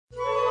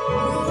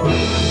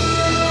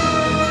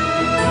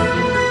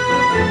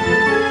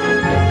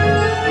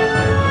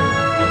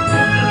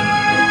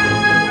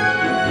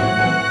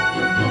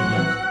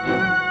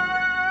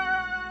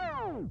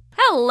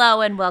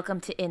Hello and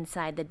welcome to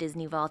Inside the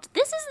Disney Vault.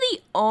 This is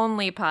the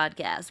only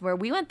podcast where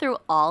we went through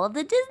all of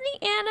the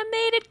Disney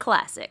animated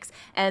classics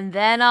and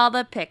then all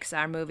the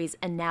Pixar movies.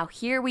 And now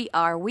here we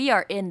are. We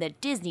are in the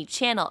Disney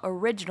Channel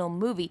original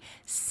movie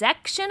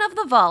section of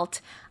the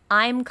vault.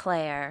 I'm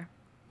Claire.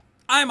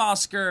 I'm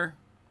Oscar.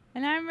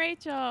 And I'm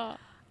Rachel.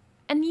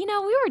 And we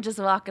were just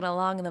walking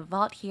along in the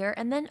vault here,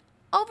 and then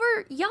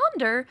over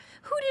yonder,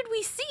 who did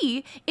we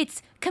see?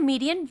 It's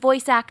comedian,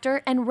 voice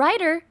actor, and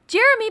writer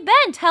Jeremy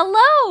Bent.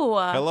 Hello.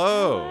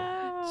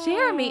 Hello.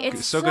 Jeremy,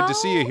 it's so good to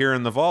see you here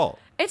in the vault.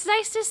 It's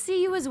nice to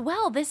see you as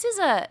well. This is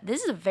a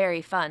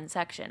very fun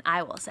section,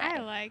 I will say. I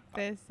like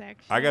this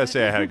section. I gotta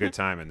say, I had a good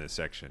time in this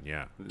section.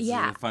 Yeah. This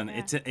Yeah. is fun.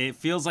 Yeah. It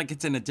feels like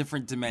it's in a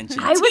different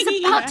dimension. I was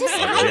about to say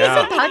That's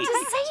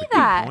a good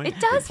that. point, It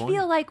does good point.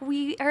 feel like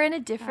we are in a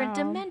different Oh.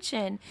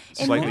 dimension.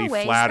 In Slightly more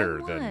ways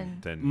flatter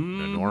than than one.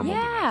 the normal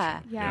Yeah.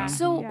 dimension. Yeah.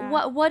 So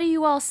Yeah. what do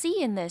you all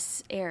see in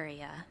this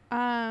area?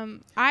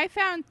 I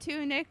found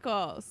 2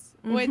 nickels,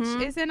 which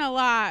isn't a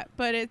lot,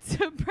 but it's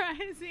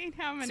surprising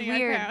how It's many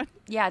weird. I found.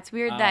 Yeah, it's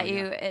weird Oh, that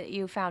yeah.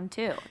 you found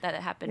 2, that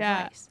it happened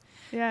Yeah. twice.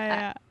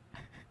 Yeah.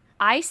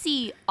 I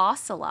see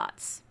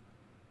ocelots.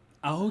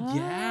 Oh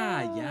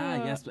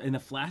yeah, yes. In the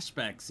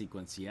flashback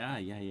sequence, yeah.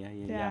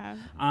 Yeah.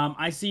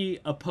 I see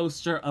a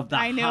poster of the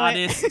I knew it.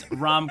 hottest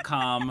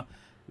rom-com,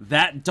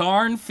 That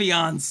Darn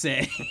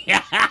Fiance.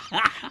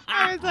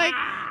 I was like,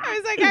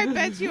 I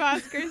bet you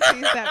Oscar sees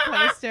that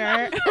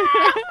poster.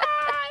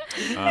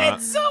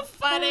 It's so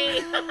funny.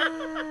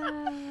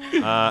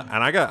 And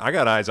I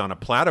got eyes on a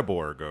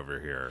platyborg over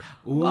here.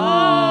 Ooh.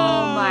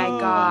 Oh my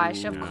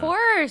gosh, of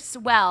course.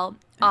 Well,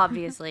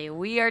 obviously,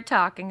 we are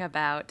talking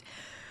about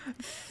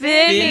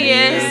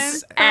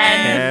Phineas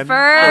and and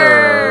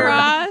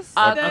Ferb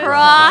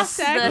across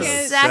the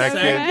second second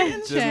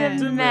dimension.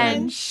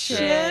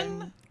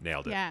 dimension.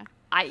 Nailed it. Yeah.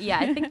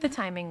 I think the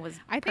timing was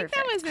I think perfect.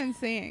 that was in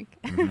sync.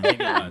 Maybe it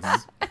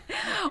was.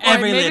 Or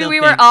maybe little we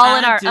were thing all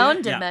in I our do. own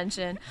Yeah.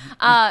 dimension.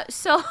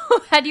 So,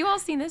 had you all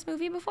seen this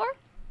movie before?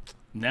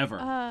 Never.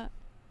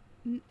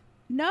 No,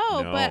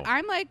 No. but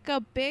I'm like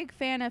a big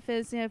fan of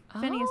Phineas and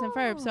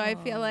Ferb, so I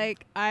feel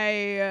like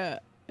I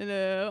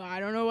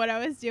don't know what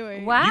I was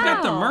doing. Wow. You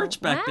got the merch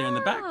back there in the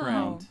Wow.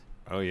 background.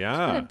 Oh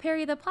yeah. Good,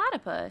 Perry the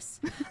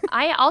Platypus.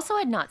 I also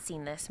had not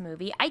seen this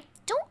movie. I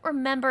don't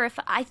remember if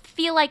I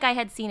feel like I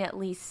had seen at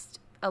least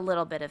a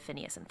little bit of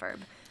Phineas and Ferb,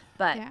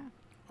 but Yeah.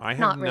 I have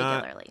Not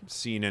not regularly.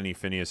 seen any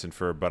Phineas and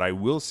Ferb, but I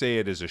will say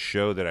it is a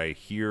show that I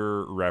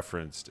hear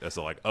referenced as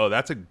oh,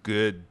 that's a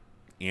good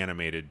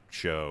animated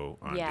show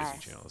on Yes.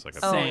 Disney Channel. It's like a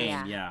Oh, Same,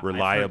 yeah. yeah. I've heard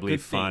reliably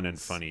good fun and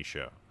things. funny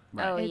show.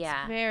 oh It's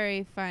yeah,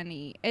 very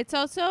funny. It's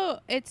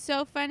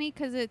so funny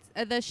because it's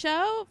the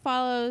show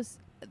follows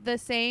the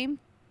same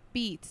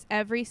beats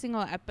every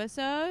single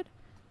episode.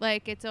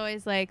 Like it's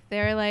always like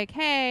they're like,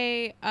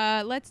 hey,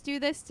 let's do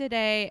this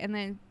today, and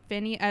then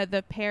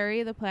the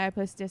Perry the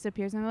platypus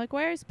disappears, and they're like,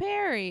 where's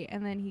Perry?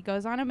 And then he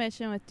goes on a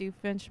mission with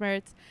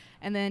Doofenshmirtz,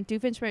 and then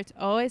Doofenshmirtz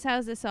always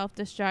has the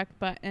self-destruct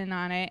button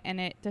on it, and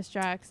it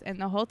destructs. And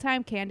the whole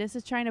time Candace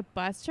is trying to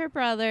bust her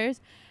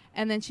brothers,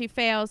 and then she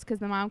fails because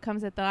the mom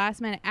comes at the last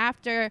minute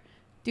after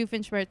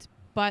Doofenshmirtz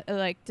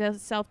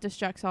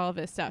self-destructs all of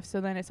his stuff.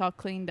 So then it's all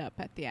cleaned up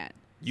at the end.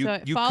 So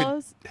it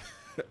follows.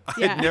 I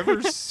Yeah. had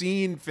never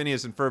seen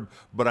Phineas and Ferb,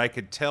 but I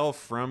could tell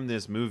from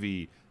this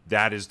movie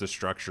that is the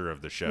structure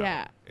of the show.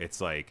 Yeah. It's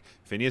like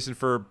Phineas and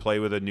Ferb play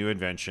with a new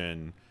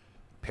invention.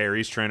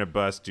 Perry's trying to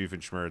bust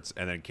Doofenshmirtz,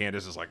 and then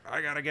Candace is like,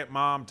 I gotta get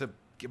Mom to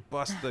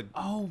bust the.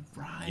 Oh,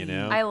 right. You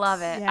know? I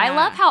love it. Yeah. I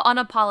love how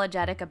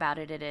unapologetic about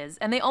it is,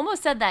 and they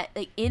almost said that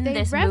like, in They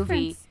this movie.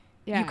 reference-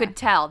 Yeah. You could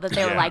tell that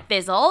they were Yeah. like,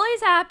 this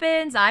always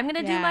happens. I'm going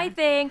to do Yeah. my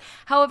thing.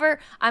 However,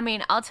 I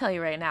mean, I'll tell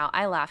you right now,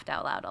 I laughed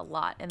out loud a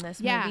lot in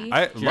this Yeah. movie.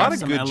 A Do you lot have of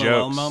some good LOL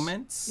jokes.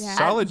 moments. Yeah.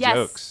 Solid yes,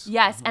 jokes.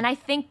 Yes, and I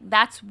think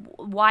that's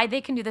why they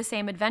can do the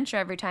same adventure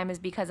every time is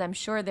because I'm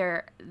sure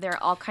there are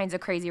all kinds of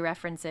crazy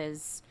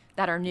references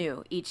that are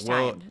new each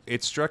Well, time.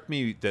 it struck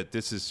me that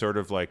this is sort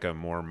of like a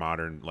more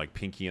modern, like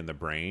Pinky and the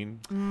Brain.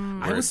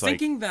 Mm. I where was it's like-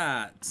 thinking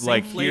that. Same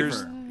like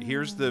flavor.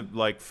 here's the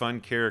like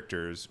fun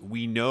characters.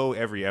 We know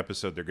every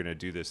episode they're gonna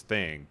do this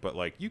thing, but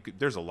like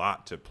there's a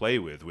lot to play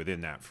with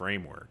within that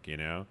framework, you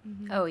know.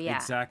 Oh yeah.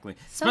 Exactly.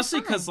 So Especially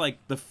fun. because like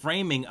the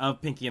framing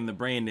of Pinky and the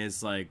Brain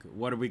is like,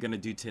 what are we gonna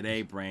do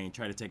today, Brain?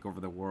 Try to take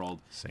over the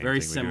world. Same Very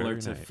thing we do similar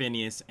every to night.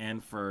 Phineas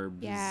and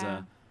Ferb's.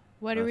 Yeah.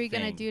 What are we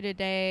going to thing. do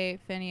today,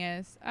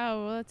 Phineas?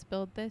 Oh, well, let's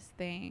build this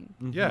thing.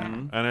 Yeah,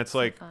 Mhm. and it's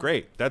like fun.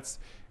 great.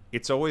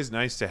 It's always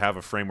nice to have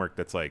a framework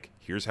that's like,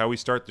 here's how we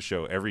start the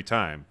show every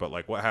time, but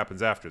like what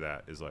happens after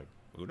that is like,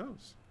 who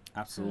knows?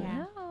 Absolutely.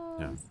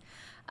 Yes.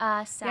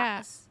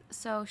 Yeah.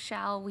 So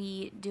shall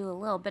we do a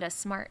little bit of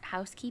smart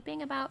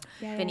housekeeping about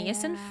Yeah,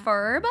 Phineas and yeah.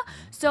 Ferb?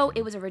 So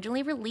it was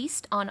originally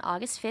released on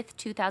August 5th,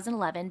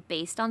 2011,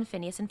 based on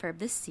Phineas and Ferb,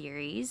 the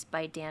series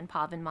by Dan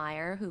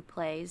Povenmire, who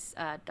plays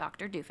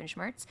Dr.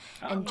 Doofenshmirtz,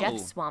 and Jeff Oh.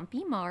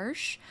 Swampy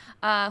Marsh,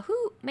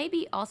 who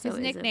maybe also His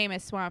is nickname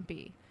is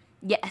Swampy.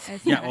 Yes.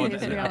 As Yeah,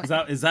 his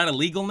real- is that a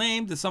legal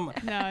name? Does No,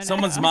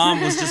 someone's no.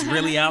 mom was just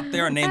really out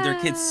there and named their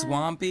kid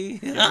Swampy?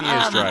 Give me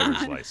his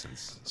driver's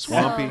license.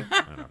 Swampy?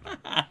 I don't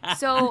know.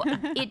 So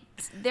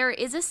there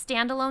is a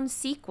standalone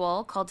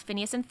sequel called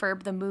Phineas and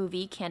Ferb the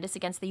movie, Candace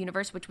Against the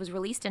Universe, which was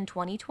released in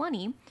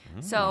 2020.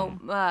 So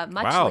much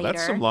Wow, later.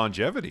 that's some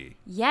longevity.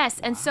 Yes,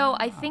 and so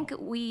I think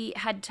we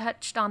had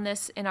touched on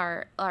this in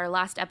our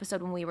last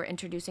episode when we were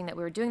introducing that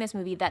we were doing this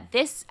movie, that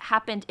this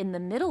happened in the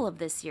middle of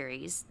this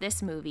series,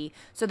 this movie.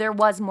 So there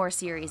was more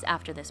series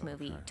after this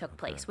movie took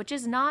place, which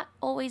is not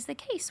always the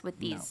case with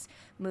these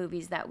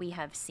movies that we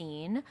have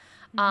seen.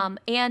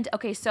 And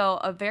okay, so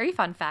a very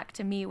fun fact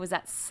to me was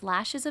that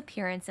Slash's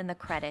appearance in the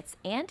credits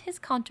and his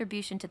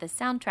contribution to the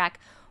soundtrack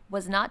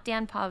was not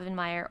Dan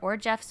Povenmire or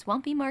Jeff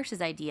Swampy Marsh's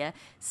idea.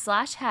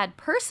 Slash had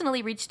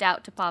personally reached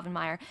out to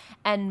Povenmire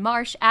and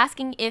Marsh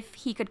asking if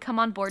he could come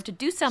on board to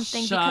do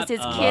something Shut because his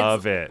up.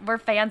 Love kids it. were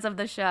fans of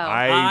the show.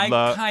 I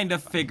love. kind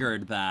of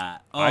figured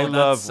that. Oh, I that's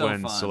love so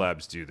when fun.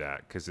 celebs do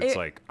that because it's It-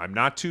 like, I'm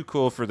not too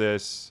cool for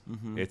this.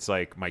 It's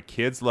like, my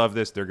kids love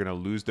this. They're going to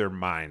lose their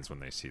minds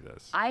when they see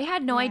this. I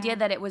had no idea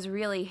that it was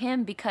really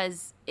him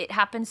because it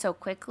happened so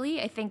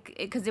quickly. I think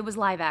because it was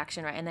live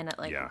action, right? And then it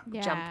Yeah.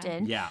 jumped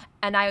in. Yeah.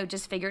 And I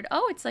just figured,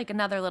 oh, it's like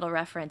another little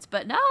reference.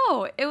 But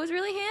no, it was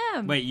really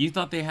him. Wait, you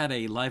thought they had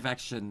a live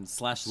action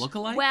Slash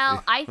lookalike?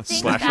 Well, I think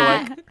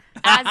Slash-alike?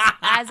 that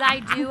as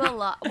I do a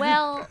lot.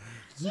 Well,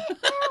 yeah,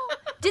 well,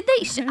 did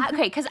they?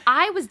 Okay, because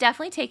I was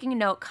definitely taking a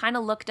note. Kind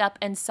of looked up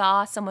and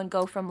saw someone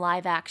go from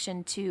live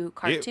action to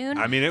cartoon.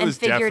 I mean, it and was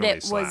figured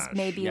it definitely was Slash.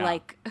 maybe Yeah.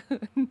 like.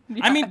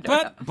 I mean,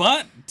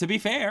 but to be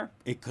fair,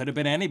 it could have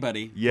been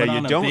anybody. Yeah, Put you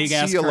on don't a big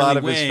ass see a curly lot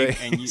of his wig face.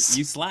 and you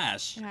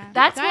Slash. Yeah.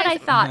 That's what I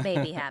Guys, thought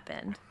maybe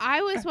happened.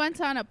 I was once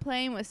on a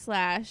plane with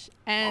Slash,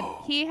 and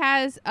he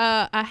has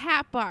a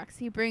hat box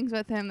he brings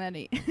with him that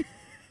he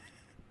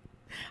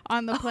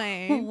on the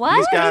plane. What?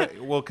 He's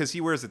got, well, because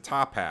he wears a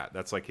top hat.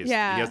 That's like his,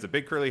 Yeah. he has the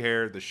big curly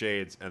hair, the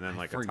shades, and then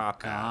like a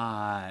top hat.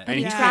 God. And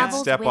he Yeah. can't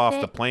Travels step with off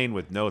it? the plane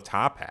with no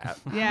top hat.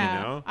 Yeah,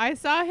 You know? I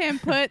saw him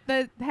put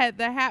the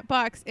hat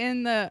box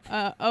in the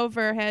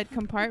overhead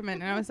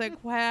compartment, and I was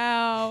like,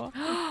 "Wow,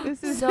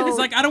 this is So- It's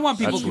like, I don't want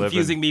people That's living.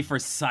 confusing me for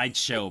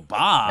Sideshow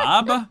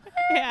Bob. I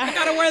yeah."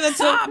 gotta wear the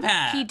top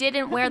hat. He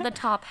didn't wear the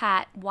top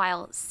hat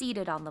while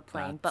seated on the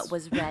plane, but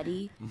was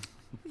ready for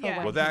Yeah. when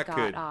Well, he that got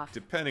could, off.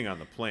 depending on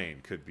the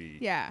plane, could be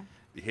Yeah.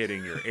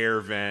 hitting your air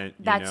vent.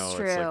 You That's know, it's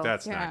true. like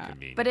that's Yeah. not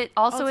convenient. But it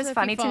also Also, is if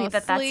funny you to me fall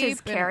that that's his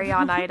asleep and-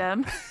 carry-on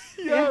item.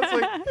 yeah, it's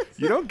like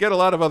you don't get a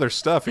lot of other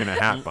stuff in a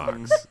hat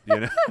box.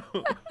 You know,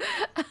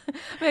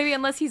 Maybe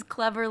unless he's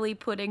cleverly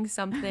putting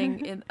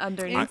something in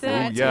underneath I-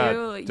 it yeah,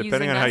 too. depending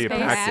using on that how you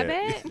space. pack it.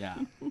 Rabbit? Yeah.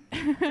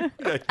 you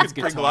could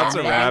bring to lots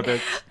of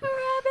rabbit. rabbits.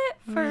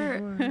 A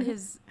rabbit for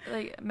his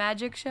like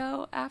magic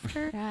show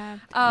after. Yeah.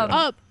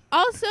 Um,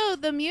 Also,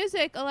 the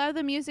music. A lot of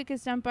the music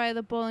is done by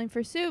the Bowling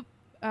for Soup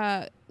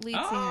lead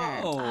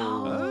singer.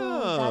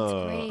 Oh, that's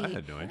I great.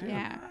 had no idea.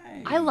 Yeah.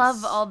 I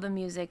love all the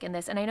music in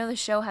this, and I know the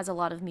show has a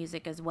lot of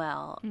music as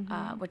well,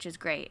 which is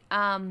great.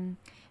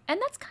 And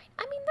that's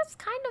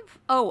kind of.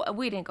 Oh,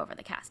 we didn't go over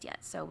the cast yet,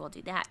 so we'll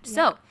do that.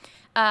 So,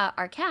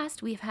 our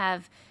cast, we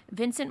have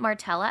Vincent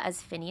Martella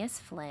as Phineas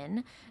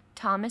Flynn,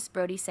 Thomas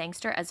Brody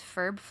Sangster as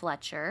Ferb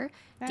Fletcher,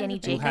 That Danny is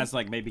a Who big- Jacobs has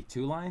like maybe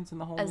 2 lines in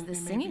the whole as movie? the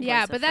maybe? singing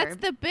Yeah, voice but of that's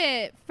Ferb. the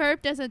bit.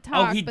 Ferb doesn't Oh,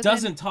 talk. he but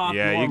doesn't then, talk.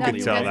 Yeah, you normally. could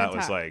he tell doesn't that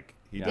was talk. like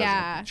he doesn't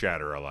Yeah.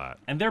 chatter a lot.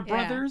 And they're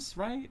Yeah. brothers,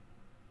 right?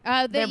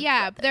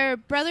 They're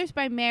brothers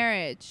by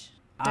marriage.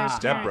 They're Ah.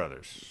 Step parent-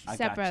 brothers. I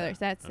Step gotcha. brothers.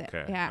 That's it.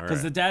 Okay, Yeah. all Because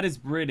right. the dad is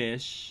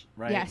British,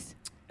 right? Yes.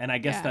 And I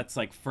guess Yeah. that's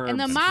like Ferb. And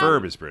the And mom-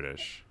 Ferb is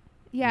British.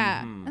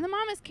 Yeah. Mhm. And the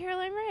mom is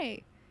Caroline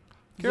Ray.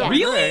 Caroline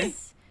Really? Ray.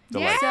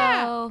 Delightful.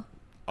 Yeah. So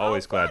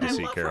Always glad to I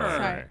see love Caroline her.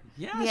 Sorry. Ray.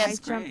 Yeah, Yes. she's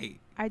I jumped- great.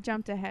 I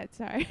jumped ahead.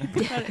 Sorry. I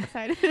got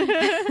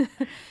excited.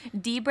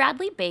 D.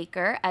 Bradley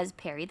Baker as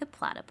Perry the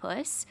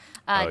Platypus,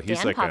 Oh, he's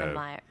Dan like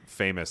Povenmire. a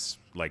famous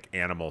like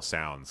animal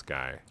sounds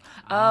guy.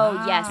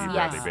 Oh yes, D. yes,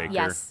 Bradley Baker.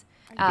 yes.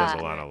 He does a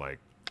lot of like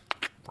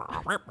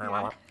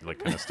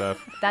kind of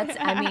stuff. That's.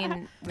 I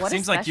mean, what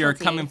Seems a like you're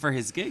specialty. coming for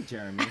his gig,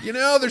 Jeremy. You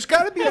know, there's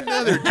got to be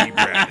another D. Bradley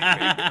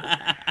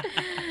Baker.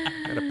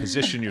 Got to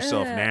position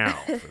yourself now.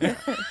 For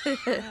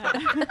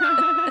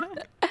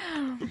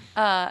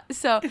that.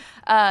 So,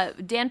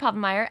 Dan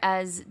Povenmire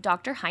as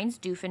Dr. Heinz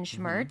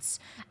Doofenshmirtz,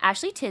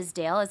 Ashley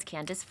Tisdale as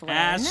Candace Flynn.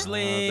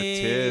 Ashley. Oh,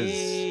 the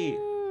Tiz.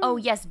 Oh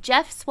yes,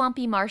 Jeff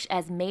Swampy Marsh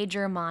as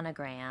Major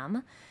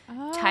Monogram.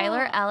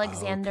 Tyler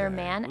Alexander Okay.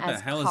 Mann What the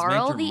as hell is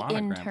Carl Major the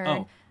Monogram? intern.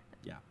 Oh,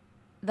 yeah.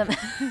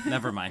 The,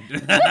 Never mind.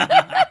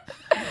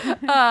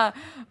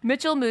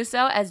 Mitchell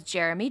Musso as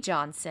Jeremy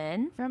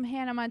Johnson. From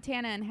Hannah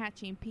Montana and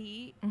Hatching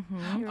Pete.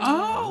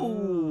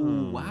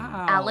 Oh,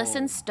 wow.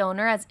 Allison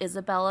Stoner as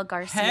Isabella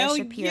Garcia Hell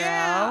Shapiro.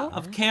 yeah.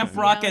 Of Camp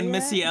Rock and yeah.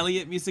 Missy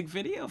Elliott music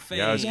video fame.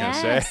 Yeah, I was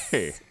gonna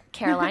say.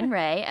 Caroline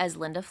Ray as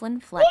Linda Flynn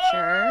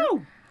Fletcher.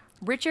 Woo!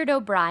 Richard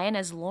O'Brien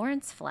as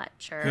Lawrence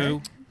Fletcher.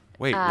 Who?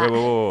 Wait,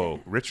 whoa.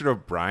 Richard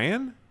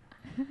O'Brien?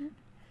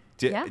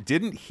 Yeah.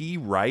 Didn't he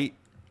write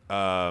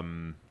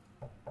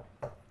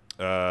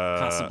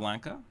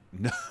Casablanca?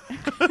 No.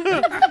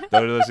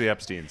 Those are the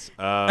Epsteins.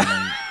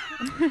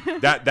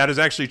 That is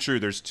actually true.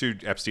 There's 2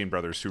 Epstein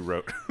brothers who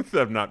wrote.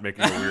 I'm not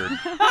making a weird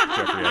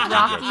Jeffrey Epstein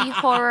Rocky joke.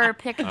 Horror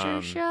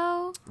Picture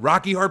Show.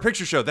 Rocky Horror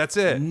Picture Show. That's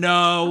it.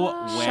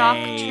 No way. Shock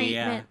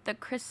Treatment, The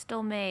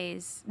Crystal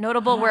Maze.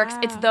 Notable works.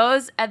 It's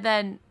those and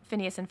then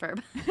Phineas and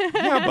Ferb.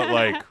 Yeah, but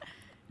like,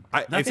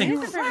 That's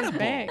incredible.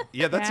 Big.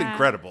 yeah, that's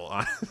incredible.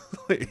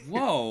 Honestly.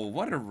 Whoa,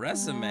 what a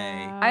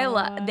resume. I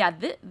love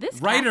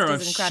this Writer cast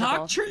of is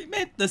incredible. Shock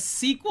Treatment, the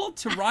sequel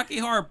to Rocky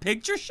Horror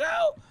Picture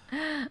Show?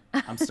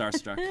 I'm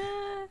starstruck.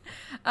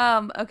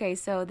 Okay,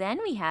 so then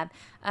we have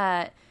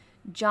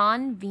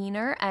John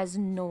Wiener as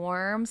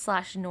Norm /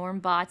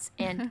 Normbots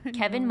and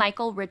Kevin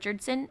Michael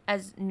Richardson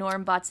as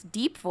Normbot's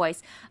deep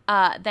voice.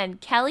 Then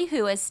Kelly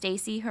Hu as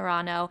Stacey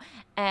Hirano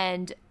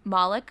and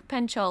Malik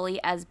Pancholi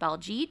as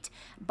Baljeet.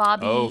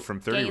 Bobby from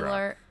 30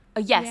 Gaylor.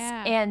 Rock. Yes,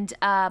 Yeah. and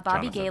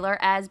Bobby Jonathan. Gaylor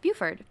as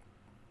Buford.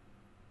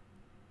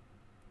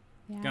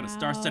 Got a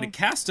star-studded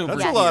cast over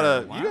That's here. a lot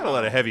of. Wow. You got a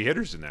lot of heavy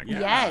hitters in that. Yeah.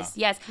 Yes,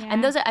 yes. Yeah.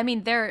 And those are, I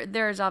mean,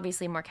 there's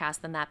obviously more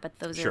cast than that, but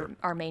those Sure. are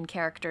our main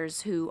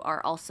characters who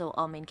are also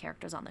all main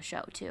characters on the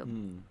show too.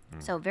 Hmm.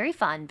 So very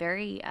fun,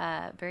 very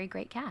very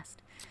great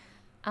cast.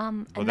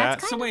 And Well,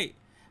 that's that- So wait,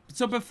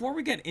 so before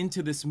we get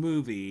into this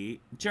movie,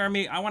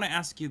 Jeremy, I want to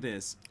ask you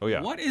this. Oh,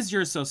 yeah. What is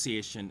your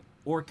association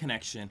or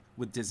connection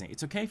with Disney?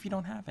 It's okay if you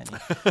don't have any.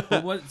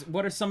 But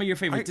what are some of your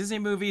favorite Disney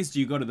movies? Do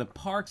you go to the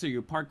parks? Are you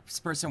a parks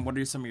person? What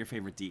are some of your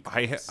favorite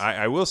decals?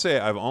 I will say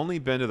I've only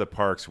been to the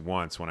parks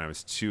once when I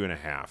was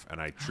 2.5,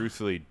 and I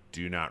truthfully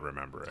do not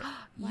remember it.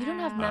 You don't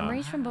have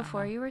memories from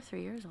before you were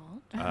 3 years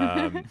old.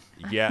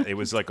 Yeah, it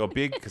was like a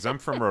big because I'm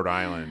from Rhode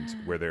Island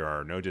where there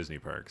are no Disney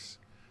parks.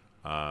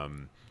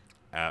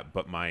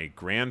 But my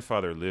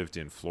grandfather lived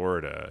in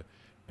Florida,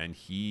 and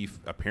he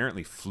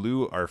apparently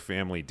flew our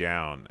family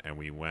down, and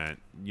we went.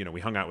 We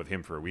hung out with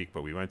him for a week,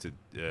 but we went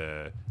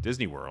to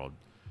Disney World.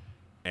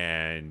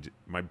 And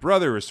my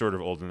brother was sort of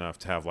old enough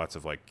to have lots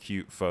of like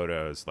cute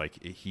photos.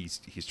 Like he's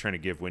trying to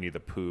give Winnie the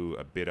Pooh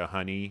a bit of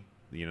honey,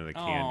 the candy.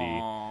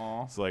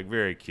 Aw. It's like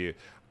very cute.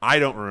 I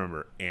don't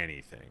remember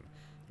anything,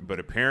 but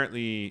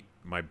apparently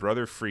my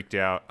brother freaked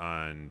out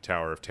on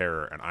Tower of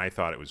Terror, and I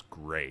thought it was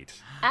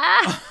great.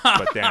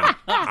 But then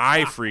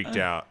I freaked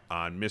out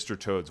on Mr.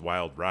 Toad's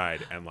Wild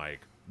Ride and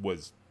like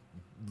was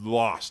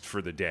lost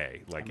for the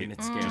day. Like I mean, it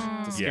it's scary.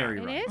 It's a scary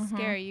It ride. is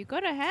scary. You go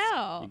to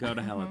hell. You go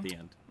to hell at the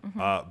end.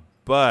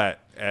 But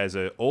as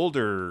an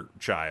older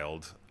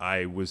child,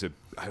 I was a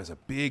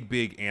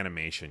big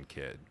animation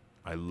kid.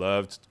 I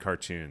loved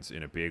cartoons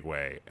in a big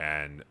way,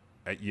 and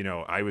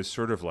I was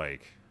sort of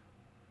like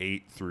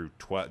 8 through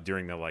 12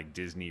 during the like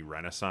Disney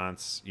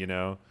Renaissance,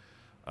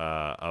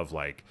 of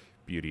like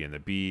Beauty and the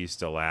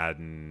Beast,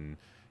 Aladdin,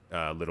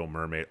 Little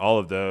Mermaid, all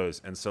of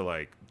those. And so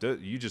like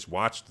you just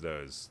watched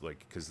those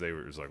like because it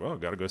was like, well,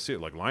 gotta go see it,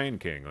 like Lion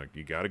King, like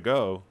you gotta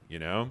go,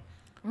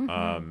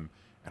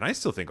 and I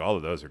still think all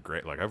of those are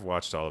great. Like I've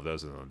watched all of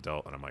those as an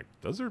adult, and I'm like,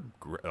 those are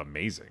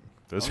amazing.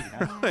 Those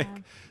are like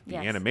the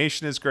Yes.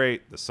 animation is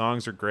great, the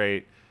songs are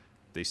great,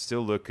 they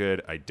still look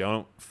good. I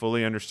don't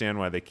fully understand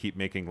why they keep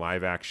making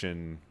live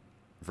action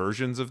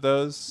versions of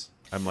those.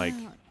 I'm like,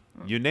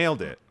 you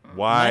nailed it.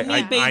 Why?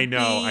 Let me, I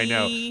know.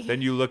 baby.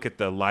 Then you look at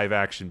the live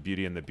action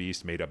Beauty and the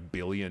Beast made $1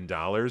 billion,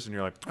 and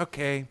you're like,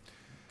 okay,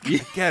 I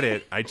get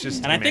it. I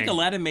just And I think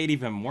Aladdin made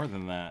even more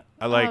than that.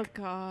 I like.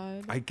 Oh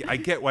God. I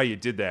get why you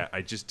did that.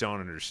 I just don't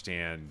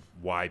understand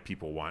why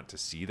people want to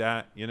see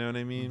that. You know what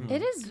I mean?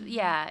 It is,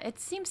 yeah. It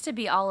seems to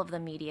be all of the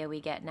media we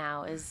get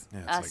now is Yeah,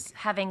 it's us like-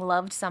 having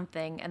loved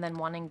something and then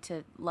wanting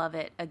to love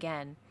it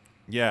again,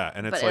 Yeah,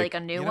 and it's but like a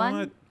new you know one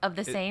what? of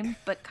the same,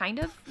 but kind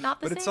of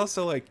not the But same. it's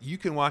also like you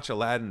can watch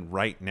Aladdin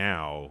right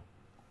now,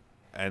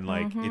 and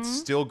like Mm-hmm. it's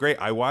still great.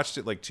 I watched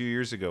it like 2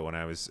 years ago when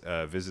I was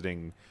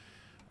visiting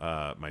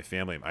my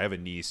family. I have a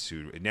niece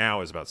who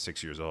now is about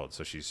 6 years old,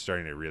 so she's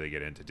starting to really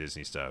get into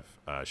Disney stuff.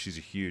 She's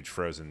a huge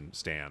Frozen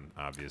stan,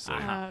 obviously.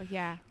 Oh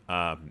yeah.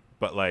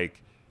 But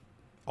like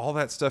all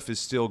that stuff is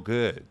still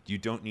good. You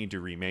don't need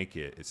to remake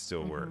it. It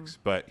still Mm-hmm. works.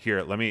 But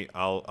here,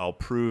 I'll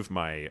prove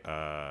my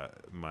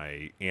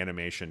my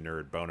animation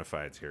nerd bona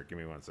fides here. Give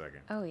me 1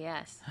 second. Oh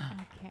yes.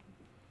 Okay.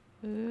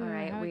 Ooh, All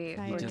right, how we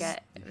exciting.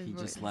 He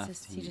just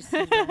left. He's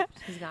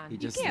gone. He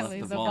just can't left the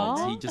leave the vault.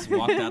 vault. He just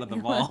walked out of the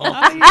vault.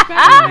 Oh, you're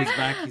back. He's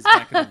back. He's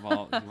back in the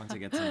vault. He went to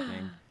get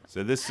something.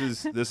 So this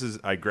is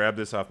I grabbed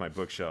this off my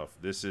bookshelf.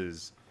 This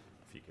is,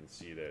 if you can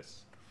see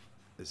this.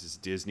 This is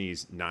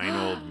Disney's 9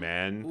 Old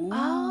Men.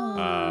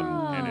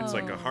 And it's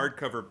like a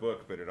hardcover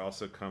book, but it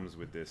also comes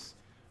with this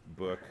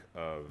book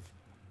of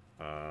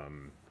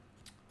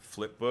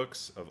flip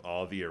books of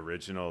all the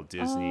original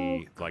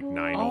Disney like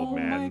 9 Old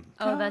Men.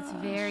 Oh, that's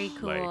very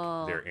cool.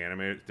 Like they're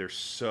animated. They're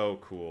so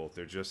cool.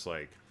 They're just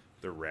like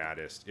the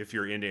raddest. If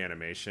you're into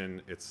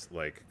animation, it's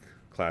like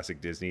classic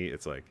Disney.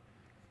 It's like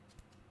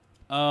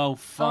Oh,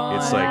 fun.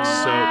 it's like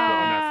so cool.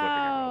 I'm not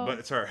flipping it, but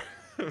it's hard.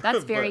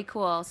 That's very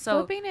cool.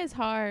 So Flipping is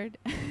hard.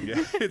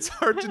 Yeah, it's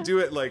hard to do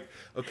it like,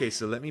 okay,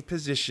 so let me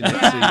position it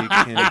so you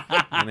can,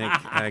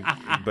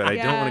 but I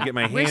don't want to get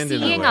my we're hand in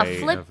the way. seeing a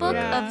flip book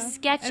Yeah. of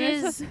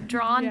sketches And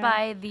drawn yeah.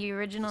 by the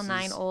original This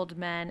 9 is- old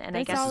men, and I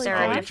That's guess Ollie there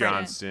are Ollie different.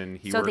 Johnston,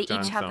 he So they worked on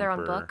each have their own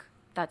Thumper. book.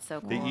 That's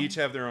so cool. They each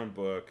have their own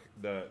book.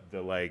 The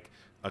like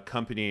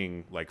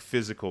accompanying like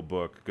physical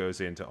book goes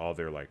into all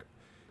their like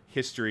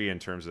history in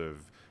terms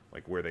of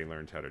like where they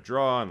learned how to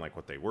draw and like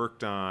what they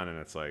worked on, and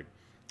it's like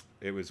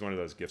it was one of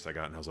those gifts I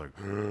got, and I was like,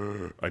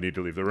 I need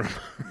to leave the room.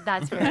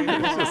 That's very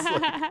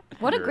cool.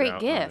 What a figure it great out on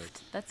gift.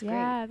 this. That's great.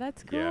 Yeah,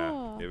 that's cool.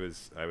 Yeah, it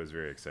was. I was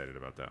very excited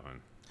about that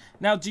one.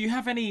 Now, do you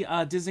have any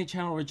Disney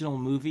Channel original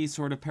movie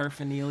sort of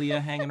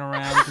paraphernalia hanging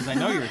around? Because I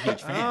know you're a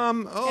huge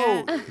fan.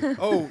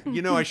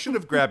 You know, I should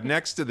have grabbed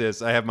next to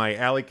this. I have my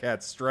Alley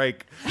Cat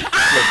Strike.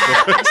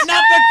 It's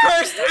not the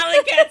cursed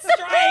Alley Cat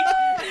Strike!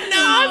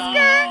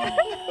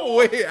 No!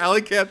 Wait,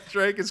 Alley Cat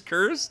Strike is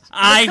cursed?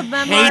 I hate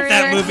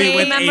that movie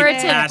with a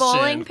commemorative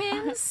bowling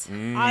passion. pins.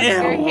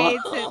 Oscar Ew.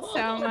 hates it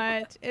so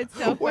much. It's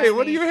so funny. Wait,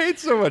 what do you hate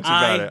so much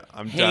about I it?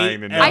 I'm hate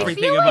dying to know. I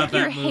everything feel about like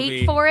your that movie.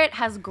 hate for it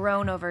has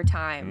grown over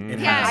time. It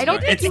Yeah, has, I don't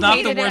but think it's you not the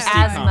hated it worst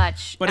as decom,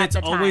 much but at it's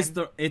the always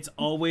time.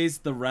 always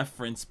the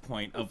reference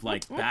point of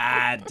like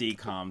bad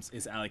decoms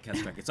is Alley Cat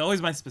Strike. It's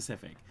always my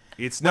specific.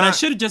 It's But I not.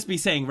 should just be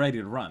saying Ready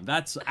to Run.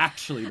 That's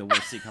actually the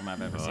worst decom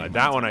I've ever seen.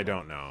 That one I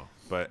don't know.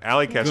 But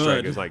Alley Cat Strike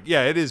Good. is like,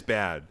 yeah, it is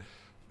bad.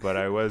 But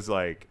I was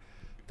like,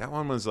 that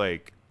one was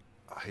like,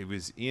 I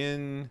was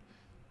in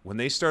when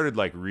they started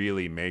like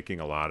really making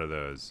a lot of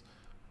those.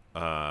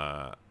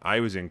 I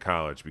was in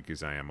college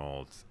because I am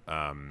old,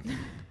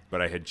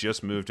 but I had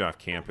just moved off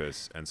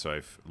campus, and so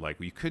I've like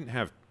we couldn't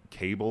have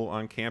cable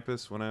on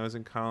campus when I was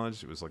in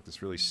college. It was like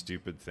this really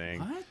stupid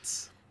thing.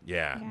 What?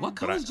 Yeah. What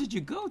But college did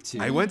you go to?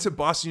 I went to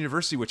Boston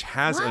University, which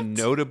has a What?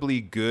 notably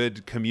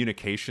good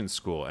communication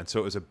school, and so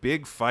it was a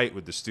big fight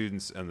with the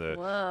students and the.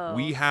 Whoa.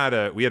 We had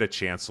a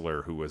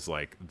chancellor who was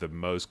like the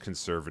most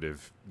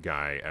conservative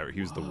guy ever.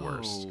 He was the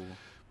worst. Whoa.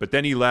 But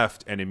then he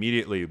left, and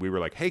immediately we were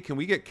like, "Hey, can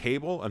we get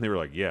cable?" And they were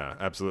like, "Yeah,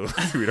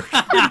 absolutely." We don't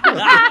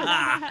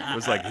it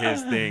was like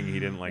his thing. He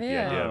didn't like the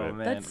Yeah. idea Oh, of it.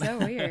 man. That's so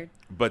weird.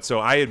 But so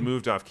I had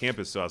moved off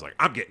campus, so I was like,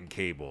 I'm getting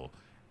cable.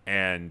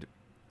 And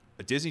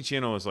Disney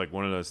Channel was like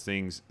one of those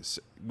things.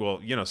 Well,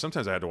 you know,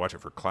 sometimes I had to watch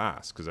it for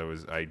class because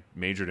I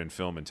majored in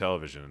film and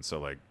television. And so,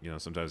 like, you know,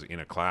 sometimes in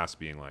a class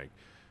being like,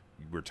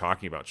 we're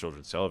talking about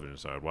children's television,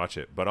 so I'd watch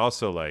it. But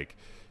also, like,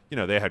 you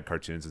know, they had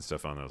cartoons and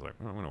stuff on. I was like,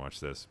 oh, I'm going to watch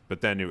this.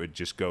 But then it would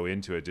just go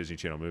into a Disney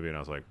Channel movie, and I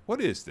was like,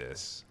 what is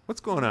this? What's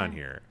going on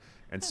here?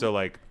 And so,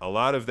 like, a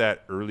lot of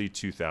that early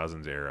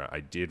 2000s era, I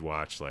did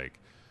watch, like,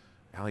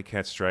 Alley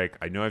Cat Strike.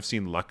 I know I've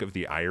seen Luck of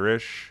the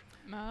Irish.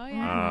 Oh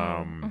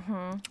yeah.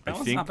 That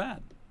was not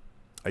bad.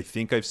 I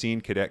think I've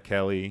seen Cadet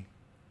Kelly.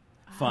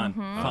 Fun.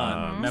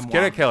 Fun. Memoir.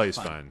 Cadet Kelly is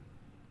fun.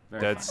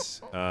 Very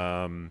That's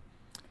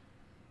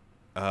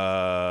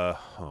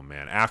oh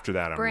man. After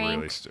that, I'm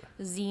Brink, really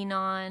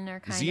Xenon, or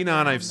kind of. Xenon.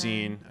 around I've there.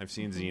 seen. I've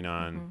seen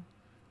Xenon.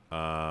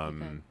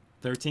 Okay.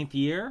 13th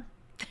year.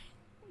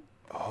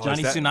 Oh,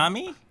 Johnny is that-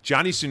 Tsunami.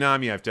 Johnny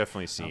Tsunami. I've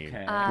definitely seen.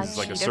 Okay. 'Cause it's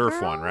like a Cheetah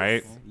surf one, Girls?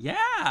 right?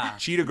 Yeah.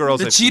 Cheetah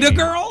Girls. The I've Cheetah seen.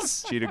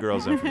 Girls. Cheetah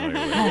Girls. I'm familiar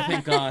with. Oh,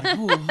 thank God.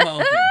 Oh, thank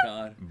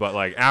God. But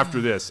like after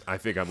this, I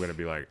think I'm gonna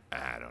be like,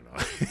 I don't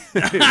know.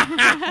 But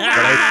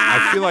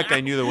I feel like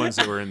I knew the ones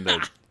that were in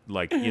the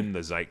in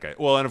the zeitgeist.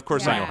 Well, and of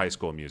course I know Yeah. High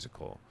School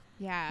Musical.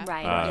 Yeah.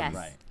 Right. yes.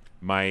 Right.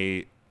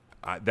 My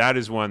that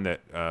is one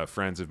that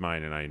friends of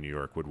mine and I in New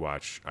York would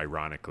watch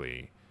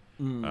ironically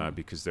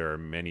because there are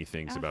many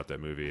things about that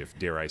movie, if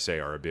dare I say,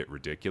 are a bit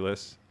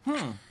ridiculous.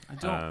 I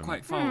don't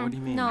quite follow. What do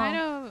you mean? No. I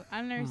don't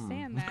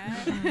understand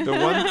that.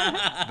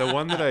 The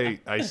one that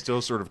I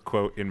still sort of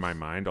quote in my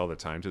mind all the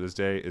time to this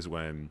day is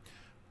when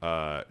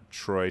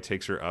Troy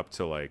takes her up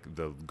to like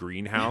the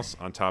greenhouse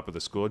on top of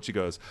the school, and she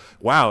goes,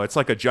 "Wow, it's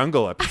like a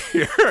jungle up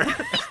here."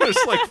 There's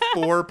like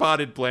 4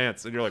 potted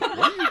plants, and you're like,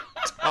 "What are you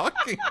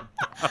talking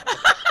about?"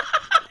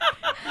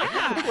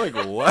 Like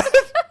what?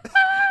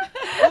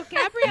 Well,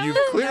 Gabrielle You've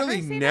has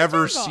clearly never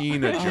never seen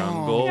seen a a jungle.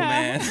 jungle, Oh,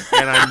 man.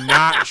 and I'm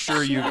not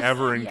sure you've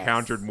ever Yes.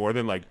 encountered more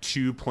than like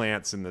 2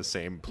 plants in the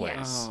same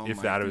place. Oh, if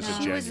my that was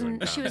God. a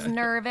genuine. She was comment.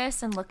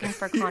 nervous and looking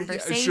for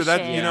conversation. Sure,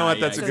 that you know what?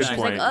 That's Yeah, a good She's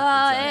exactly.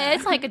 like, point.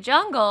 it's like a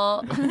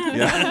jungle.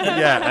 Yeah,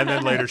 yeah, and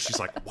then later she's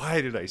like,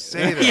 "Why did I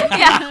say that?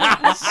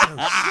 yeah.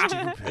 So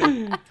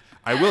stupid."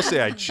 I will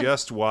say I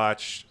just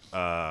watched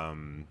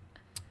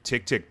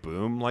Tick Tick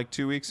Boom like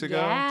 2 weeks ago.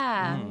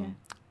 Yeah.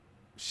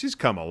 She's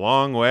come a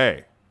long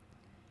way.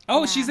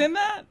 Oh, she's in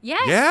that?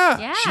 Yes. Yeah,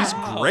 Yeah. she's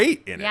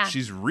great in it. Yeah.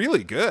 She's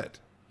really good.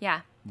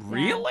 Yeah.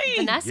 Really?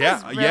 Vanessa's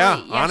Yeah, really,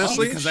 yeah,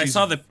 honestly, Because I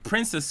saw the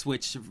Princess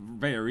Switch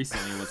very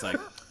recently. It was like,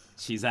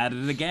 she's at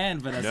it again.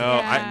 Vanessa. No,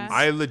 Yeah.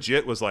 I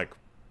legit was like,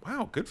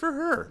 wow, good for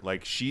her.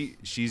 Like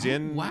she's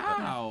in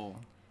Wow.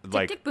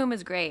 like Tick Tick Boom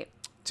is great.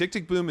 Tick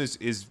Tick Boom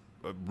is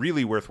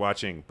really worth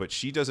watching, but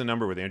she does a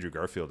number with Andrew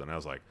Garfield, and I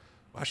was like,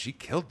 wow, she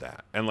killed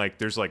that. And like,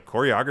 there's like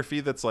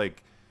choreography that's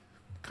like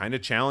kind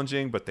of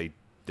challenging, but they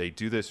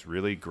do this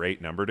really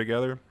great number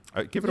together.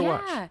 Give it a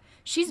watch. Yeah,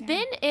 she's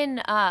been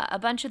in a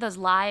bunch of those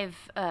live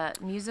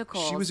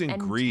musicals. She was in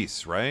and-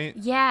 Grease, right?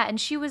 Yeah, and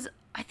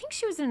I think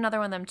she was in another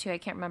one of them too. I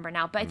can't remember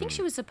now, but I think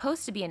she was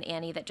supposed to be in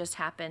Annie that just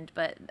happened,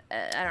 but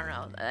I don't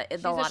know.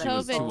 She's A lot a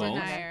of too COVID old.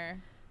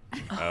 denier.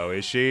 Oh,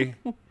 is she?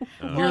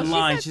 You're she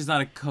lying. said- She's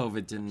not a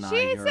COVID denier.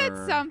 She said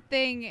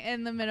something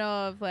in the middle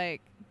of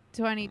like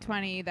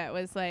 2020 that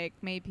was like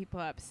made people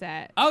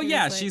upset. Oh She was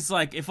yeah, like, she's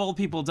like, if old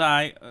people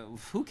die,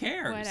 who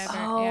cares? Whatever.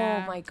 Oh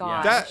Yeah. my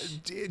gosh.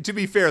 That, to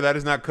be fair, that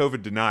is not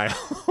COVID denial.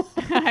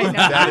 I know.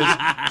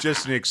 That is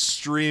just an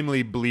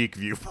extremely bleak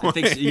I viewpoint.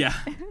 think,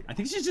 I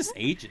think she's just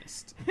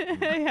ageist.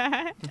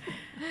 Yeah.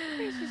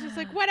 She's just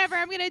like, whatever,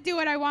 I'm gonna do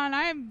what I want.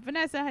 I'm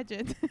Vanessa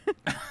Hudgens.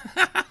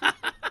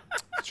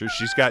 So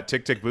she's got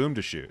Tick Tick Boom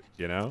to shoot,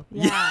 you know?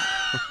 Yeah.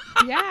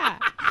 Yeah.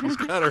 She's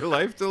got her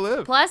life to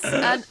live. Plus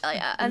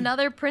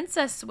another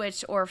princess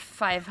switch or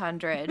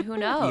 500. Who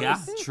knows? Yeah,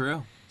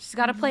 true. She's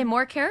got to play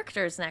more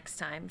characters next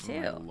time Oh,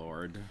 too.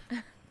 Lord.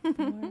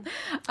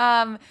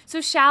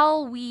 So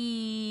shall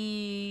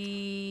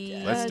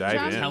we? Let's dive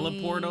jump in.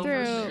 Teleport over.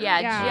 through- Yeah,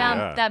 Yeah. jump.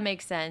 Yeah. That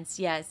makes sense.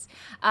 Yes.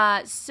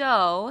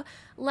 So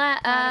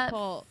let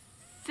Catapult.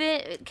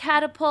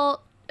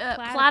 catapult,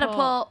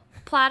 Platypult.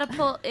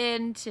 platypult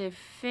into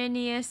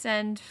Phineas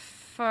and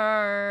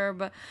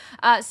Ferb.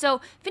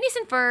 So Phineas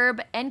and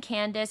Ferb and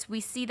Candace, we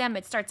see them.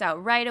 It starts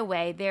out right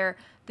away. They're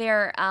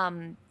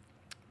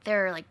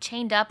like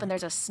chained up, and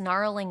there's a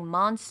snarling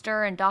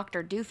monster, and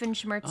Dr.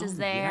 Doofenshmirtz is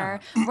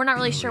there. We're not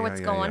really sure Yeah, what's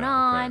yeah, going yeah,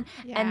 on.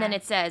 okay. And then Yeah.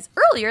 it says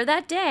earlier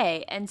that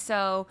day, and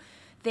so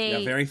they.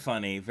 Yeah, very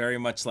funny. Very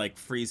much like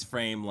freeze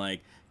frame.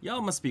 Like,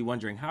 y'all must be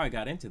wondering how I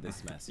got into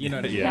this mess. You know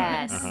what I mean?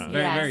 Yeah. Yes, Very,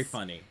 yes. very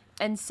funny.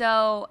 And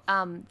so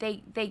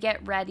they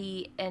get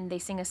ready and they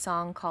sing a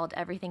song called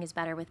 "Everything Is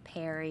Better with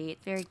Perry."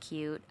 It's very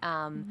cute.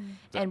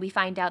 And we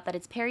find out that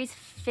it's Perry's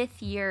 5th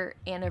year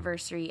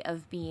anniversary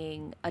of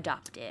being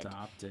adopted.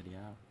 Adopted, yeah.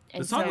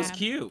 And The song so- was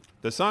cute.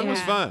 The song was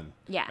Yeah. fun.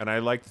 Yeah. And I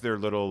liked their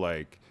little,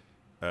 like,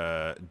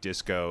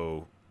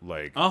 disco,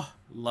 like, Oh,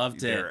 loved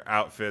it. their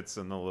outfits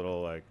and the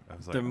little, like, I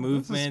was like, The oh, this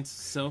is- movements,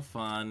 so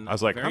fun. I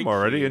was like, Very I'm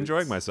already cute.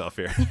 enjoying myself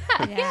here.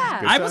 Yeah.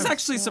 Good I was times.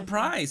 actually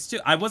surprised too.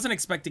 I wasn't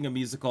expecting a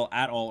musical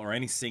at all or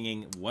any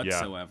singing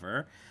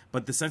whatsoever.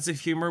 But the sense of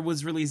humor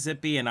was really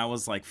zippy, and I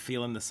was like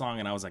feeling the song,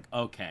 and I was like,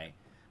 okay,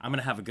 I'm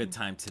gonna have a good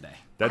time today.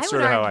 That's I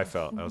sort would of how argue- I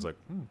felt. I was like,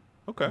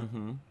 okay.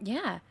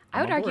 Yeah. I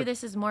I'm would on argue board.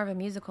 this is more of a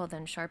musical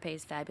than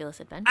Sharpay's Fabulous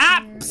Adventure.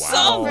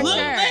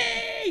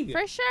 Absolutely.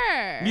 For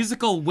sure.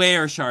 Musical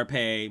where,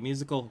 Sharpay?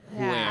 Musical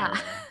Yeah.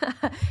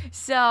 where?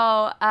 So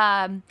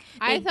I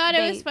they- thought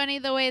it was they- funny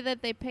the way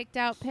that they picked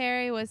out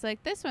Perry was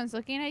like, this one's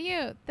looking at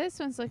you, this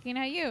one's looking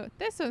at you,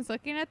 this one's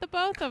looking at the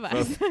both of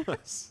us.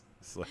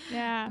 It's like,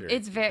 Yeah.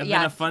 It's very And yeah.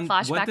 then a fun.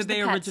 Flashback What to did the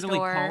they pet originally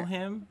store. call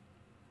him?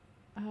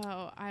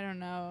 Oh, I don't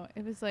know.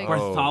 It was like Oh.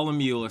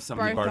 Bartholomew or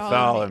something.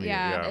 Bartholomew,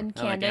 yeah. And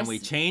They're like, Candace. and we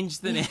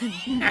changed the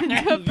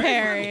name.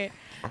 Perry.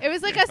 It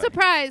was like a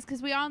surprise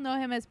because we all know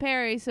him as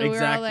Perry, so we were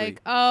all Exactly.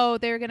 like, "Oh,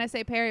 they were gonna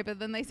say Perry," but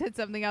then they said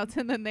something else,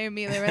 and then they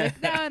immediately were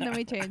like, "No," and then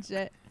we changed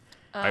it.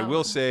 I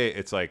will say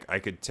it's like I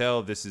could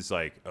tell this is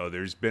like, oh,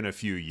 there's been a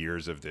few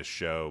years of this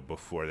show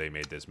before they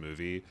made this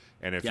movie,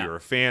 and if Yeah. you're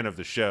a fan of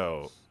the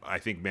show, I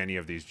think many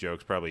of these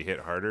jokes probably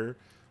hit harder.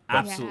 But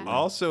Absolutely.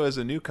 also, as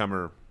a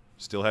newcomer,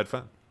 still had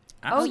fun.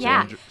 Oh,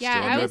 yeah. Yeah,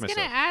 Still I enjoyed was gonna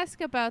myself.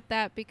 ask about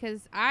that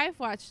because I've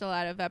watched a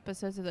lot of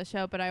episodes of the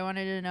show, but I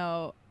wanted to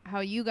know how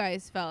you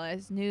guys felt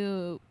as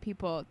new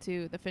people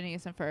to the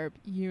Phineas and Ferb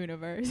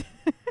universe.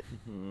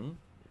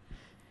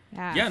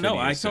 Yeah, no,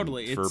 I Phineas and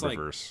totally. It's like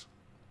Ferbiverse.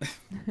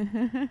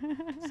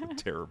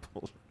 It's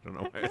terrible. I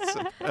don't know why I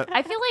said that.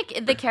 I feel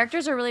like the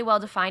characters are really well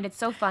defined. It's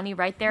so funny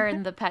right there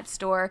in the pet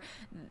store.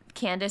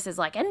 Candace is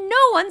like, and no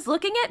one's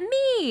looking at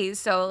me.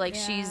 So like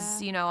she's,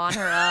 on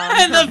her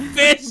own. and the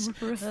fish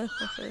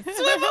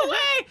swim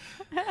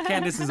away.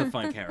 Candace is a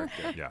fun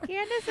character. Yeah.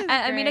 Candace is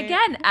I mean, great.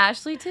 again,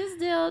 Ashley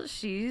Tisdale.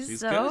 She's She's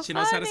so good. She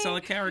knows how to funny. sell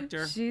a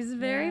character. She's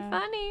very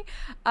Yeah.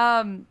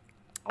 funny.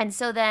 And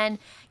so then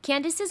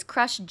Candace's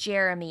crush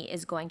Jeremy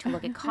is going to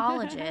look at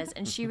colleges,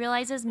 and she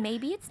realizes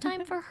maybe it's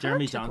time for her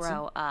Jeremy to Johnson?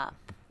 grow up.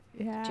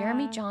 Yeah.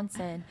 Jeremy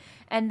Johnson.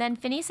 And then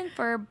Phineas and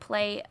Ferb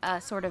play a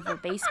sort of a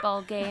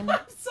baseball game.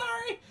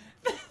 Sorry.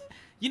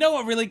 You know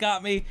what really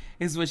got me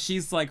is when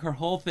she's like, her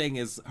whole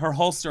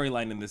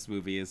storyline in this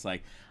movie is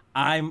like,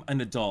 I'm an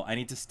adult. I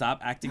need to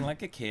stop acting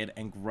like a kid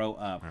and grow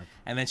up.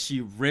 And then she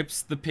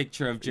rips the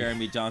picture of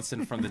Jeremy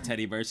Johnson from the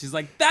teddy bear. She's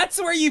like,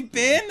 that's where you've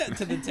been?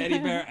 To the teddy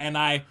bear. And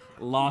I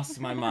lost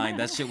my mind.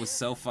 That shit was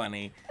so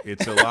funny.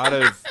 It's a lot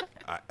of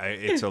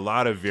it's a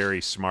lot of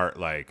very smart,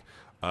 like,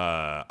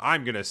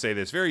 I'm gonna say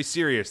this very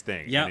serious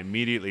thing Yep. and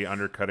immediately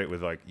undercut it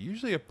with like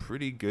usually a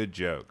pretty good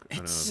joke. And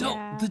I It's was so,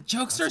 Yeah. the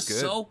jokes are That's good.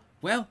 so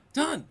well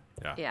done.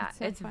 like, Yeah, It's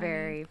so it's funny.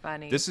 very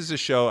funny. This is a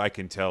show I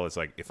can tell. It's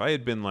like if I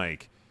had been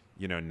like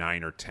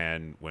 9 or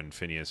 10 when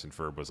Phineas and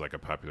Ferb was like a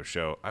popular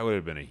show, I would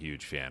have been a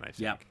huge fan. I think.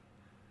 Yep.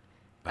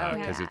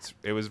 because yeah.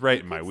 it was right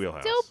in my Could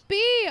wheelhouse. Still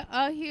be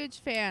a huge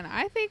fan.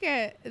 I think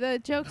the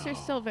jokes are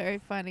still very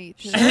funny.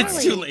 To It's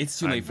me. too late. It's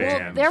too I'm late for banned.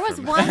 it. Well, there was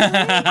from- one.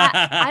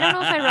 I don't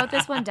know if I wrote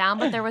this one down,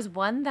 but there was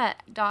one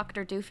that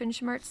Dr.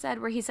 Doofenshmirtz said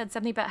where he said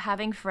something about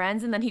having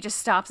friends, and then he just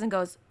stops and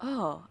goes,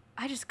 "Oh,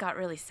 I just got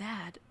really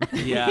sad."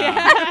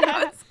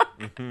 Yeah.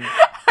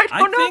 I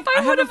don't know think if I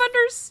I have would a have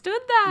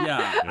understood that.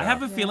 Yeah. I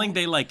have a feeling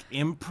they like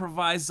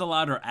improvised a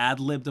lot or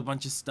ad-libbed a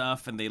bunch of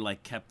stuff and they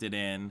like kept it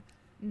in.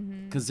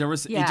 Because there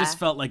was, Yeah. it just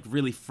felt like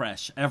really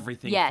fresh.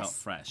 Everything felt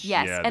fresh.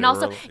 Yes. Yeah, And they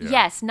also, were- yeah.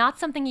 yes, not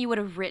something you would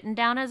have written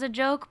down as a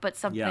joke, but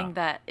something Yeah.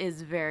 that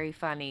is very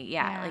funny.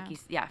 Yeah,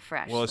 Yeah. like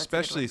fresh. Well, That's a good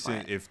especially word for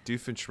since it. if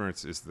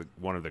Doofenshmirtz is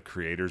one of the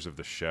creators of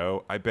the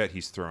show, I bet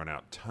he's throwing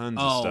out tons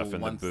of Oh, stuff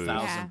in the booth.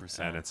 1000%.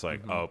 And it's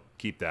like, oh,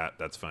 keep that.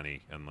 That's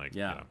funny. And like,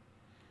 Yeah. you know.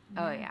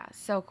 Oh yeah,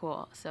 so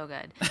cool, so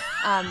good.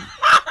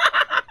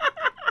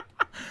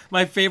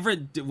 My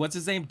favorite, what's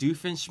his name?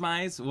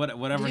 Doofenshmirtz?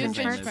 Whatever his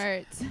name is.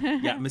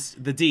 Doofenshmirtz. Yeah,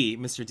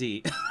 Mr.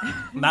 D.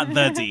 Not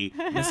the D.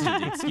 Mr.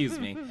 D, excuse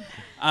me.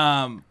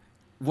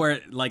 Where,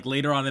 like,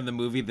 later on in the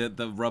movie,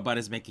 the robot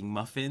is making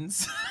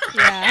muffins.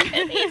 Yeah.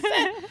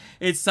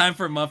 It's time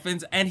for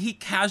muffins. And he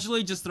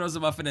casually just throws a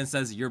muffin and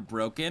says, "You're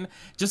broken."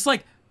 Just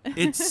like,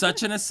 it's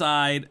such an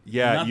aside.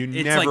 Yeah, you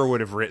it's never like,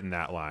 would have written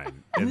that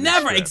line. in the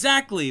Never, script.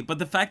 exactly. But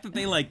the fact that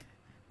they, like,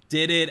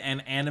 did it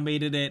and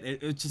animated it,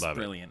 it's just Love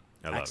it. brilliant.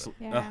 I love it. Excellent.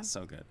 Yeah. Oh,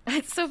 so good.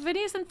 So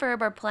Phineas and Ferb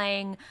are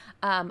playing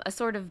a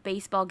sort of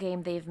baseball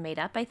game they've made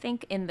up, I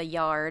think, in the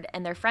yard,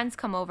 and their friends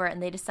come over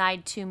and they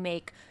decide to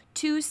make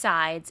two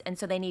sides, and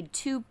so they need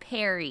two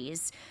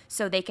Perrys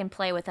so they can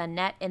play with a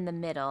net in the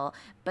middle,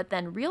 but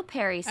then real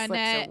Perry slips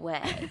net.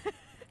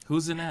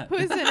 Who's away. in that?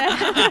 Who's in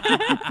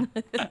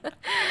it?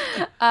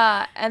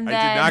 And then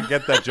I did not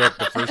get that joke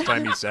the first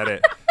time he said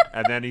it.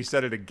 And then he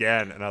said it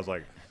again. And I was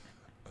like,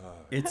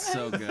 It's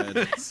so good.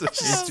 it's such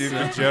a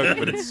stupid joke,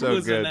 but it's so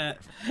Who's in good. that?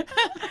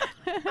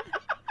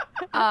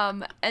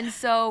 And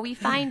so we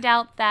find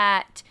out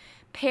that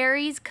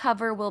Perry's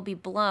cover will be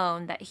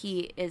blown, that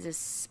he is a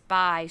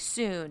spy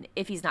soon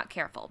if he's not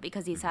careful,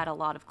 because he's had a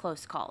lot of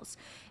close calls.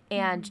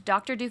 And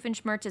Dr.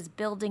 Doofenshmirtz is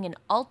building an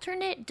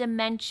alternate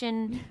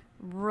dimension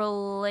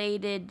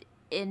related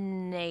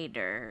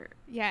inator.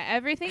 Yeah,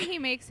 everything he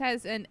makes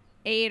has an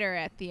aider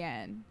at the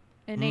end.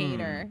 An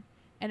aider.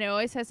 And it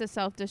always has a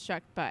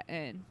self-destruct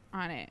button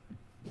on it.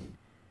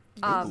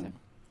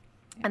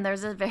 And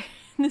there's a very,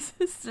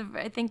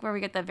 I think, where we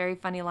get that very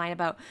funny line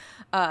about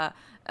the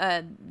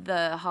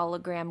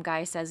hologram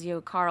guy says,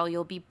 "Yo, Carl,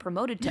 you'll be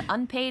promoted to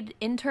unpaid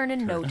intern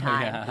in no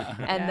time."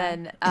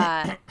 And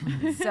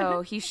then,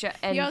 so he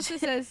He also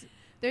says,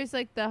 there's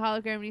like the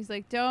hologram, and he's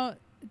like, don't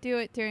do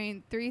it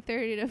during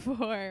 3:30 to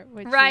 4.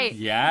 Which Right. is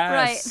Yes,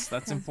 Right.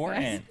 that's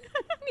important.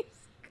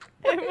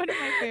 one of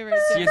my favorite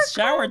jokes. It's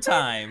shower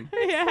time.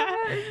 Yeah.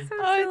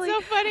 Oh, silly.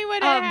 it's so funny when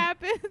it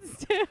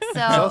happens, too.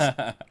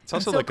 so It's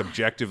also like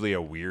objectively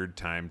a weird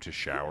time to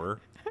shower.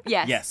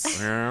 yes, Yes.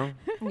 You know?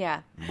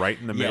 yeah. Right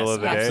in the middle Yes,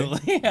 of the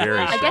absolutely. day. Very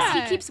I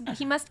strange. guess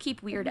he must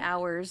keep weird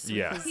hours.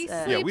 Yeah. because, He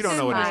Yeah, we don't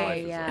know what his my, life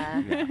is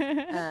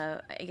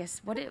like. I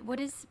guess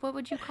what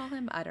would you call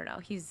him? I don't know.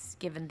 He's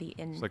given the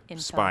It's like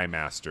info. spy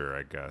master,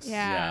 I guess.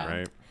 Yeah.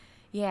 Right?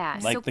 Yeah.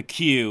 Like so, the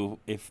Q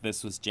if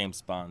this was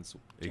James Bond's.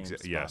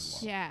 Yes.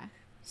 Bond. Yeah.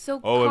 so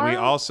Oh, and we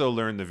Carl- also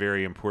learned the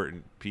very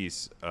important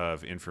piece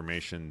of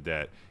information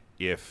that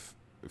if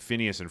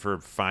Phineas and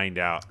Ferb find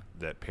out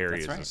that Perry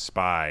That's is a right.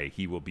 spy,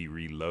 he will be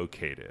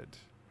relocated.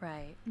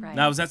 Right.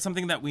 Now, is that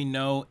something that we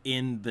know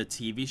in the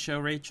TV show,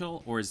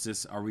 Rachel, or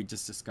are we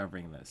just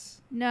discovering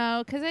this?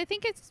 No, because I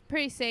think it's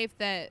pretty safe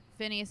that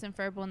Phineas and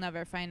Ferb will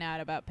never find out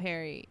about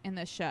Perry in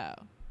the show.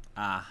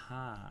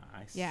 Aha,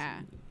 I see. Yeah.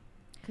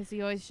 Because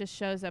he always just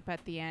shows up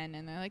at the end,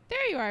 and they're like,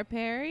 there you are,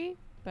 Perry.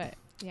 But,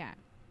 yeah.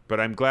 But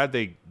I'm glad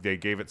they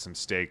gave it some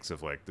stakes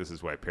of like, this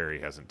is why Perry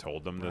hasn't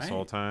told them this Right.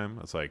 whole time.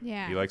 It's like,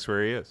 Yeah. he likes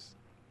where he is.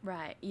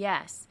 Right.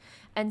 Yes.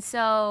 And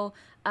so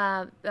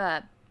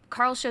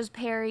Carl shows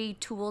Perry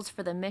tools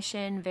for the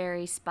mission,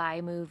 very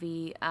spy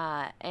movie.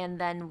 And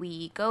then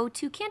we go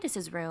to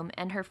Candace's room,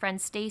 and her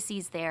friend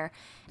Stacy's there,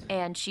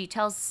 and she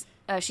tells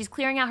she's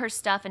clearing out her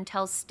stuff and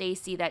tells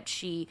Stacy that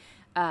she's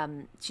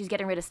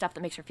getting rid of stuff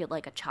that makes her feel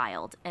like a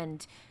child.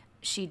 And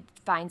she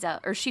finds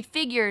out, or she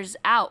figures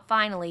out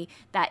finally,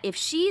 that if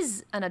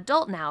she's an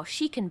adult now,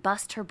 she can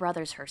bust her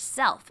brothers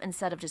herself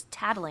instead of just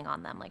tattling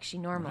on them like she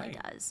normally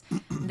Right. does.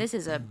 This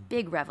is a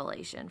big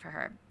revelation for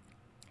her.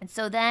 And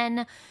so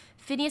then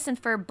Phineas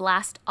and Ferb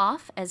blast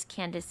off as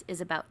Candace is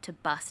about to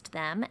bust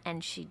them,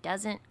 and she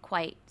doesn't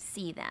quite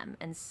see them.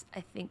 And I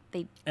think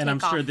they And take I'm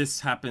sure off. this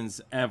happens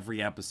every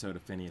episode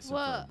of Phineas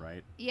Well, and Ferb,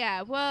 right?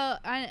 Yeah, well,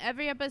 on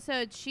every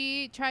episode,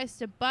 she tries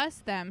to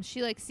bust them.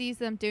 She, like, sees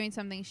them doing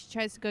something. She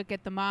tries to go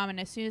get the mom, and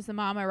as soon as the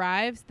mom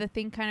arrives, the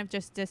thing kind of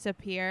just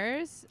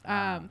disappears.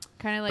 Kind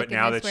of like But in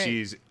now this that where-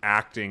 she's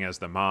acting as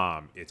the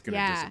mom, it's going to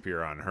Yeah.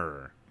 disappear on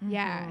her.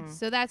 Yeah, Mm-hmm.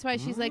 so that's why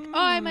she's like, oh,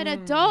 I'm an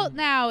adult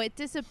now. It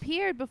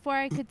disappeared before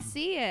I could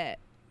see it.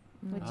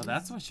 Oh,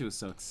 that's why she was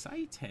so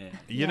excited.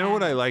 You know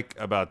what I like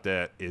about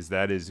that is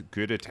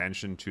good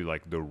attention to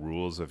like the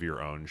rules of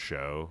your own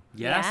show.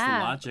 Yes, Yeah.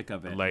 the logic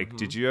of it. Like,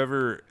 did you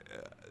ever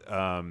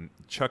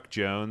Chuck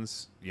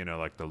Jones,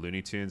 like the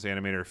Looney Tunes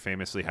animator,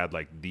 famously had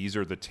like these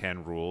are the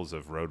 10 rules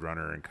of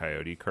Roadrunner and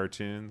Coyote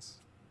cartoons.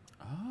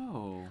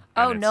 Oh.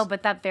 Oh And no, it's-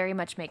 but that very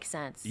much makes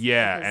sense.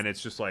 Yeah, because- and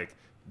it's just like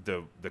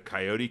the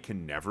coyote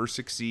can never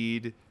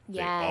succeed.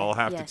 Yeah, They all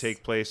have to yes.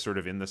 take place sort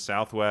of in the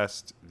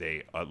Southwest.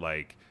 They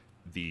like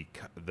the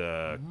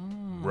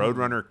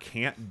Roadrunner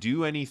can't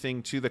do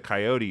anything to the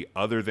coyote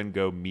other than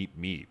go meep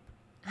meep.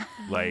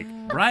 Like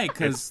Right,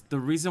 because the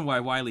reason why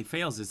Wile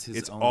fails is his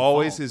it's own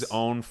always fault. his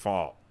own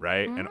fault,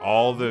 right? And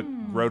all the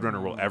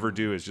Roadrunner will ever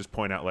do is just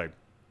point out like,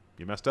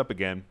 you messed up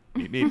again.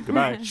 Meep meep,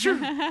 goodbye.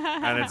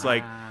 And it's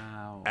like,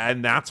 Wow.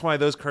 and that's why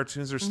those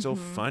cartoons are still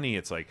funny.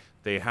 It's like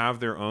they have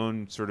their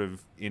own sort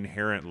of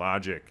inherent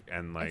logic,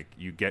 and like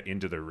you get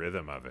into the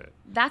rhythm of it.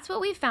 That's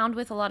what we found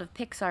with a lot of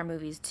Pixar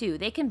movies too.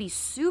 They can be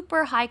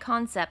super high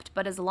concept,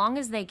 but as long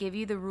as they give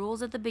you the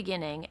rules at the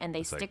beginning and they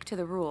like, stick to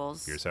the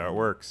rules, Here's how it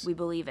works. we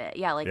believe it.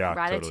 Yeah, like Yeah,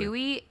 Ratatouille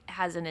totally.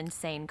 has an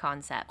insane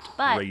concept,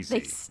 but Crazy.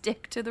 they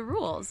stick to the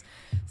rules,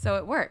 so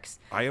it works.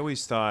 I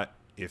always thought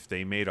if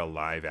they made a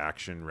live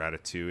action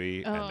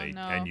Ratatouille Oh, and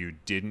no. and you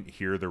didn't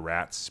hear the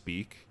rats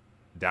speak,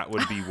 that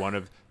would be one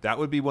of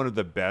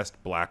the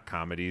best black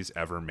comedies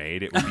ever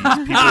made. It would be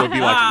people would be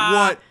like,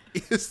 "What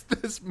is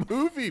this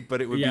movie?" But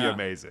it would be Yeah.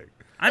 amazing.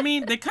 I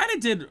mean, they kind of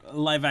did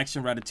live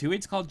action Ratatouille.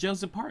 It's called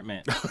Joe's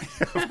Apartment.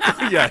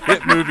 Yeah,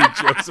 hit movie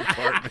Joe's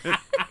Apartment.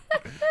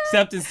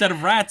 Except instead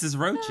of rats, it's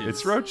roaches.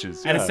 It's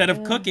roaches. And yeah. instead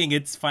of cooking,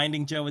 it's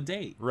finding Joe a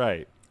date.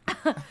 Right.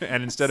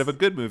 And instead of a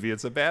good movie,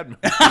 it's a bad movie.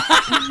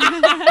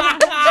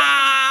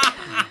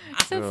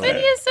 So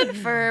Phineas and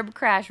Ferb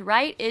crash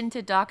right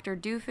into Dr.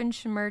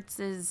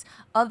 Doofenshmirtz's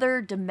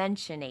other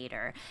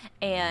Dimensionator,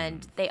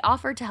 and they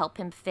offer to help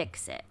him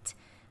fix it.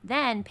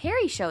 Then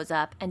Perry shows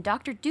up, and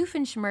Dr.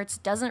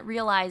 Doofenshmirtz doesn't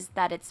realize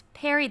that it's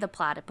Perry the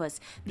platypus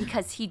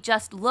because he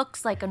just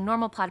looks like a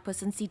normal platypus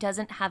since he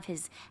doesn't have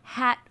his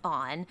hat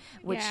on,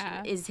 which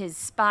Yeah. is his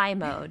spy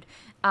mode.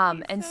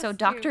 And so so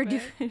Dr.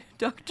 stupid.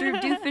 Dr.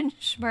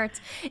 Doofenshmirtz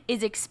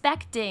is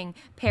expecting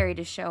Perry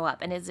to show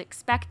up and is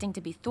expecting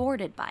to be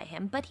thwarted by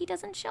him, but he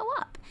doesn't show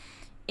up.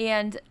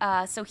 And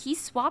so he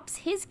swaps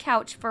his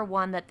couch for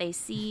one that they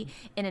see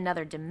in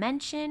another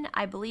dimension.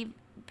 I believe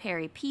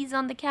Perry pees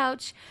on the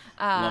couch.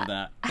 Love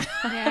that.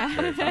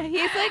 Yeah.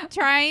 He's like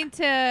trying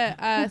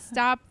to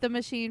stop the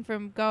machine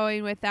from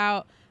going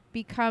without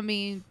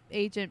becoming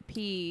Agent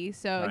P.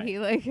 So Right. he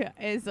like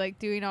is like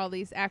doing all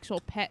these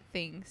actual pet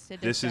things to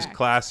This is distract.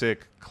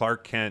 classic.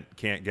 Clark Kent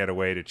can't get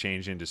away to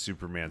change into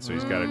Superman, so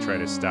he's got to try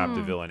to stop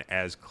the villain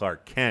as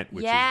Clark Kent,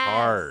 which Yes. is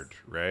hard,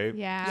 right?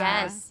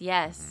 Yeah.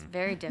 Yes,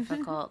 very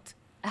difficult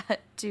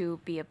to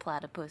be a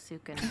platypus who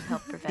can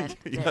help prevent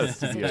this Yes, yeah,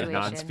 situation.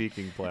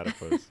 non-speaking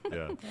platypus.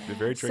 Yeah, they're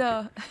very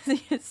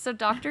tricky. So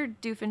Dr.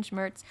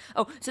 Doofenshmirtz.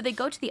 Oh, so they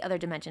go to the other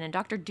dimension, and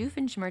Dr.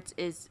 Doofenshmirtz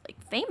is like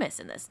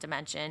famous in this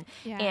dimension,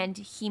 Yeah. and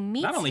he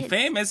meets. Not only his-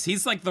 famous,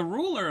 he's like the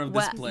ruler of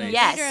this Well, place.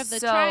 yes. Leader of the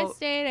So-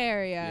 tri-state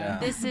area. Yeah.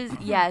 This is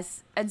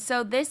yes, and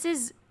so this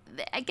is.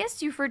 I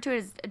guess you refer to it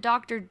as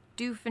Dr.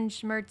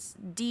 Doofenshmirtz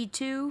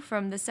D2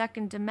 from the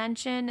second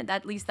dimension.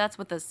 At least that's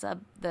what the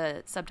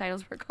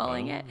subtitles were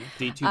calling it.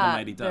 D2 the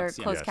Mighty Their Ducks.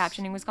 Yeah. closed Yes.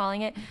 captioning was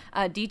calling it.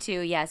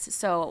 D2, yes.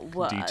 So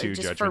D2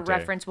 just for Judgment Day.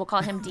 reference, we'll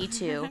call him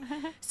D2.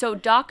 So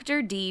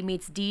Dr. D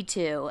meets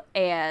D2,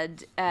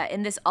 and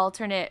in this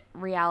alternate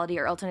reality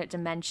or alternate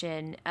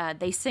dimension,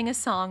 they sing a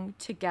song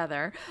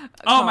together.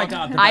 Oh my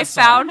called God, the I best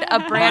song. found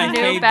a brand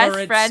My new best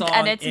favorite friend, song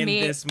and it's in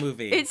me. this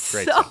movie. It's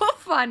Great so song.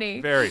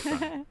 funny. Very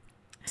fun.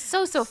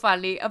 So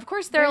funny. Of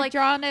course, They're they're like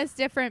drawn as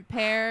different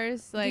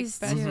pairs, like These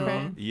best two.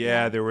 friends.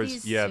 Yeah, there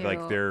was These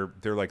like two.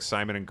 they're like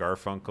Simon and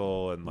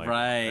Garfunkel and like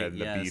Right, and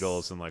the yes.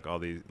 Beatles and like all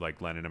these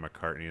like Lennon and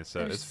McCartney and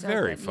stuff. they're It's so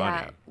very good. funny.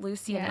 Yeah,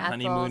 Lucy Yeah.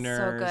 and Ethel, so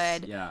Honeymooners.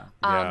 good. Yeah.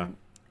 Yeah.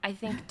 I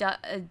think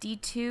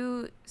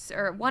D2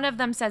 or one of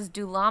them says,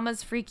 "Do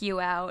llamas freak you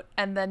out?"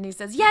 And then he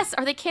says, "Yes."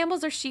 Are they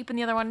camels or sheep? And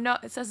the other one, no.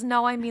 It says,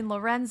 "No, I mean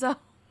Lorenzo."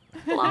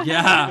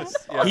 Yeah.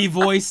 He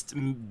voiced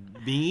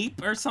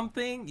Meep or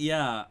something.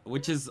 Yeah.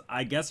 Which is,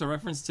 I guess, a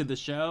reference to the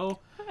show.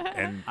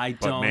 And I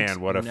but don't man,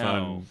 what a know,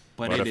 fun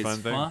but what it a is fun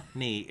thing.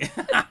 funny.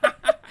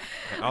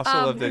 I also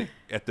love that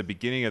at the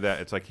beginning of that,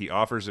 it's like he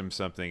offers him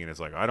something and it's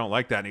like, I don't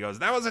like that, and he goes,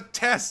 that was a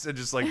test, and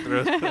just like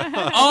throws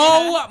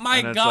Oh my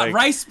And it's God. like,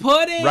 rice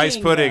pudding. rice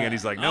pudding, and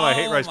he's like, no, I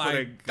hate Oh rice my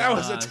pudding. That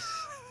was a gosh.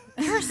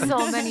 There are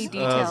so many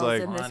details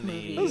like, in this funny.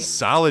 movie. Those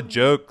solid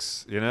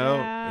jokes, you know?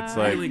 Yeah. It's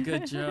like Really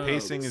good joke.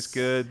 pacing is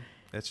good.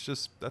 It's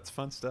just that's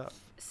fun stuff.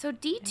 So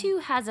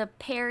D2 has a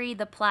Perry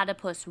the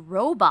Platypus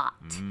robot.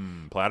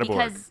 Platyborg.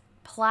 Because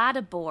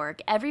Platyborg,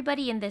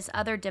 everybody in this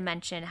other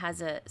dimension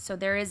has so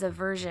there is a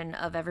version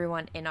of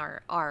everyone in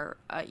our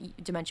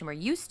dimension we're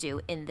used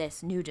to in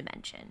this new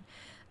dimension.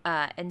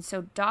 And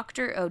so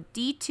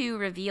D2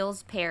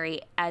 reveals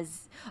Perry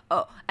as,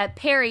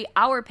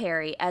 our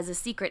Perry as a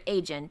secret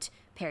agent,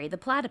 Perry the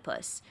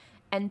Platypus.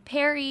 And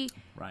Perry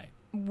Right.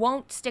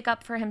 won't stick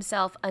up for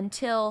himself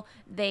until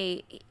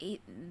they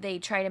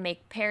try to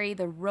make Perry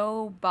the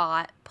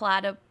robot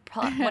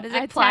what is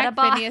it? Attack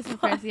Platybot? Phineas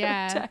and Ferb,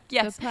 yeah.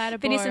 Yes, The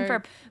Platyborg. Phineas and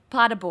Ferb.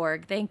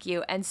 Platyborg, thank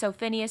you. And so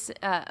Phineas,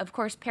 of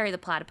course, Perry the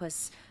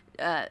platypus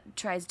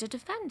tries to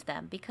defend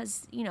them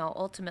because,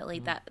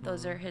 ultimately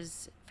those are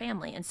his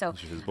family. And so,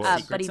 his boys. but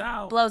Secrets he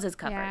out. blows his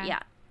cover. Yeah. Yeah.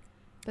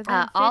 But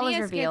then all is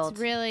Phineas revealed.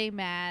 gets really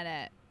mad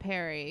at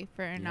Perry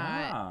for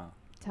not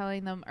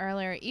telling them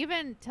earlier,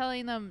 even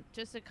telling them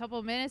just a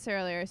couple minutes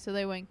earlier so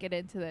they wouldn't get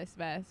into this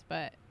mess.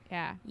 But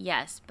yeah.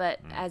 Yes, but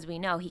as we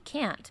know, he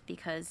can't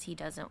because he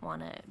doesn't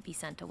want to be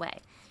sent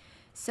away.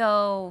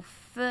 So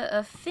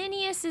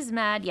Phineas is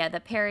mad,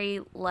 that Perry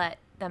let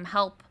them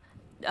help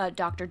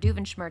Dr.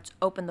 Doofenshmirtz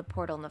open the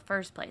portal in the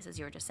first place, as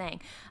you were just saying.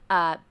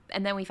 And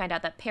then we find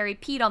out that Perry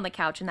peed on the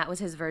couch, and that was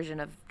his version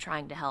of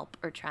trying to help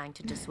or trying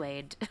to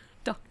dissuade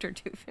Dr.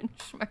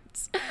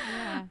 Doofenshmirtz.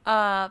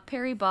 Yeah.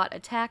 Perry Bot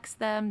attacks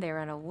them. They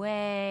run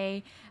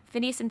away.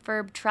 Phineas and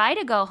Ferb try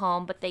to go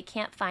home, but they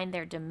can't find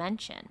their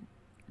dimension.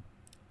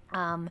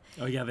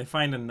 They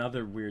find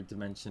another weird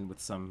dimension with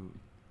some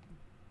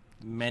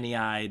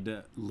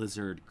many-eyed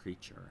lizard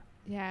creature.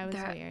 Yeah, it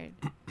was weird.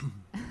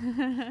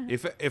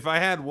 If I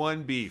had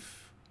one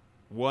beef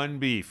with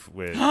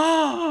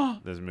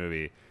this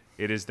movie,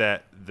 it is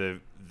that the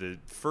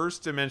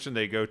first dimension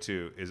they go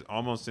to is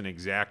almost an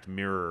exact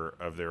mirror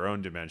of their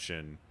own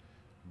dimension,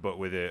 but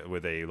with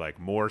a like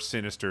more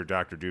sinister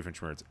Dr.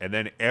 Doofenshmirtz, and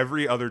then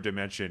every other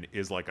dimension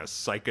is like a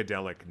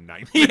psychedelic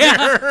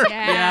nightmare.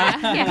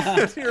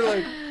 Yeah. You're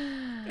like,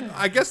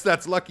 I guess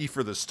that's lucky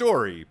for the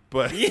story,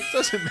 but it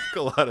doesn't make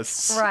a lot of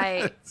sense.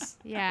 Right.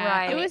 Yeah,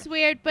 Right. it was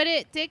weird, but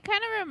it did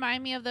kind of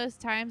remind me of those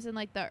times in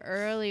like the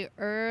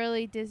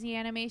early Disney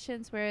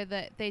animations where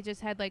they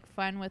just had like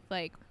fun with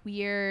like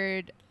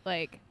weird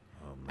like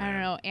I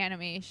don't know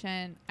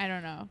animation. I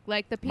don't know,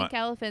 like the pink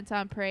elephants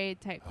on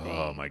parade type thing.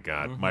 Oh my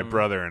God, my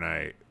brother and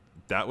I.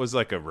 That was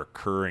like a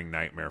recurring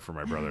nightmare for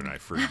my brother and I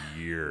for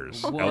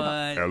years. What?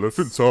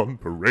 Elephants on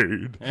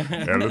parade.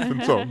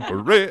 Elephants on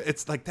parade.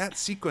 It's like that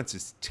sequence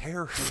is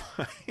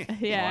terrifying.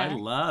 Yeah, I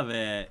love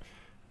it.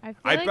 I bet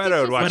it's I would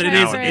just watch a it But time it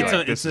now is- for- and be it's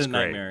like, a- this it's is a great.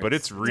 nightmare. But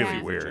it's really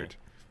Yeah. weird.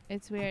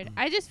 It's weird.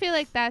 I just feel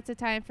like that's a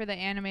time for the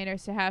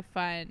animators to have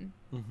fun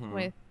Mm-hmm.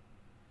 with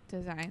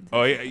designs.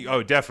 Oh yeah.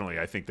 Oh, definitely.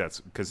 I think that's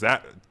because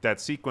that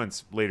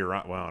sequence later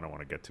on. Well, I don't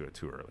want to get to it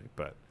too early,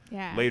 but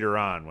Yeah. later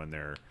on when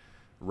they're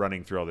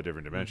running through all the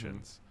different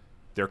dimensions,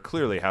 they're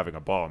clearly having a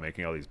ball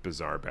making all these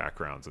bizarre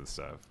backgrounds and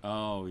stuff.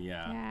 Oh,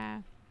 yeah.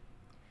 Yeah.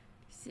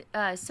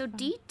 So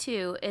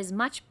D2 is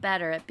much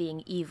better at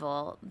being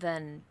evil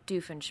than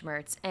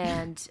Doofenshmirtz,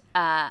 and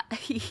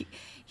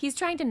he's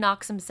trying to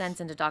knock some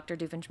sense into Dr.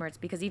 Doofenshmirtz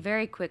because he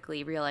very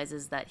quickly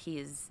realizes that he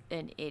is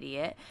an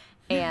idiot,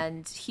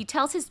 and he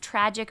tells his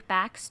tragic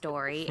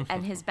backstory,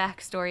 and his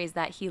backstory is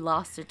that he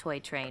lost a toy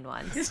train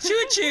once. It's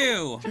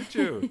choo-choo.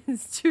 Choo.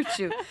 It's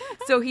choo-choo.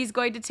 So he's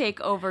going to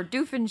take over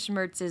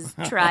Doofenshmirtz's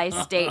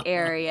tri-state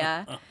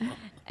area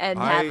and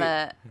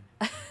have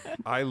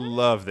I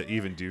love that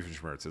even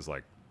Doofenshmirtz is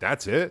like,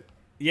 that's it?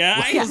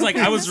 Yeah, I was like,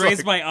 I was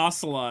raised by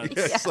ocelots.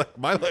 It's like,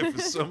 my life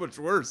is so much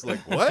worse. Like,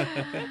 what?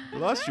 You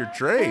lost your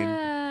train.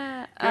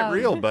 Get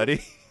real,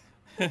 buddy.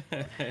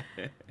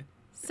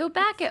 So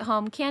back at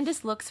home,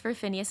 Candace looks for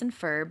Phineas and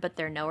Ferb, but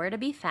they're nowhere to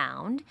be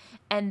found.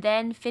 And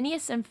then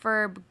Phineas and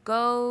Ferb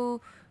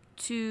go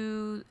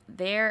to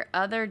their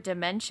other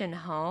dimension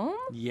home.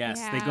 Yes,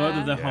 Yeah. they go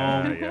to the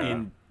home Yeah.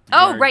 in.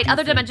 Oh, where right,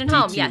 other D2 dimension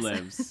home, yes.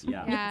 Lives.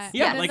 Yeah. Yeah.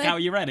 Yeah, And then like the- how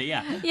you read it.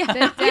 Yeah. Yeah. The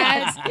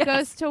dad Yes.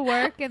 goes to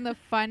work in the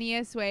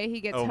funniest way.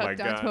 He gets Oh my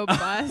hooked onto a God.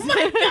 bus.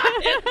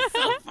 It's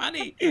so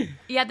funny.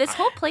 Yeah, this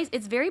whole place,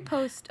 it's very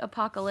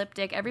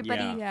post-apocalyptic.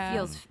 Everybody Yeah.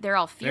 feels, they're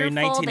all Very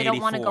fearful. They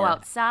don't want to go 1984.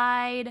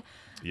 outside.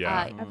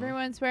 Yeah.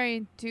 Everyone's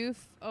wearing doof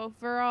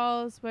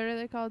overalls. What are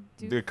they called?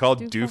 They're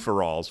called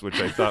dooferalls, which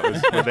I thought was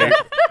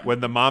when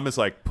the mom is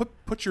like,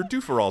 put your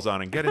dooferalls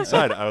on and get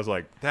inside. I was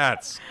like,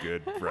 that's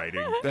good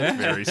writing. That's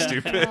very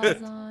stupid.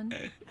 Balls on.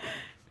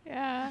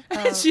 Yeah.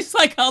 She's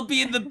like, I'll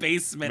be in the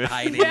basement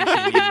hiding. if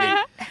you need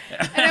me."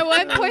 And at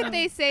one point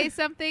they say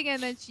something,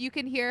 and then you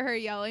can hear her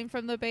yelling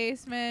from the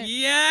basement.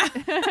 Yeah.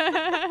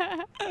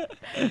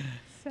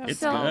 So It's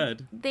So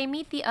good. they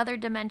meet the other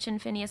dimension,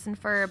 Phineas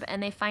and Ferb,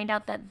 and they find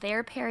out that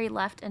their Perry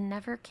left and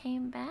never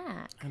came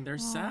back. And they're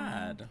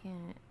sad. Yeah.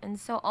 And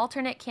so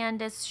alternate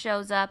Candace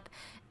shows up,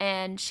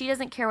 and she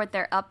doesn't care what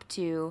they're up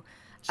to.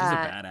 She's a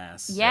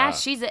badass. Yeah,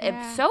 she's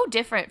Yeah. so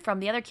different from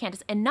the other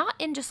Candace, and not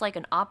in just like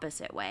an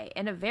opposite way.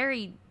 In a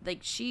very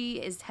like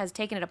has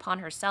taken it upon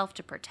herself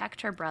to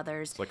protect her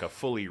brothers. It's like a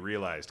fully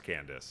realized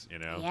Candace, you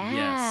know? Yeah,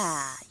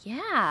 Yes.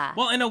 yeah.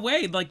 Well, in a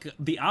way, like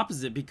the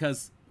opposite,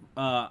 because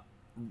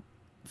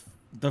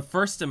the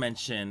first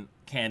dimension,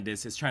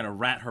 Candace is trying to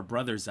rat her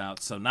brothers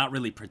out, so not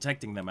really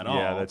protecting them at all.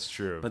 Yeah, that's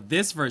true. But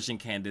this version,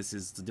 Candace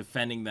is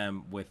defending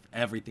them with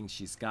everything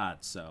she's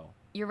got. So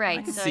You're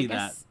right. can So see I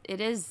guess it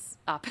is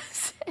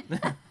opposite.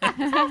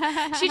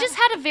 She just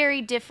had a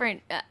very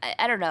different.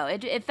 I don't know.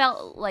 It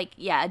felt like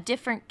a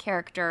different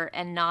character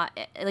and not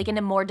like in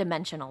a more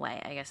dimensional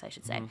way. I guess I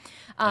should say.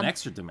 An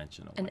extra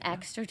dimensional. An way.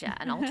 extra,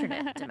 an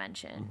alternate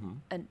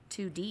dimension, a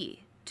 2D,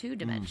 two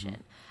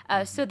dimension.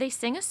 So they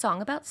sing a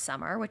song about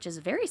summer, which is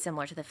very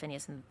similar to the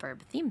Phineas and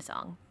Ferb theme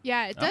song.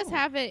 Yeah, it does Oh.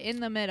 have it in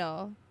the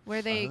middle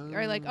where they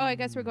are like, oh, I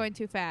guess we're going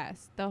too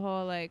fast. The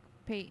whole like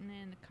Peyton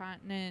and the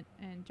continent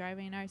and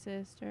driving our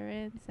sister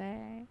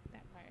insane.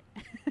 That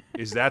part.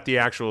 Is that the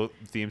actual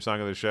theme song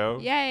of the show?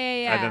 Yeah.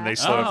 And then they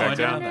slow Oh, it I back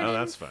didn't down? know Oh, that.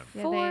 that's fun.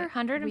 Yeah,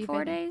 404 we've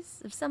been-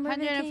 days of summer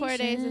 104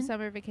 vacation. days of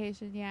summer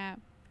vacation, yeah.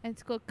 And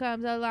school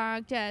comes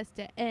along just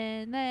to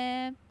end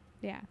them.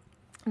 Yeah.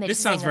 And they This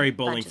just sounds sing a very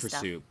bunch bowling of for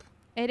stuff. soup.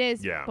 It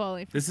is Yeah.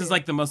 bowling for This is soup.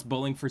 like the most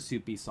bowling for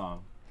soupy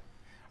song.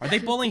 Are they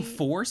bowling Soupy.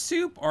 for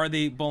soup, or are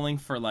they bowling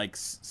for like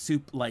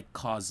soup like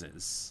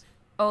causes?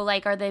 Oh,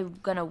 like are they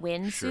gonna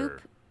win Sure.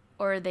 soup,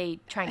 or are they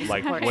trying to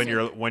Like support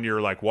soup? when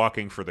you're like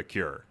walking for the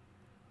cure,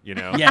 you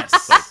know? Yes.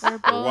 We're We're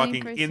bowling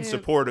walking for in soup.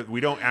 support of. We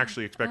don't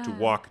actually expect to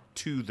walk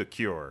to the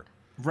cure.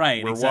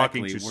 Right. We're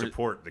exactly. walking to We're-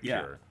 support the yeah.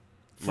 cure.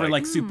 for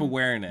like soup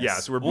awareness. Yeah,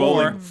 so we're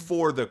Or- bowling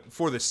for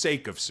the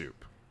sake of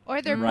soup.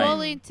 Or they're Right.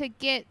 bowling to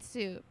get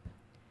soup.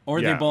 Or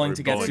Yeah, they're bowling we're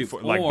to get bowling soup.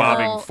 for, like or,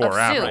 bobbing Bowl for of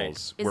soup.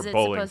 apples. Is We're it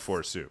bowling supposed-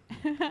 for soup.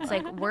 It's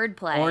like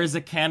wordplay. or is a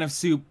can of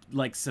soup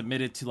like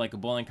submitted to like a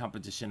bowling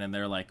competition and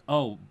they're like,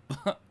 oh,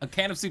 a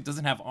can of soup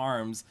doesn't have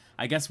arms.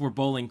 I guess we're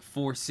bowling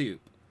for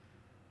soup.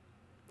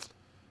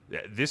 Yeah,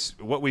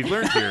 what we've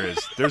learned here is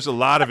there's a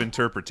lot of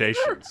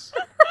interpretations,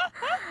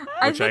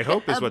 which I think,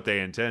 hope is what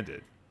they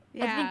intended.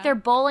 Yeah. I think they're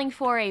bowling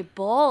for a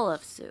bowl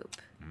of soup.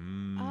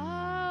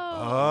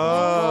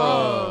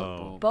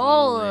 Oh,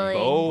 Bowling.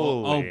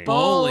 bowling. Bowl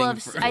Bowling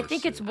of. for I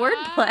think it's soup.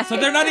 wordplay. So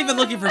they're not even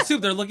looking for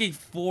soup. They're looking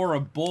for a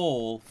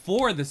bowl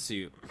for the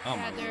soup. Oh my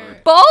Yeah, they're-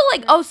 lord.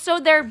 bowling. Oh, so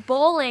they're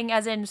bowling,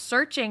 as in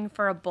searching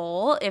for a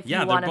bowl. If Yeah,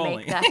 you they're want to bowling.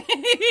 make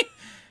that.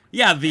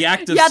 Yeah, the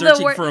act of Yeah, the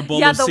searching word- for a bowl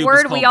yeah, of the soup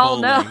word is we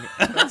called all know.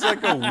 bowling. That's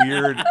like a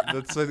weird.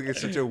 That's like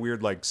it's such a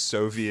weird like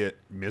Soviet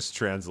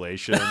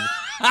mistranslation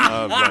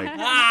of like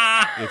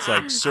it's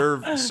like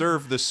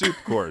serve the soup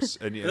course,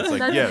 and it's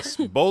like yes,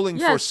 bowling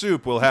for Yes.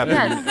 soup will happen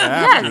Yes.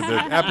 after Yes.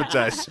 the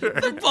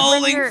appetizer.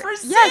 Bowling You're- for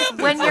soup. yes,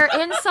 when you're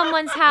in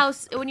someone's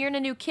house, when you're in a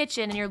new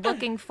kitchen and you're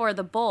looking for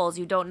the bowls,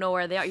 you don't know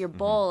where they are. You're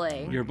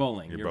bowling. You're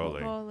bowling. You're You're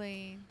bowling.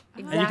 Bowling.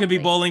 And you could be Exactly.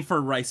 bowling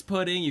for rice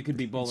pudding. You could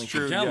be bowling for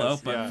true, Jello.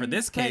 yes, but yeah. for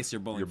this case, you're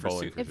bowling You're for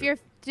bowling soup. for If you're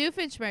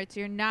Doofenshmirtz,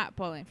 you're not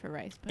bowling for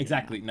rice. pudding.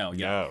 Exactly. No.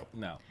 Yeah.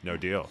 No. No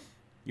deal.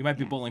 You might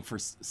be bowling for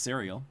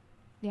cereal.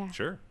 Yeah.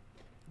 Sure.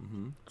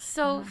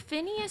 So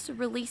Phineas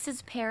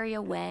releases Perry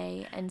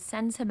away and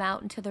sends him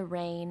out into the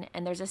rain,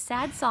 and there's a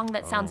sad song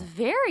that sounds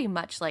very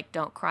much like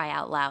Don't Cry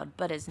Out Loud,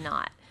 but is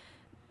not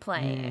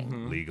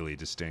playing. Legally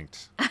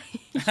distinct.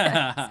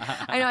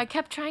 I know, I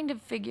kept trying to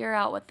figure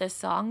out what this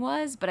song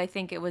was, but I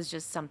think it was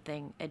just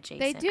something adjacent.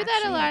 They do that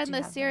Actually, a I lot in do the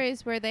have that.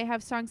 series where they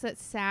have songs that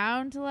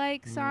sound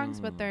like songs,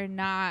 but they're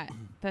not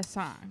the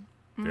song.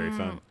 Very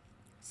fun.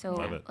 So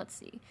Love it. let's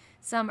see.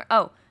 Summer.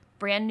 Oh,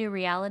 Brand New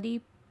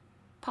Reality,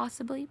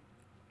 possibly,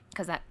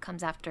 because that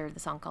comes after the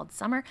song called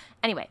Summer.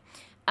 Anyway,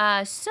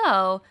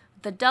 so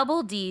the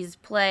Double D's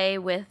play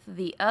with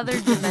the other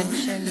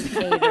dimension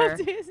cater,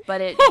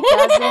 but it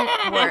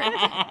doesn't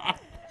work.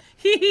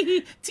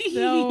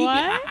 The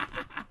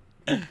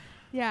what?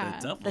 Yeah.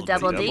 The The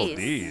double Double D's.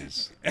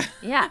 D's.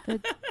 Yeah.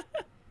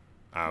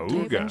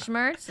 Auga.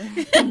 Doofenshmirtz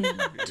and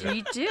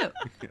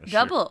G2.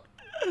 Double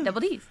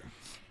D's.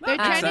 They're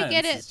trying to sense.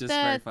 get It's it just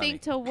very the funny. thing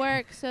to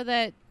work so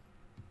that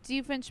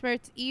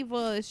Doofenshmirtz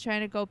evil is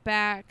trying to go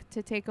back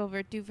to take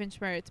over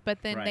Doofenshmirtz,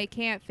 but then they Right.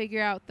 can't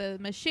figure out the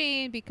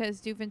machine because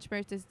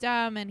Doofenshmirtz is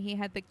dumb and he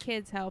had the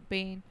kids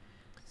helping.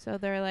 So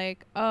they're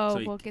like, "Oh, So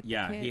he- we'll get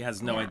yeah, the kids." he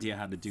has no Yeah. idea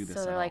how to do this.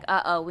 So they're at like,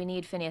 all. we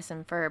need Phineas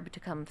and Ferb to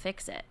come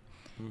fix it.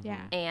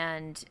 Yeah.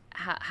 And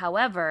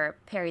however,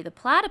 Perry the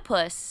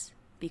Platypus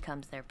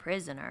becomes their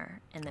prisoner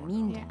in the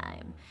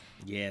meantime.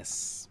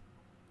 Yes.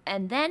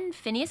 And then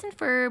Phineas and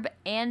Ferb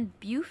and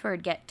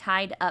Buford get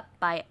tied up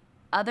by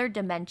other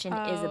dimension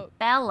Oh.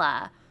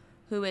 Isabella,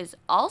 who is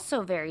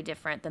also very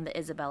different than the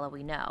Isabella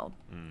we know.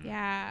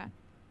 Yeah.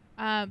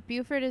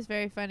 Buford is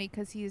very funny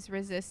because he's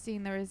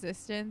resisting the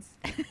resistance.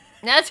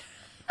 That's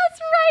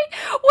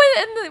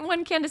right.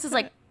 When Candace is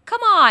like,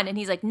 "Come on," and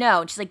he's like, "No,"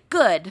 and she's like,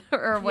 "Good,"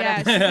 or Yeah,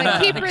 whatever. she's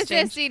like, keep Exchange.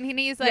 resisting, and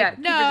he's like, Yeah, keep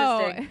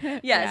no. resisting.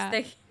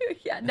 Yes,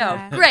 Yeah. no,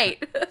 Yeah.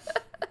 great.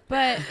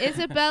 But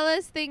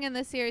Isabella's thing in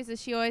the series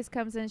is she always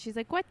comes in, she's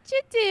like, "What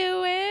you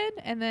doing?"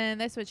 And then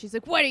this one, she's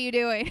like, "What are you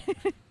doing?"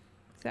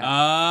 So,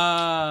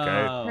 Oh. Okay.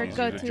 Her These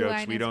are the go-to jokes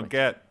line we is don't what-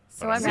 get.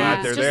 So but I'm everyone's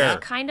glad they're just there.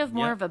 kind of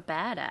more Yep. of a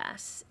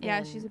badass. yeah,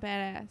 in- she's a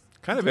badass.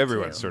 Kind of Me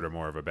everyone's too. sort of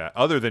more of a bad.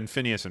 Other than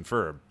Phineas and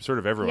Ferb, sort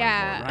of everyone's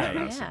Yeah. more of a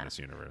Right. badass Yeah. in this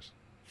universe.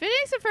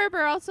 Phineas and Ferb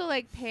are also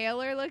like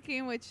paler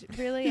looking, which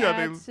really Yeah,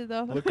 they adds to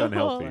the look whole.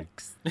 unhealthy.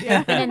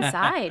 Yeah. And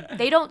inside.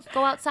 They don't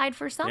go outside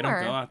for They summer.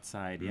 don't go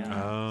outside.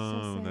 Yeah.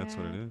 Oh, so that's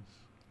what it sad.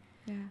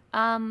 is.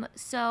 Yeah.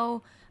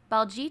 So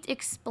Baljeet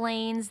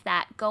explains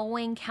that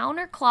going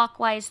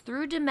counterclockwise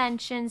through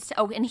dimensions.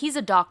 And he's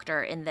a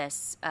doctor in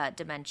this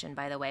dimension,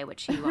 by the way,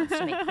 which he wants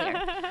to make clear.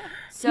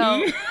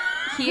 So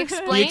he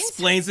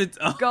explains it.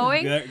 Oh,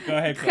 going go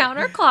ahead.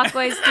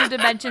 counterclockwise through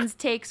dimensions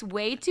takes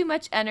way too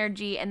much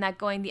energy, and that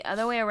going the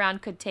other way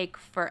around could take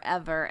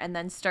forever, and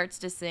then starts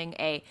to sing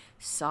a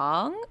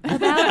song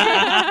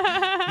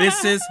about it.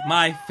 This is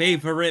my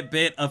favorite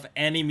bit of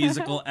any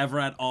musical ever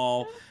at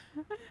all.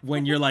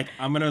 When you're like,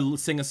 I'm going to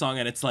sing a song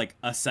and it's like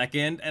a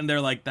second and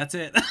they're like, that's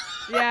it.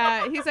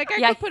 Yeah, he's like,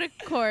 I could put a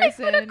chorus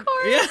in.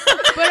 Yeah.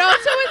 But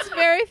also what's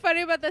very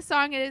funny about the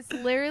song is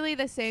literally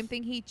the same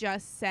thing he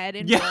just said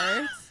in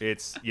words.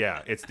 It's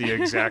the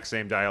exact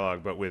same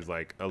dialogue, but with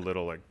like a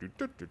little like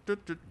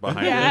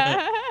behind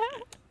Yeah.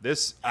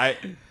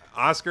 it.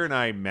 Oscar and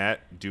I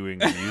met doing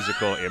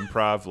musical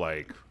improv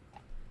like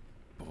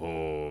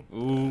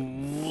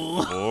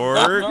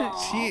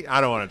I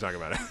don't want to talk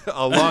about it.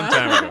 A long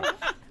time ago.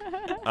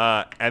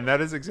 And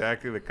that is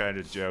exactly the kind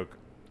of joke.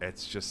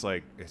 It's just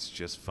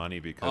funny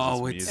because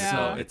it's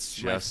musical. It's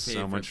just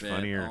so much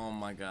funnier. Oh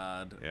my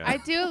god. Yeah. I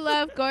do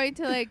love going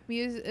to like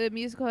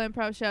musical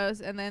improv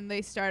shows, and then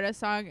they start a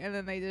song and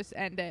then they just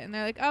end it, and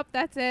they're like, "Oh,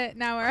 that's it.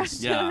 Now we're out."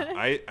 Yeah.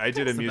 I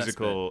did a the best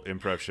musical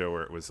improv show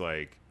where it was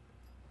like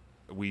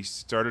we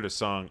started a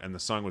song and the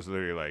song was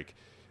literally like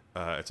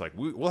it's like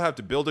we'll have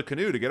to build a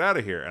canoe to get out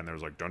of here, and there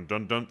was like dun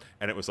dun dun,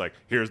 and it was like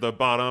here's the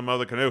bottom of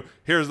the canoe,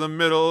 here's the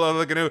middle of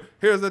the canoe,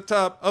 here's the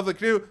top of the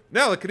canoe,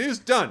 now the canoe's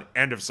done,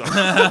 end of song. It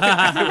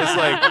was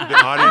like the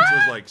audience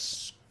was like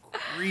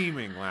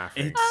screaming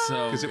laughing It's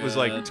so because it was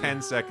like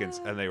 10 seconds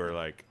and they were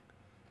like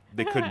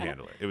they couldn't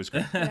handle it. It was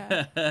great.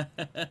 Yeah.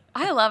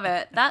 I love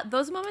it.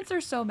 Those moments are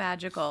so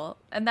magical,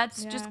 and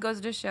that's Yeah. just goes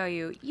to show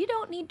you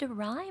don't need to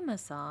rhyme a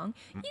song.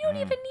 You don't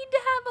even need to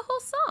have a whole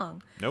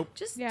song. Nope.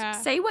 Just Yeah.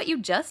 say what you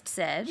just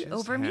said Just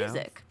over have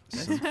music.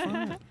 some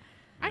fun,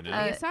 I you can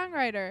know? be a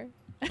songwriter.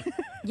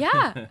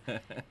 Yeah.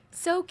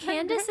 So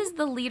Candace is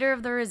the leader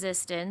of the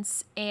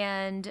resistance,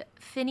 and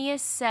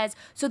Phineas says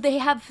so they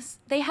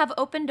have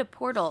opened a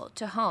portal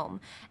to home,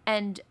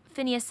 and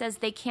Phineas says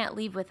they can't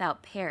leave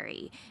without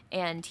Perry,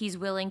 and he's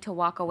willing to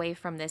walk away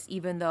from this,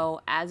 even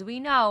though, as we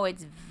know,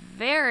 it's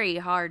very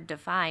hard to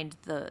find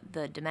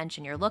the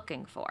dimension you're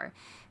looking for.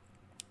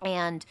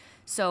 And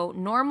so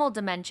normal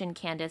dimension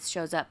Candace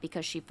shows up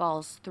because she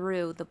falls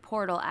through the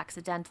portal,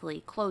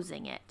 accidentally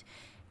closing it.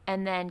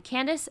 And then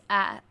Candace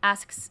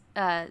asks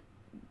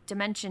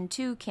Dimension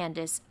 2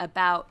 Candace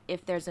about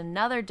if there's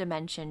another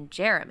dimension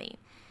Jeremy,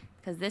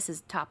 because this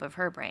is top of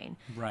her brain.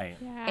 Right.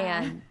 Yeah.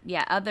 And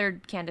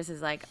other Candace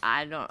is like,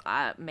 I don't,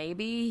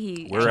 maybe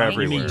he. We're I think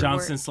everywhere. You mean he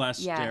Johnson wor- /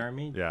 yeah.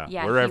 Jeremy? Yeah,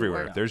 Yeah, we're he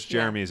everywhere. worked- There's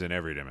yeah. Jeremys in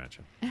every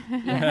dimension.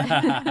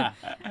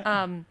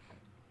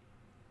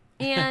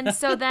 And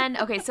so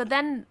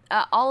then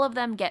all of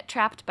them get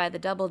trapped by the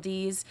Double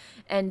Ds,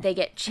 and they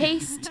get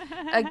chased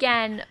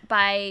again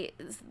by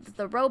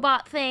the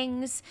robot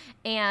things.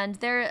 And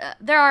there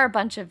are a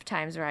bunch of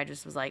times where I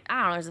just was like, I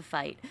don't know, there's a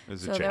fight.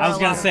 There's a So chase. there are I was a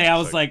gonna lot of- say, I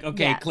was like,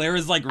 okay, Yeah. Claire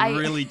is like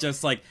really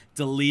just like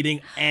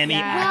deleting any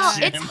Yeah. Well,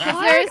 action. it's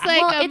hard. There's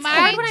like Well, a it's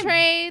hard mine when I-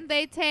 train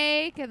they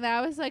take, and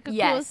that was like a cool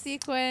Yes.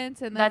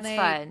 sequence. And then That's they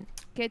fun.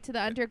 get to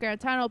the underground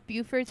tunnel.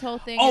 Buford's whole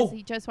thing Oh. is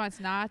he just wants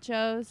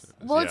nachos.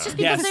 Well, it's Yeah. just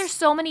because Yes. there's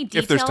so many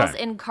If there's details time.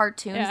 in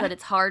cartoons Yeah. that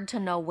it's hard to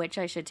know which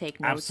I should take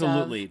notes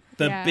Absolutely.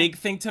 The Yeah. big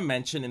thing to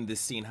mention in this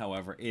scene,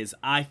 however, is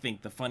I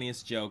think the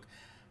funniest joke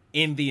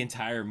in the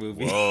entire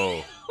movie.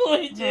 Whoa.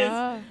 Which is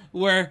Oh.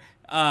 where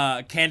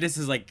Candace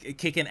is like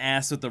kicking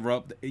ass with the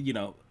rope,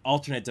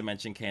 alternate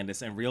dimension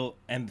Candace,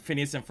 and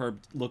Phineas and Ferb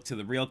look to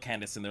the real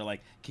Candace and they're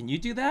like, "Can you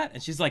do that?"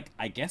 And she's like,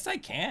 "I guess I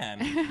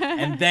can."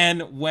 And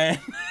then when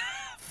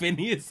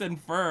Phineas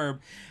and Ferb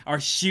are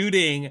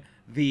shooting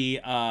the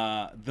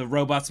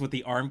robots with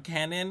the arm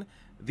cannon,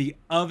 the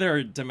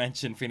other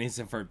dimension Phineas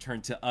and Ferb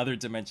turn to other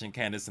dimension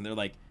Candace and they're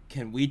like,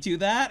 "Can we do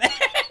that?" And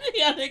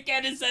the other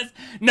Candace says,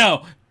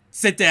 "No,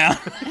 sit down."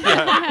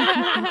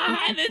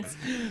 And it's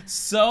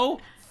so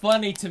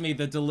funny to me.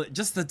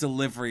 Just the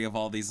delivery of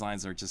all these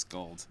lines are just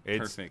gold.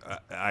 It's, Perfect.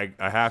 I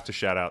have to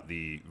shout out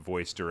the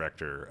voice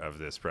director of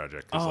this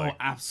project. 'Cause, Oh, like,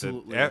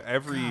 absolutely.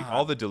 Every God.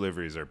 all the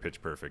deliveries are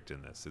pitch perfect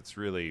in this. It's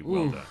really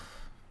well Ooh. done.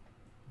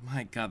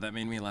 My God, that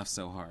made me laugh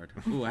so hard.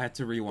 Ooh, I had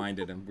to rewind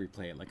it and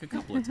replay it like a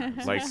couple of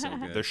times. Like So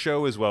good. the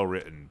show is well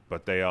written,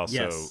 but they also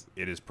Yes.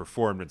 it is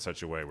performed in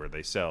such a way where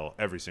they sell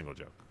every single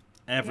joke.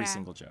 Every Yeah.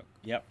 single joke.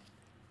 Yep.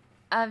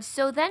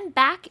 So then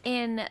back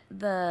in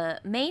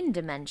the main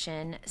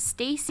dimension,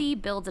 Stacy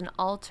builds an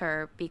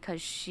altar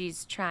because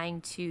she's trying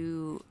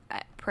to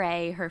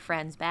pray her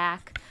friends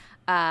back.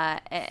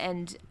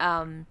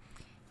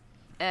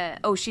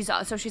 She's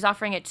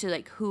offering it to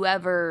like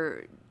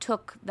whoever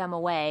took them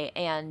away,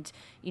 and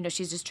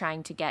she's just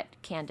trying to get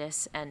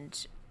Candace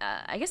and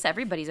I guess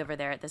everybody's over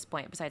there at this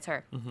point besides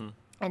her. Mm-hmm.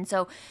 And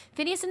so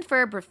Phineas and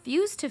Ferb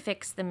refuse to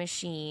fix the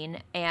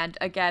machine, and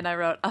again I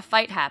wrote a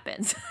fight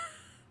happens.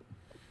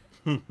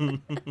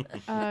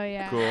 Oh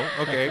yeah. Cool.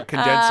 Okay,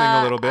 condensing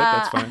a little bit.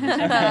 That's fine.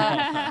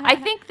 I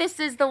think this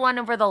is the one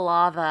over the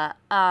lava.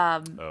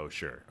 Oh,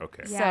 sure.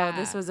 Okay. Yeah. So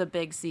this was a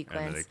big And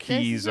sequence. the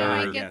keys This is where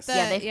I are. get yes. the-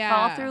 yeah, they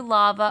fall through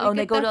lava. We Oh, and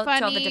they get go the to all the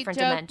funny different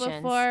joke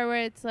dimensions. before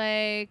where it's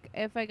like,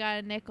 if I got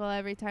a nickel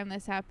every time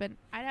this happened,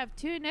 I'd have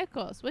 2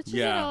 nickels, which isn't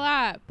Yeah. a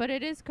lot, but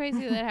it is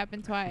crazy that it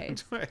happened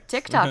twice.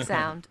 TikTok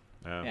sound.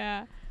 Oh.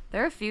 Yeah.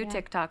 There are a few Yeah.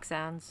 TikTok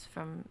sounds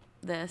from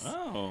this.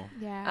 Oh.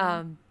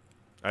 Yeah.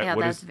 Yeah,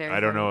 what that's is- very I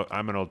don't funny. know.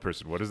 I'm an old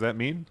person. What does that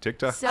mean?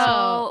 TikTok?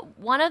 So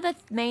one of the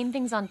main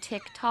things on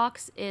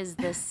TikToks is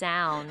the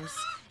sounds.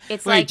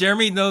 It's Wait, like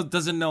Jeremy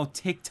doesn't know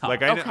TikTok.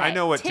 Like I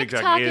know what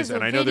TikTok is, a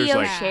and I know there's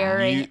video like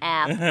sharing mu-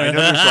 app. I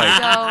know there's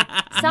like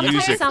So sometimes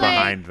music some-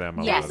 behind them.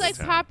 A lot There's of like the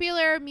time.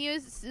 popular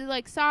music,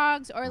 like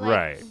songs or like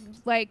Right.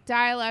 like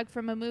dialogue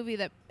from a movie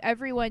that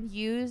everyone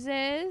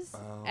uses,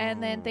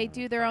 and then they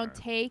do their own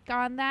okay. take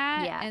on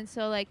that. Yeah. And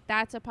so like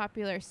that's a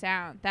popular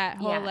sound. That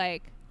whole Yeah.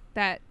 like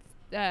that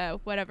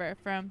whatever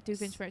from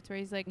Doofenshmirtz where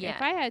he's like, Yeah.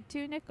 if I had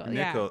 2 nickels,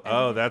 yeah. Nickel.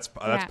 Oh, that's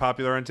Yeah.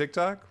 popular on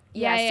TikTok.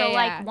 Yeah, Yeah, so yeah,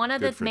 like yeah. one of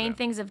Good the for main them.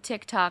 things of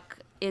TikTok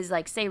is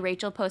like, say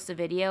Rachel posts a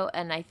video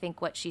and I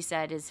think what she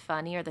said is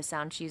funny or the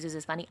sound she uses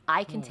is funny.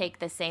 I can take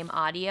the same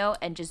audio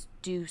and just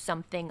do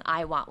something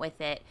I want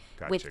with it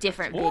with Gotcha,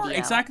 different or video.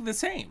 exactly the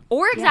same.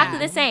 Or exactly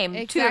Yeah. the same.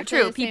 Exactly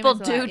True. the same People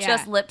as a do lot, yeah.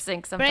 just lip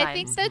sync But sometimes. I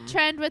think the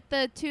trend with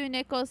the 2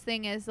 nickels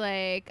thing is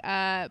like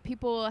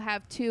people will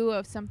have 2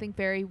 of something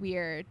very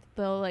weird.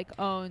 They'll like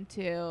own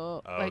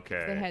 2. Like if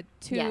Okay. they had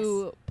 2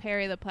 Yes.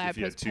 Perry the If you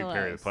Platypus had 2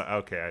 pillows. pair of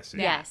okay, I see.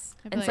 Yes.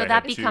 I feel And like so I that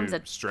had two becomes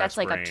stress that's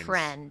like brains. a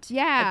trend.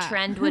 Yeah. A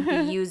trend would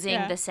be using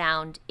Yeah. the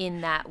sound in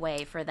that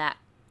way for that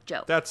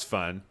joke. That's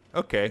fun.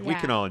 Okay, we Yeah.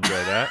 can all enjoy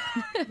that.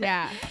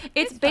 Yeah.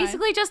 It's fun.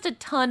 basically just a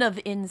ton of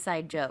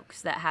inside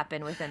jokes that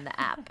happen within the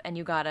app, and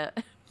you gotta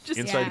just.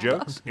 Inside Yeah.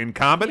 jokes in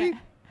comedy.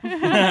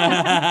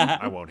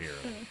 I won't hear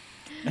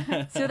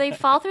them. So they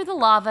fall through the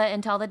lava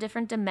into all the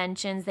different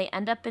dimensions. They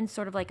end up in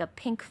sort of like a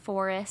pink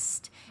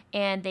forest,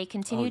 and they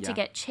continue to yeah.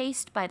 get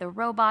chased by the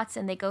robots,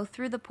 and they go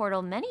through the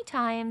portal many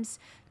times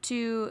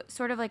to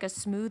sort of like a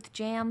smooth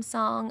jam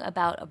song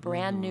about a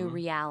brand new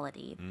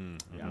reality.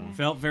 Yeah.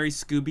 Felt very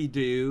Scooby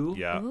Doo.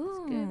 Yeah.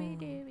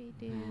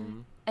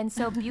 Scooby-Dooby-Doo. And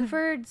so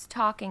Buford's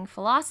talking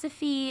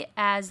philosophy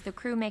as the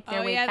crew make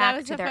their Oh way yeah, that back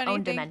was to a their funny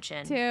own thing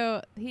dimension. too.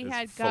 He It's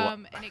had philo-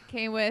 gum, and it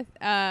came with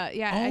Oh my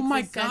god, the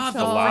existential-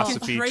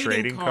 Philosophy freaking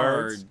trading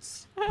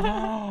cards.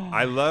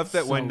 I love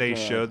that when So they good.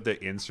 showed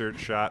the insert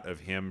shot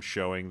of him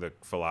showing the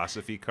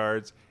philosophy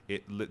cards,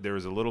 there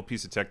was a little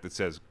piece of tech that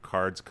says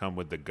 "cards come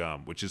with the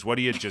gum," which is what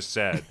he had just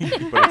said.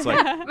 But it's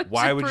like,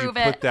 why would you prove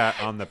it. put that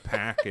on the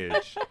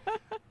package?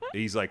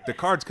 He's like, the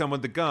cards come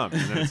with the gum,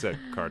 and then it said,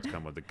 "Cards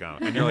come with the gum,"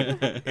 and you're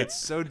like, it's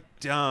so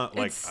dumb.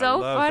 Like, so I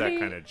love funny. that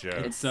kind of joke.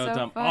 It's so so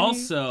dumb. funny.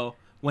 Also,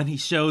 when he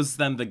shows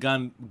them the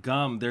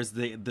gum, there's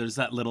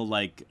that little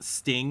like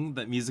sting,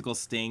 that musical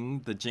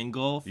sting, the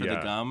jingle for the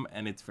Yeah. gum,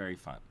 and it's very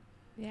fun.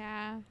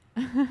 Yeah.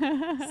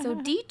 So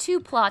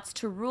D2 plots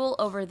to rule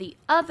over the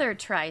other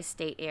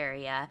tri-state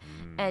area,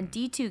 and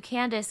D2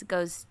 Candace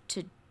goes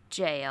to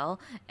jail,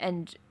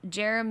 and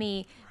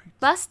Jeremy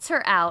busts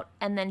her out,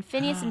 and then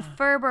Phineas and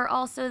Ferb are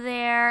also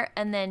there,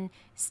 and then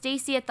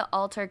Stacy at the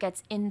altar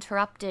gets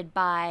interrupted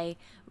by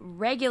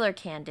regular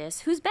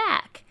Candace, who's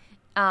back.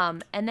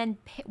 And then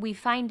we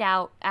find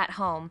out at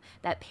home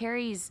that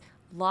Perry's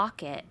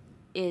locket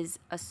is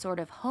a sort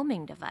of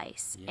homing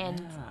device,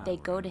 and they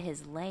go to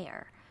his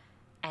lair,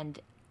 and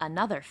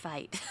another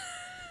fight.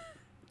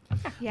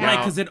 Yeah. Right,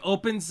 because it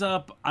opens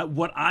up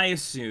what I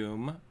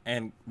assume,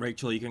 and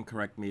Rachel, you can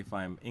correct me if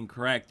I'm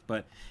incorrect,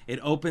 but it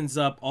opens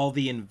up all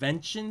the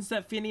inventions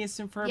that Phineas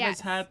and Ferb Yes.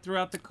 has had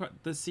throughout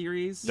the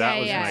series. That Yeah,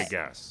 was yeah. my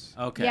guess.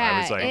 Okay. Yeah. I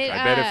was like, it,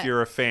 I bet uh, if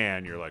you're a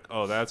fan, you're like,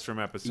 oh, that's from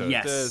episode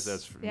Yes. this.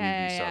 That's from, Yeah,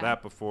 you yeah, saw yeah.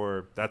 that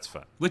before. That's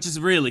fun. Which is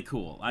really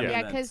cool. I mean, Yeah,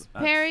 that's- because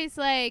that's- Perry's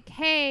like,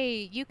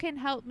 hey, you can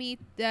help me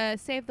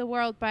save the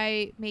world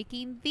by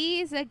making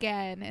these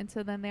again. And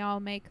so then they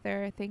all make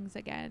their things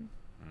again.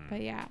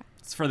 But yeah.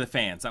 It's for the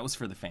fans. That was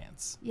for the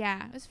fans.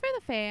 Yeah. It was for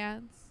the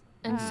fans.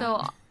 And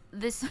so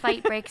this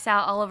fight breaks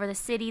out all over the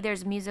city.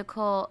 There's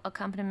musical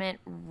accompaniment,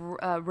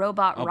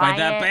 robot Oh, riot. by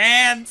that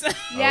band.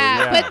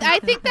 Yeah, yeah. but I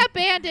think that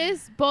band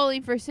is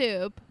Bowling for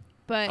Soup.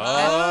 But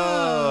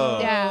Oh.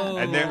 Yeah.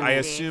 And then I Maybe.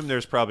 assume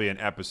there's probably an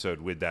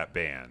episode with that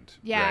band.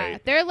 yeah,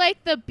 Right? they're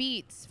like the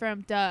Beats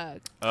from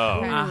Doug. Oh.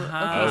 Ooh,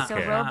 Uh-huh. okay, so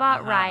Okay.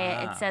 Robot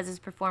Riot, it says, is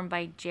performed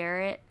by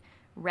Jarrett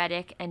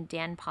Reddick and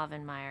Dan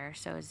Povenmire.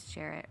 So is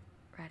Jarrett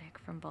Reddick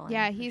from Bowling.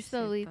 Yeah, for he's the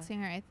Soup. lead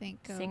singer, I think.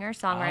 of- Singer,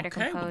 songwriter,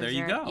 Okay, well, composer. there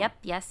you go. Yep,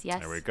 yes.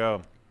 There we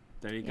go.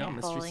 There you go. Yeah.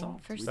 Mystery Bowling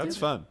solved. for We did That's it.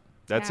 fun.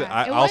 That's Yeah. it.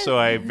 I It also was-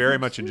 I very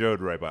much enjoyed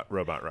Robot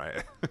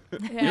Riot.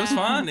 It was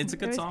fun. It's a It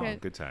good was song.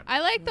 good. Good time. I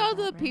liked all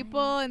the Robot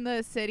people in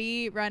the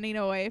city running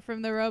away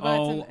from the robots.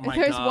 Oh, and my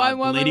there's God. one The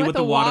woman lady with with a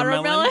the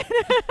watermelon?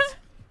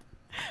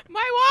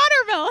 My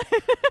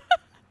watermelon.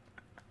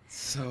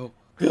 So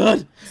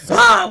good.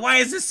 Why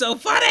is this so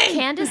funny?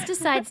 Candace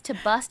decides to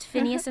bust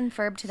Phineas and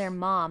Ferb to their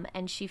mom,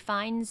 and she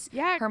finds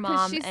Yeah, her 'cause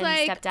mom she's and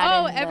like,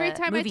 stepdad oh, in the every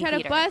time I movie try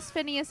theater. to bust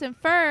Phineas and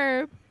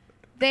Ferb,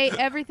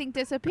 everything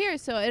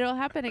disappears, so it'll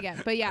happen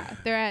again. But yeah,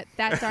 they're at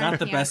that darn Not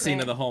the best fiancé. scene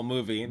of the whole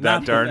movie. That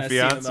Not darn the best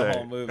scene of the fiancé.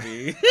 whole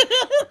movie.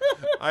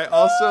 I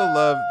also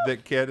love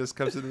that Candace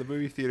comes into the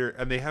movie theater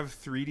and they have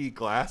 3D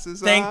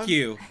glasses on. Thank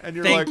you. And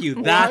you're Thank like, you.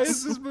 why That's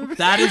is this movie?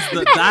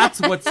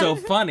 that's what's so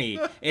funny.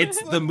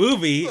 It's the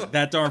movie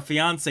That Darn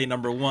Fiance.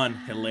 Number 1,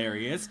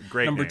 hilarious.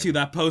 Great Number name. 2,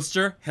 that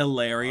poster,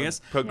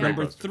 hilarious. Great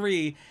Number poster.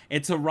 3,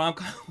 it's a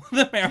rom-com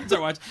the parents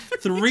are watching.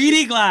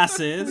 3D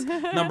glasses.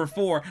 Number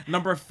 4.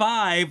 Number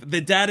 5,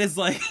 the dad is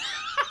like,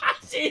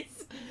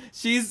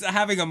 she's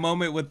having a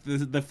moment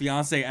with the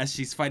fiance as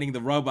she's fighting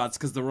the robots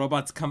because the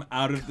robots come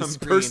out of the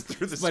screen. burst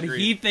through the but screen.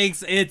 he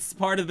thinks it's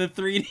part of the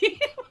 3D.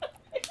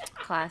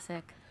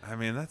 Classic. I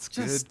mean, that's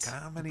Just good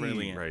comedy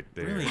brilliant. right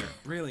there.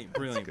 Brilliant.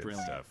 Good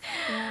stuff.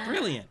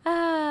 Brilliant.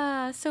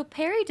 So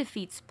Perry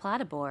defeats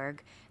Platyborg,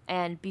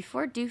 and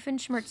before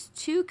Doofenshmirtz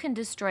 2 can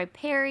destroy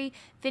Perry,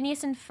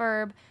 Phineas and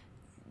Ferb,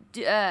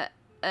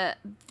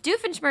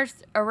 Doofenshmirtz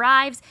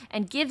arrives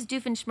and gives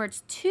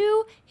Doofenshmirtz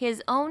 2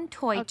 his own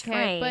toy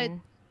train. But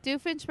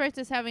Doofenshmirtz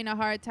is having a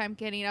hard time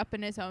getting up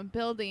in his own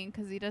building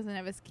because he doesn't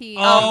have his key.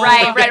 Oh,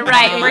 right.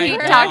 Where he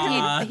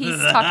my he's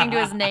talking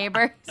to his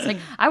neighbor. He's like,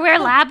 I wear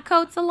lab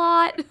coats a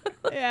lot.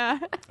 Yeah.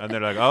 And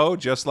they're like, oh,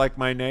 just like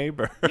my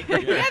neighbor.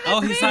 Oh,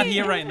 he's not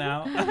here right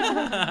now.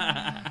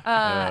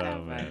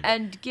 Oh, man.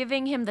 And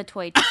giving him the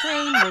toy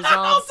train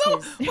resolves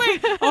his...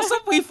 Also,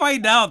 we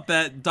find out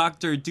that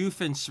Dr.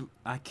 Doofenshmirtz,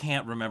 I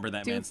can't remember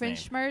that man's name.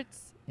 Doofenshmirtz.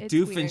 It's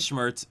weird.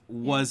 Doofenshmirtz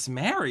was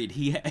married.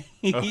 He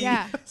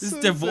Yeah. is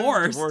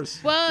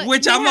divorced. Well,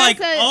 Which he I'm has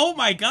like, oh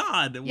my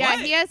God. Yeah,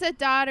 what? he has a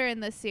daughter in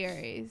the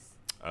series.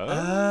 Oh,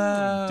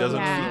 Oh. doesn't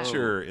Yeah.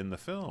 feature in the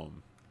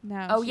film.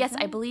 No. Oh, she's yes,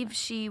 I not. believe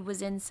she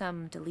was in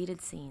some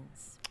deleted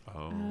scenes.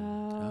 Oh.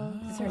 Oh,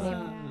 What's her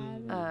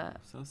name? sad.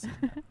 So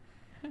sad.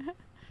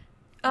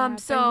 But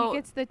So... he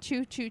gets the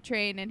choo-choo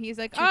train, and he's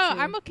like, Choo-choo. "Oh,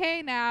 I'm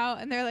okay now,"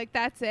 and they're like,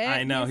 "That's it." I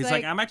And know. He's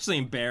like, I'm actually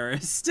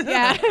embarrassed.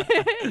 yeah.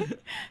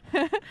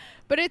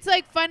 But it's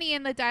like funny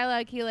in the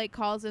dialogue. He like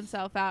calls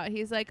himself out.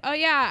 He's like, "Oh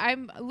yeah,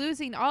 I'm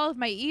losing all of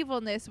my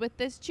evilness with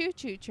this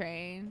choo-choo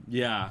train."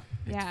 Yeah.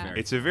 Yeah. very-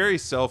 It's a very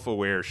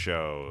self-aware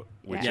show,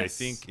 which I Yes.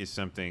 think is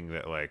something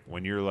that like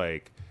when you're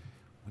like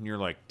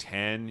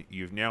 10,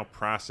 you've now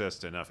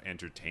processed enough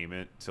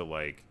entertainment to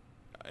like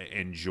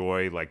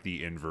enjoy like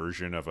the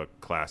inversion of a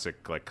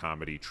classic like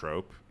comedy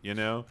trope, you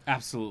know?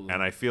 Absolutely.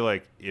 And I feel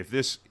like if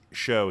this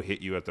show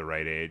hit you at the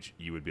right age,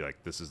 you would be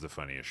like, this is the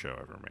funniest show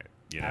ever made,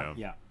 you know?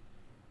 Yeah.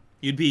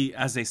 You'd be,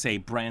 as they say,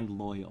 brand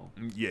loyal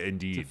Yeah, to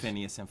indeed.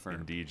 Phineas and Ferb.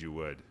 Indeed you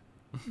would.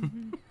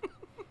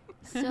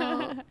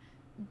 So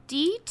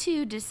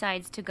D2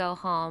 decides to go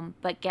home,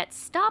 but gets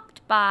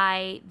stopped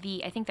by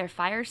I think they're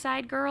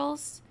Fireside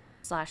Girls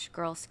 /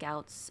 Girl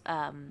Scouts.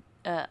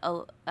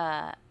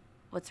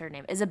 What's her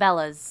name?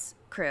 Isabella's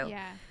crew.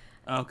 Yeah.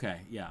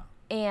 Okay, yeah.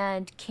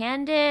 And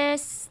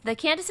the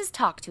Candaces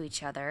talk to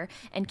each other,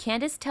 and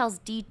Candace tells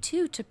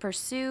D2 to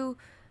pursue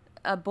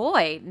a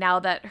boy now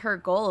that her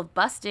goal of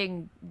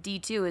busting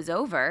D2 is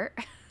over.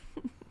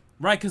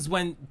 Right, because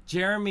when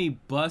Jeremy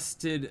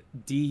busted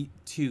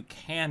D2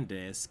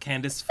 Candace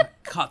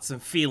caught some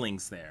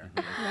feelings there.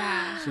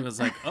 Yeah. She was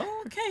like,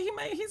 oh, okay,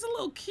 he's a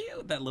little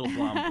cute, that little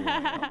blonde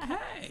boy.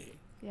 Okay.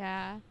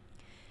 Yeah.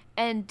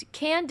 And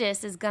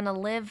Candace is gonna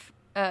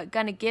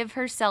give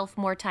herself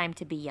more time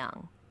to be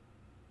young.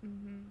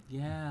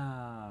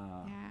 Yeah.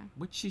 Yeah.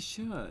 Which she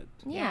should.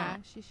 Yeah,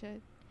 she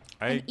should.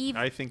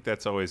 I think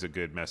that's always a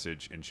good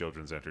message in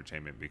children's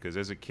entertainment because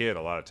as a kid,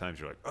 a lot of times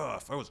you're like, oh,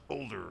 if I was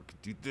older, I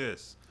could do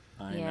this.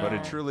 I Yeah. know. But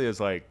it truly is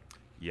like,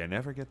 you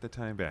never get the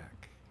time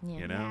back, Yeah.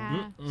 you know?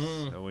 Yeah.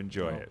 Mm. So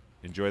enjoy it.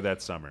 Enjoy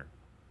that summer.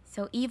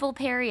 So Evil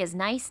Perry is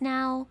nice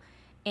now,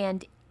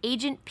 and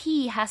Agent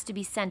P has to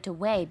be sent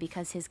away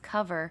because his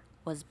cover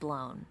was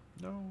blown.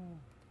 No.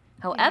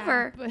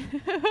 However, Yeah,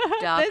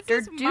 Dr.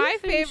 this is my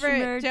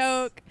favorite Doofenshmirtz.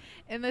 joke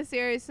in the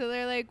series. So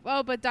they're like,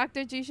 "Oh, but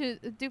Dr.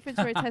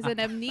 Doofenshmirtz has an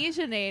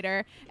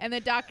amnesianator," and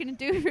then Dr.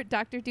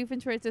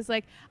 Doofenshmirtz is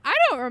like, "I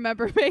don't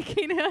remember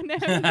making an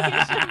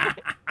amnesianator."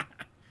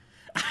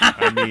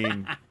 I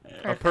mean,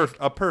 a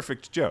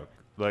perfect joke.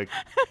 Like,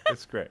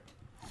 it's great.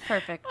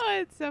 perfect. Oh,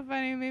 it's so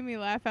funny. It made me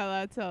laugh out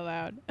loud so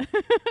loud.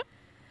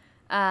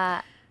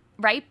 And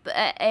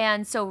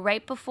so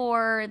right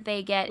before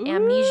they get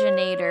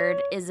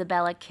amnesianated,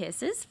 Isabella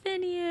kisses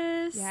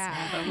Phineas.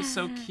 Yeah. That was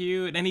so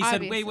cute. And he said,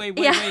 Obviously. wait,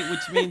 Yeah.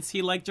 which means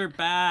he liked her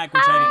back,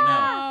 which I didn't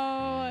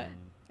know.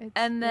 Oh, it's,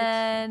 And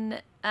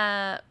then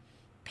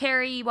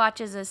Perry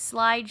watches a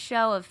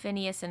slideshow of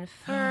Phineas and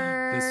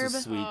Ferb. This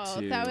was sweet, Oh,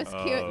 too. that was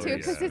Oh, cute too,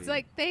 because yeah. it's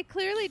like they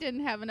clearly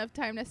didn't have enough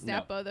time to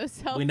snap all those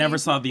selfies. We never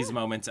saw these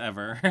moments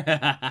ever.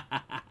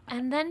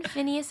 And then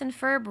Phineas and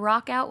Ferb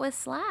rock out with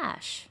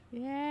Slash.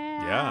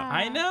 Yeah. Yeah.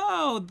 I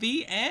know.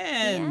 The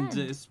end end.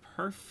 is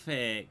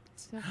perfect.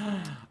 So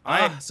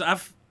funny. So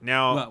I've...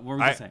 Now, What were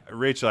we gonna say?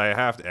 Rachel, I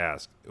have to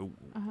ask.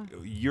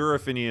 You're a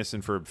Phineas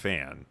and Ferb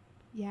fan.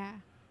 Yeah.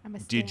 I'm a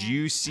Did stan.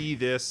 you see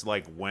this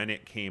like when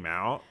it came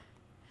out?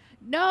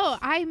 No,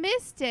 I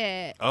missed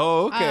it.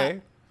 Oh, okay.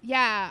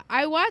 Yeah,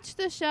 I watched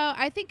the show.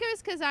 I think it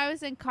was because I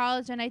was in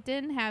college and I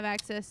didn't have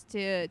access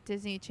to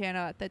Disney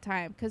Channel at the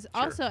time. Because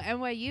also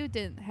NYU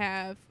didn't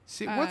have.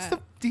 See, what's the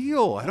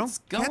deal? I don't What's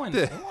get going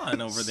this.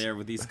 on over there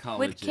with these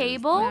colleges? With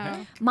cable,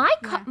 Wow.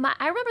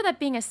 I remember that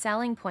being a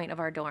selling point of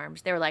our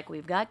dorms. They were like,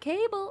 "We've got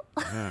cable,"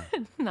 Yeah.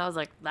 and I was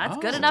like, "That's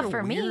good Oh. enough Such a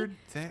for me." weird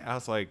thing. I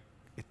was like,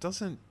 it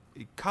doesn't.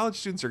 College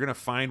students are gonna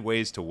find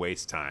ways to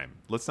waste time.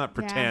 Let's not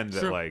pretend that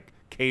Sure. like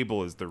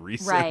cable is the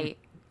reason. Right?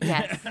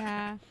 Yes.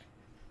 Yeah.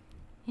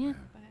 Yeah.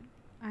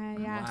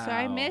 Yeah. So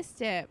I Wow.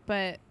 missed it,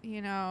 but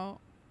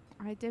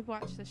I did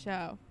watch the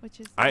show, which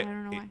is I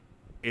don't know why.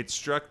 It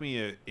struck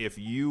me if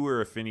you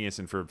were a Phineas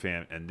and Ferb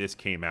fan and this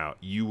came out,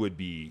 you would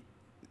be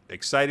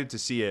excited to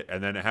see it,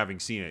 and then having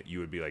seen it, you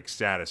would be like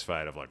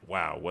satisfied of like,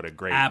 wow, what a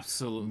great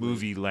Absolutely.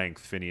 movie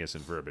length Phineas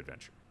and Ferb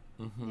adventure.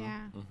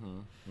 Yeah.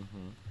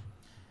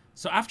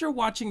 So after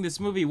watching this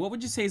movie, what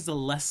would you say is the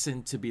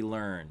lesson to be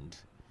learned?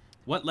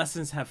 What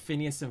lessons have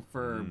Phineas and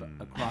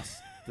Ferb across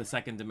the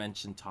second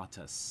dimension taught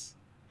us?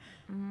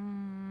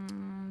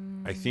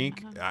 I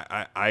think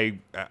I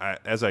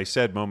as I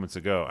said moments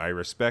ago, I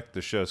respect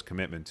the show's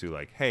commitment to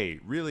like, hey,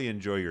 really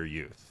enjoy your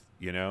youth.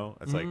 You know,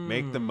 it's like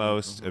make the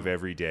most of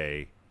every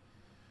day.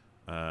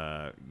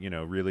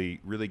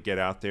 Really get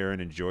out there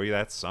and enjoy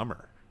that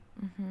summer.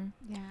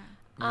 Yeah.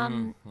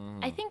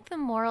 I think the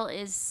moral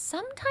is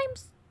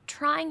sometimes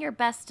trying your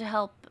best to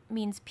help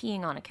means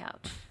peeing on a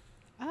couch.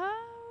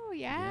 Oh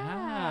Yeah,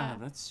 yeah.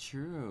 that's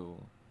true.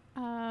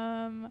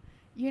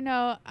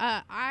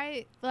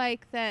 I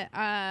like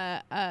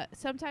that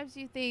sometimes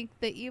you think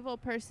the evil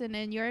person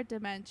in your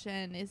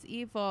dimension is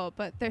evil,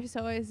 but there's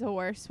always a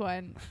worse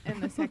one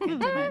in the second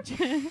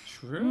dimension.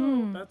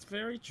 True. That's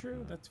very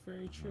true. That's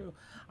very true.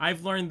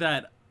 I've learned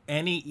that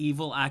any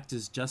evil act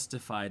is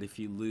justified if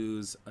you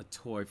lose a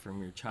toy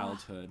from your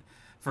childhood.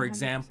 For 100%.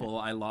 example,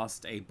 I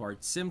lost a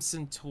Bart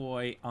Simpson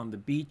toy on the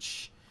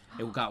beach.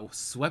 It got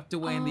swept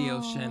away in the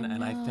ocean,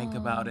 and I think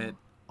about it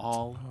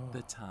all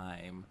the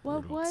time.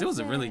 What was It was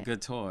a really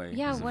good toy.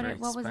 Yeah, It was a very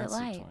what was it expensive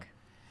like? toy.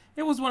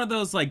 It was one of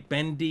those like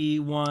bendy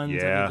ones. I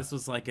Yeah. think this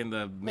was like in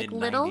the Like mid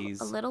little,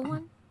 90s. a little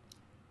one.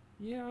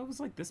 Yeah, it was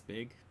like this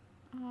big.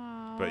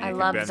 Aw. But you I can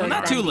love bend those it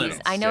Not too bendies. little.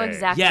 I know Say.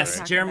 exactly. what Yes,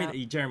 you're Jeremy.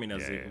 talking Jeremy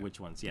knows Yeah, yeah. which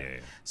ones. Yeah. Yeah, yeah.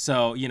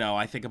 So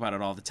I think about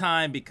it all the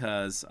time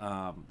because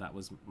that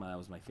was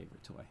my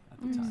favorite toy at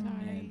the time,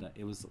 sorry. and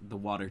it was the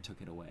water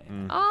took it away.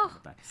 Mm. Oh, Put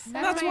it back. That's And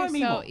that's why why I'm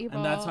you're so evil.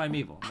 And that's why I'm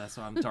evil. evil. That's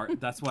why I'm dark.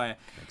 That's why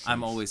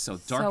I'm always so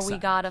dark. So we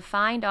side. gotta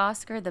find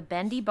Oscar the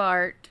Bendy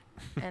Bart,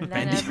 and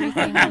then Bendy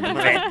everything. will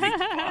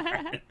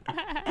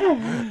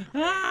be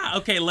Ah,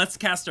 okay, let's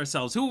cast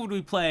ourselves. Who would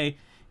we play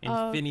in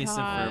Oh, Phineas and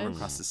Ferb gosh.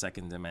 across the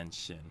second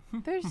dimension?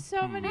 There's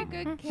so many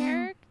good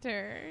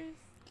characters.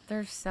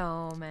 There's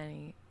so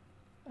many.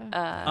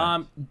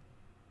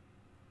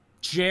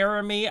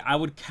 Jeremy, I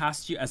would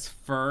cast you as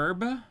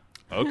Ferb.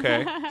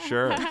 Okay,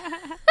 sure.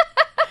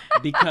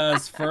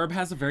 Because Ferb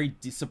has a very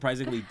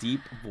surprisingly deep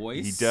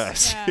voice. He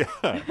does. Yeah.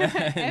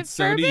 And And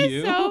so Ferb do is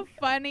you. so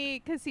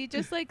funny because he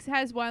just like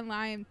has one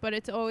line, but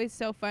it's always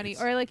so funny.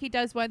 Or like he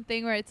does one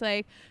thing where it's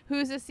like,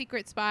 "Who's a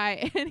secret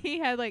spy?" and he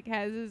has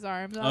his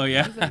arms up. Oh,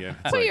 yeah? He's like, Yeah,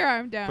 it's Put like, your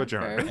arm down. put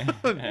your arm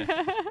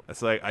Ferb."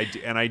 It's like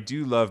I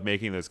do love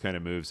making those kind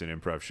of moves in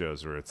improv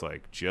shows where it's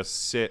like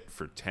just sit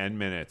for 10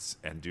 minutes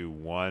and do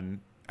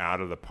one out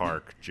of the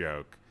park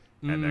joke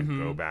and then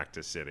go back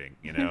to sitting,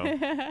 you know?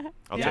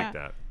 I'll Yeah. take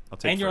that. I'll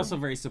take And you're Ferb. also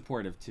very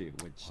supportive too,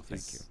 which thank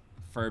is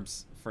you.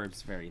 Ferb's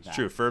very that. It's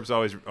true. Ferb's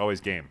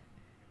always game.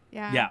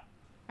 Yeah. Yeah.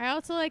 I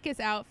also like his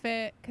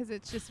outfit because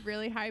it's just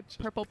really high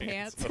purple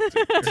pants.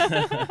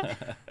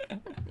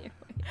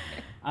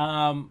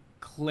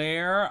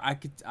 Claire,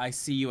 I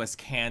see you as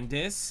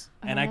Candace,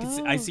 and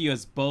I see you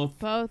as both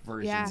Both,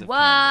 versions yeah. of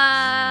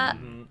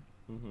What?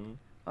 Candace.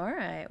 All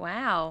right.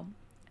 Wow.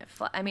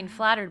 I mean,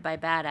 flattered by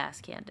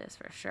badass Candace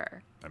for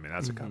sure. I mean,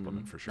 that's a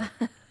compliment for sure.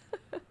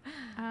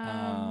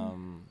 oh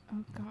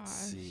gosh. Let's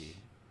see.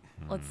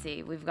 Let's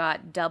see. We've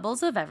got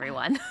doubles of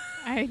everyone.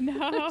 I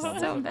know.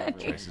 So many.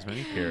 Twice as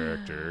many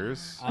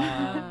characters.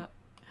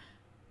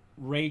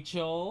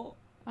 Rachel,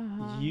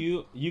 Uh-huh.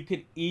 you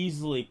could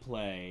easily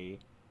play.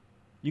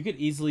 You could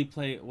easily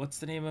play. What's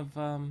the name of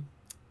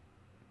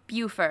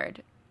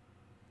Buford.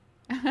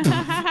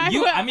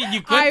 you? I mean,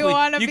 you could. I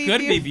wanna you be could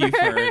be Buford.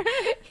 Buford.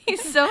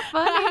 He's so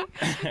funny.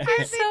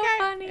 He's so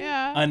funny.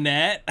 Yeah.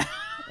 Annette.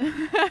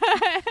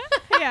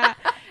 Yeah.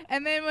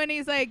 And then when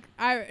he's like,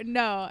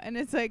 no, and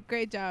it's like,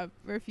 great job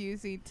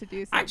refusing to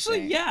do something.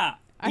 Actually, yeah.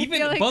 I Even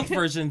feel like- both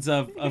versions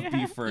of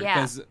Buford, Yeah.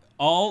 because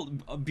all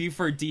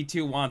Buford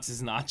D2 wants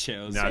is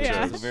nachos. Nachos. Which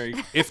Yeah. is a very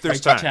If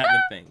there's Rachel time.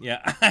 Chapman thing.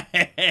 Yeah.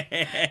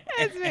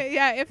 That's me.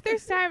 Yeah, if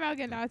there's time, I'll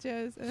get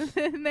nachos.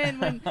 And then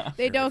when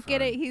they don't get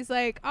fun. it, he's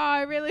like, oh,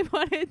 I really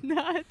wanted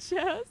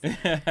nachos.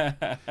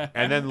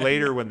 And then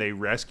later when they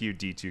rescue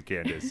D2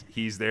 Candace,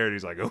 he's there and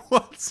he's like, oh,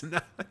 what's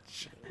not?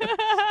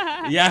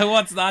 Yeah, who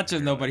wants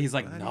nachos? Nobody. He's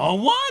like, no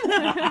one.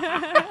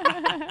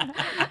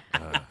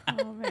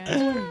 Oh, man.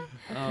 Oh,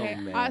 Okay,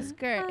 man.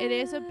 Oscar, it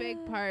is a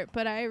big part,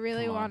 but I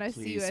really Come on, want to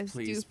see you please, as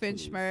please,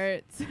 please.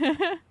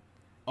 Doofenshmirtz.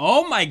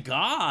 Oh my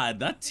God,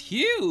 that's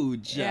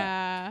huge.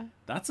 Yeah.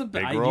 That's a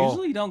Big I role.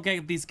 usually don't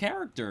get these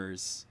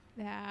characters.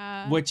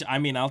 Yeah. Which I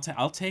mean, I'll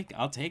take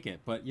it.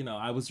 But you know,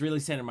 I was really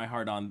setting my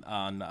heart on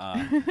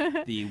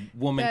the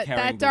woman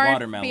carrying the darn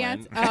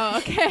watermelon. Oh,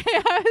 okay.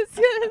 I was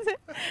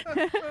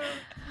gonna say.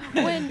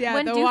 When Yeah,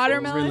 when the Doofenshmirtz- I was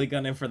watermelon. really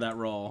gunning for that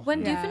role.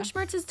 When Yeah.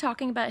 Doofenshmirtz is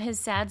talking about his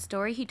sad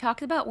story, he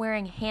talks about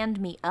wearing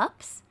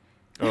hand-me-ups.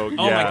 Oh, Oh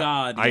my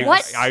God, yes.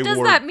 What I does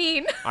wore, that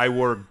mean? I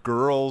wore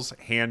girls'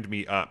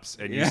 hand-me-ups,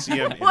 and you Yeah. see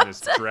him in What this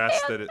the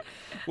dress hand-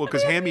 well,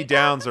 because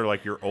hand-me-downs are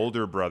like your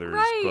older brother's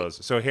Right.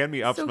 clothes. So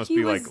hand-me-ups So must he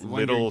be like was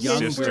little When you're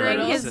younger, sister. Wearing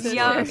Little his sister. It's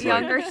like-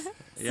 younger.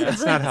 Yeah.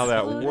 That's not how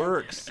that siblings.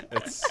 works.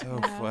 It's so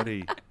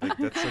funny. Like,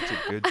 that's such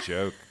a good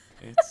joke.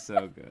 It's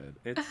so good.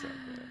 It's so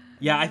good.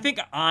 Yeah, I think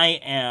I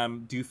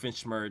am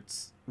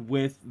Doofenshmirtz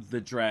with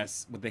the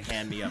dress, with the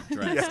hand-me-up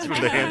dress. Yes, with which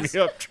the is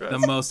hand-me-up dress.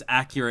 The most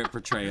accurate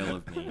portrayal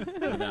of me,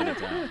 without a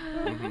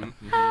doubt.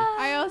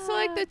 I also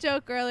like the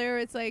joke earlier.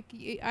 It's like,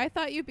 I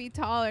thought you'd be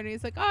taller. And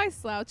he's like, oh, I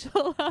slouch a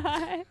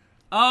lot.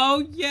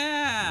 Oh,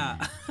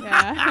 yeah.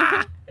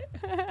 Yeah.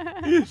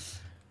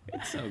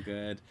 It's so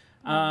good.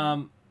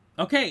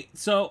 Okay,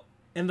 so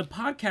in the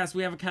podcast,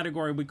 we have a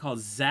category we call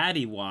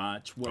Zaddy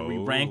Watch, where we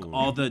rank Oh.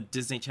 all the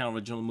Disney Channel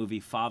original movie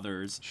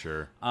fathers.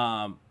 Sure.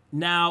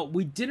 Now,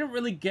 we didn't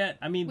really get,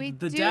 I mean, We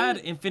the do- dad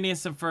in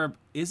Phineas and Ferb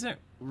isn't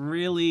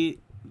really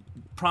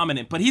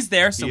prominent, but he's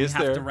there, so He we is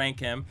have there. to rank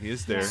him. He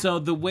is there. So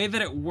the way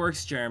that it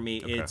works, Jeremy,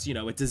 it's, you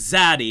know, it's a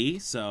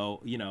Zaddy, so,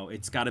 you know,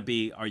 it's got to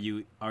be, are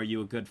you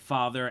a good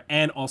father,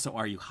 and also,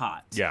 are you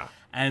hot? Yeah.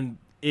 And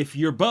if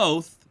you're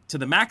both, to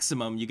the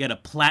maximum, you get a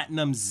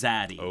platinum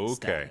Zaddy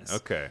Okay. status.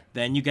 Okay.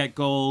 Then you get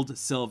gold,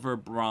 silver,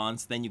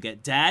 bronze. Then you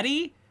get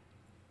daddy,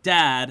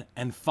 dad,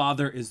 and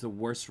father is the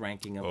worst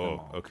ranking of them Oh,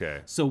 all.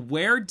 okay. So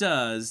where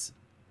does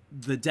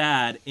the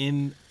dad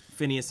in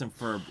Phineas and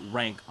Ferb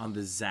rank on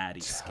the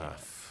Zaddy scale?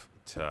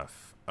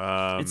 Tough.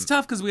 It's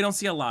tough because we don't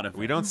see a lot of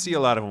We it. don't see a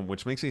lot of him,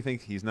 which makes me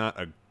think he's not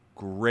a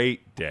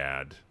great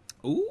dad.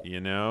 Ooh. You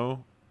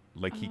know,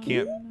 like he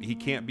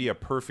can't be a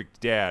perfect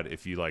dad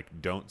if you like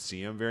don't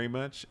see him very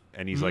much,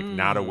 and he's like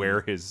not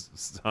aware his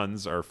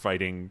sons are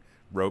fighting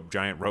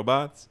giant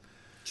robots.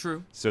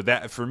 True. So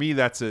that for me,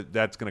 that's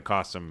gonna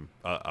cost him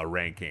a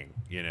ranking.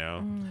 You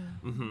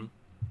know.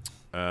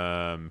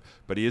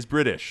 But he is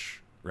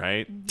British,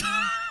 right?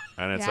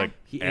 And it's Yeah. like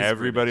He is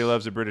everybody British.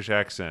 loves a British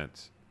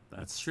accent.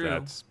 That's true.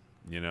 That's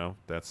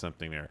that's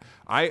something there.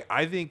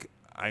 I think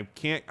I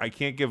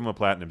can't give him a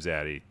platinum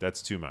zaddy.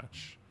 That's too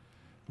much.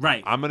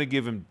 Right. I'm gonna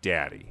give him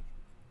daddy.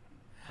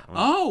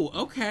 Oh,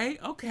 okay.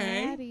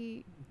 Okay.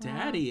 Daddy. Wow.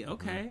 Daddy,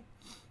 okay.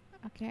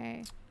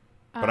 Okay.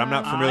 But I'm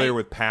not Um, familiar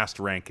with past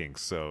rankings,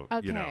 so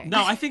you know. Okay.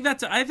 No, I think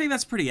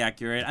that's pretty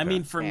accurate. I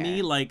mean, for me,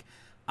 Fair. like,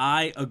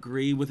 I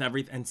agree with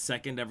everything and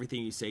second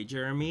everything you say,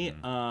 Jeremy.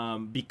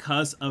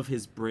 Because of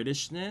his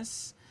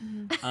Britishness,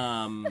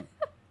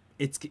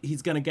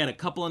 he's gonna get a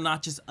couple of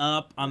notches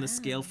up on the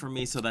scale for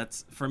me. So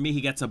that's for me,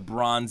 he gets a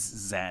bronze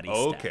zaddy.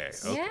 Okay.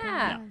 status.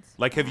 Yeah.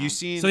 Like, have you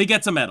seen? So he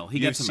gets a medal. He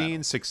You've gets a seen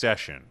medal.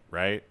 Succession,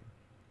 right?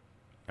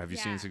 Have you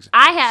Yeah. seen Succession?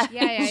 I have.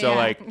 Yeah. So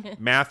like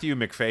Matthew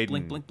McFadden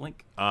Blink, blink,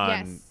 blink. on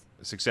Yes.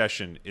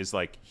 Succession is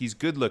like he's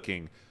good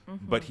looking,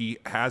 but he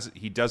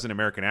does an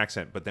American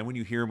accent. But then when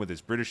you hear him with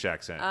his British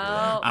accent, you're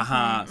like,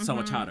 Uh-huh. So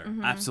much hotter.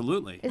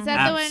 Absolutely. Is that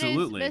Absolutely.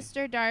 the one who's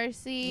Mr.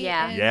 Darcy?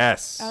 Yeah. and-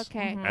 yes,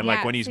 Okay. and like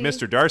Yeah, when he's see?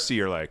 Mr. Darcy,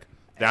 you're like,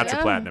 that's a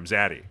Yeah. platinum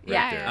zaddy right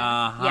Yeah. there.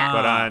 Uh-huh. Yeah.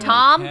 But on-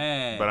 Tom?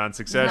 Okay. But on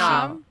Succession,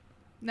 Tom?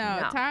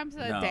 No, No. Tom's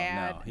a no,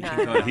 dad. no, he No.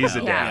 can go He's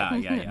a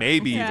downhill. dad. Yeah.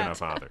 maybe Yeah. even a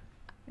father.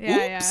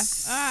 Yeah,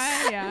 Oops.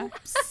 yeah.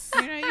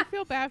 You know, you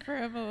feel bad for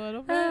him a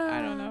little bit. I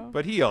don't know.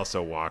 But he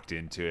also walked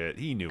into it.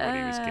 He knew what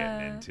he was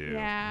getting into.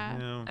 yeah. You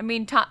know? I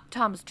mean,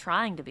 Tom's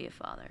trying to be a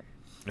father.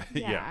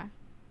 yeah.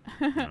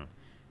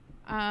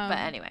 But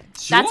anyway,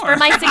 Sure. that's for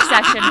my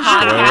Succession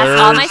podcast.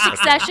 All my Spoilers.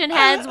 Succession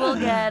heads will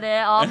get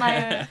it. All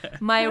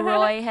my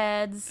Roy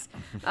heads.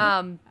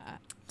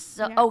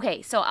 So Yeah.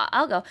 okay, so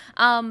I'll go.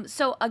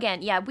 So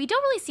again, yeah, we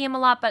don't really see him a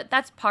lot, but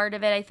that's part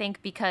of it, I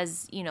think,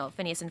 because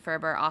Phineas and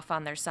Ferb are off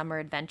on their summer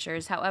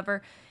adventures.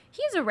 However,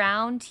 he's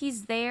around.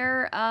 He's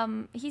there.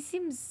 He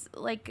seems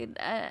like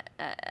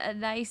a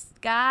nice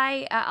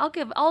guy. I'll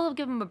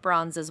give him a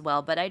bronze as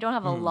well, but I don't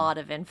have a lot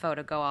of info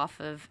to go off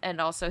of,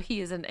 and also he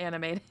is an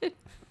animated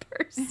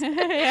person.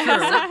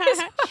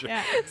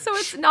 Yeah. So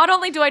it's not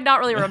only do I not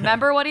really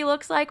remember what he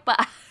looks like,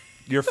 but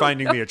You're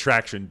finding the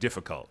attraction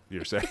difficult,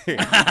 you're saying.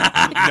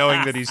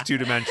 Knowing that he's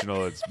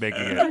two-dimensional, it's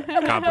making it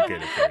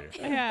complicated for you.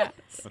 Yeah.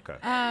 Okay.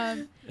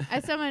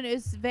 As someone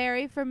who's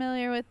very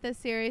familiar with the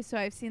series, so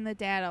I've seen the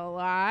dad a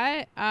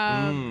lot.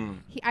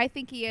 I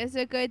think he is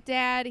a good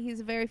dad.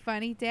 He's a very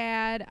funny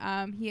dad.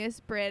 He is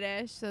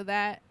British, so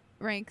that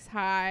ranks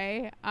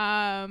high.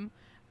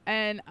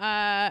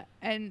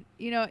 And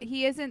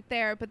he isn't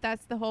there, but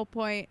that's the whole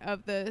point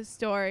of the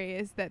story,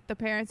 is that the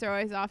parents are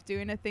always off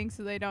doing a thing,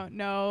 so they don't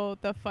know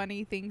the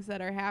funny things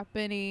that are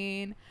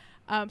happening.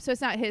 So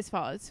it's not his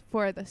fault; it's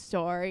for the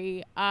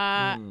story.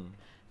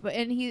 But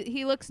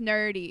he looks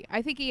nerdy.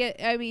 I think he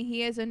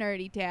is a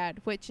nerdy dad,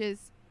 which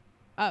is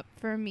up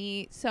for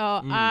me. So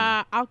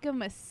I'll give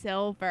him a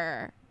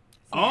silver.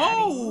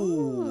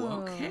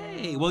 Oh,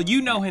 okay. Well,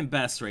 you know him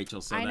best, Rachel,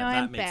 so I know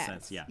that him makes best.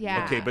 sense. Yeah.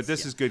 Yeah. Okay, but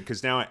this is good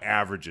because now it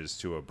averages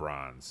to a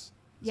bronze.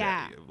 Is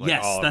Yeah. that, like,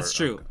 Yes, all of that's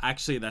our- true. okay.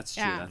 Actually, that's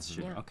true. Yeah. That's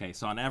true. Yeah. Okay,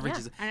 so on average,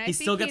 Yeah. And I he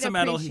still think gets a he'd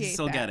medal. He appreciate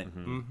still that. get it.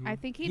 Mhm. I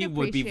think he'd He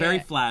would be appreciate very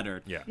it.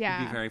 flattered. Yeah. He'd be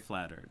Yeah. very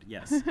flattered.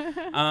 Yes.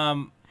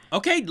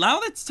 Okay,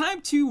 now it's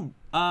time to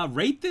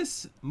rate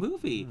this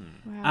movie.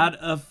 Wow. Out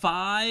of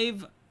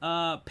 5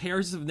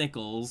 pairs of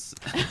nickels,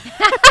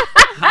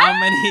 how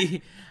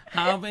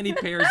many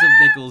pairs of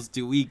nickels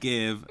do we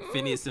give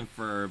Phineas and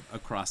Ferb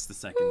across the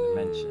second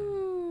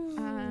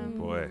dimension?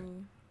 Boy.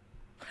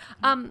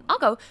 I'll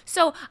go.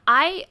 So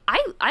I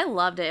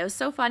loved it. It was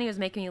so funny. It was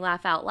making me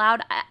laugh out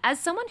loud. As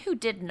someone who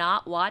did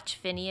not watch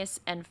Phineas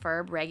and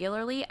Ferb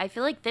regularly, I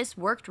feel like this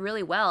worked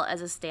really well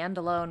as a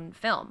standalone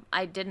film.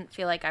 I didn't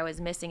feel like I was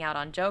missing out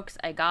on jokes.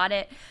 I got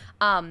it.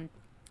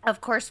 Of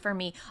course, for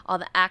me, all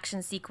the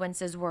action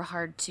sequences were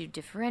hard to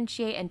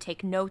differentiate and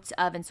take notes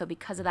of, and so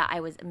because of that, I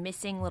was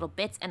missing little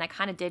bits, and I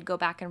kind of did go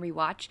back and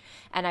rewatch,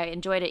 and I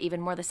enjoyed it even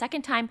more the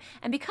second time.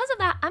 And because of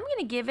that, I'm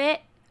gonna give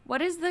it. What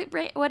is it?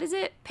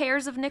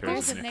 Pairs of nickels?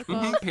 Pairs of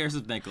nickels. Pairs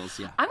of nickels,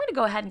 yeah. I'm gonna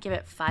go ahead and give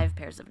it 5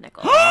 pairs of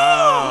nickels.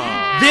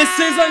 This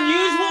is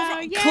unusual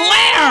for Yeah.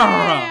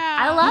 Claire.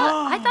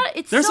 I thought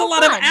it's There's so a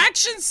lot fun. of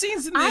action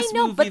scenes in this I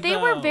know, movie, but they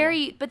were though.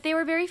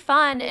 very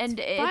fun, and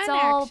it's fun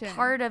all action.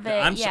 part of it.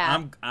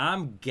 I'm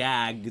I'm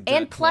gagged.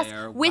 And plus,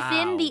 Claire.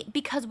 within Wow.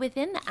 because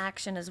within the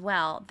action as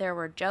well, there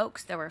were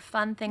jokes, there were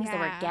fun things, there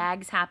were Yeah.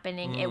 gags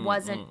happening. It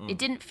wasn't. It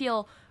didn't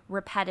feel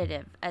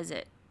repetitive as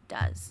it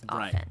does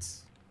often.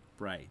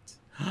 Right.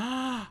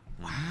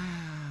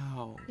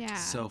 Wow. Yeah.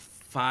 So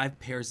 5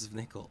 pairs of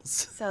nickels.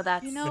 So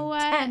that's You know what?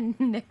 10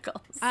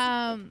 nickels.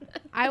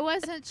 I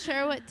wasn't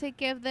sure what to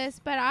give this,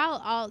 but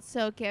I'll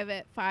also give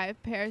it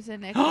 5 pairs of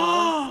nickels.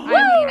 I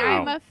mean,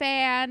 I'm a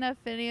fan of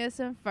Phineas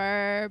and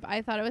Ferb.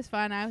 I thought it was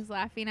fun. I was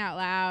laughing out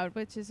loud,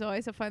 which is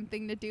always a fun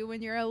thing to do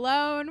when you're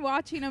alone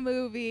watching a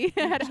movie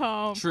at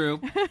home. True.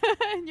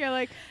 And you're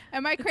like,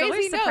 am I It's crazy?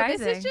 always No, this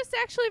surprising. is just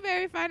actually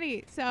very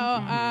funny. So,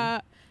 yeah,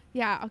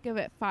 I'll give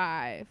it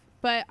 5.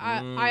 But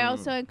I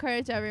also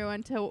encourage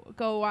everyone to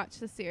go watch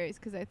the series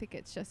because I think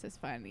it's just as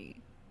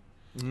funny.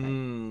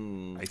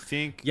 I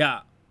think.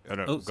 Yeah. I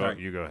don't, Oh, go,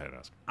 sorry. you go ahead,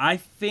 Oscar. I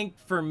think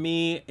for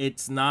me,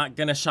 it's not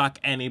gonna shock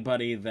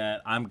anybody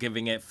that I'm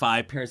giving it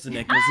 5 pairs of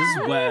nickels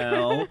as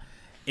well.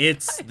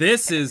 This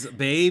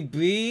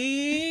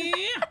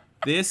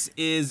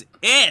is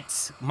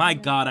it. My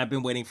God, I've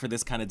been waiting for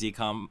this kind of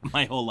decom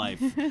my whole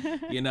life.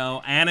 You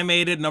know,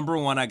 animated, number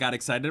 1, I got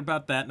excited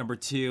about that. Number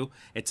 2,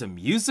 it's a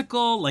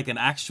musical, like an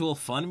actual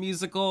fun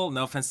musical.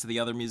 No offense to the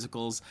other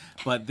musicals,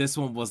 but this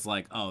one was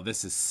like, oh,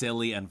 this is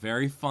silly and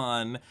very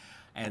fun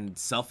and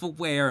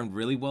self-aware and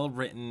really well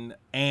written.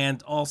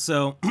 And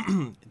also,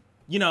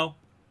 you know,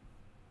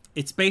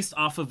 it's based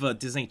off of a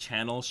Disney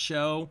Channel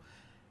show.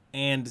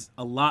 And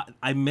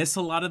I miss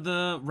a lot of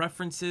the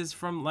references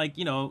from, like,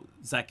 you know,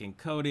 Zack and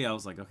Cody. I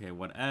was like, okay,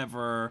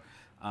 whatever.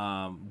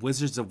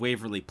 Wizards of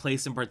Waverly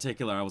Place in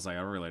particular, I was like,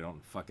 I really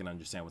don't fucking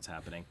understand what's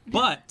happening.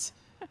 But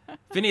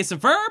Phineas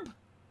and Ferb,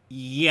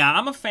 yeah,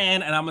 I'm a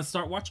fan, and I'm going to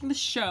start watching the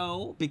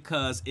show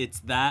because it's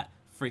that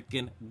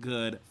freaking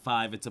good.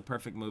 5, it's a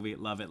perfect movie.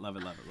 Love it, love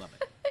it, love it, love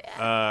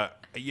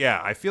it.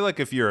 Yeah, I feel like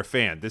if you're a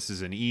fan, this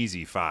is an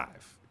easy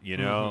 5. You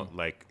know,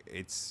 like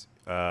it's.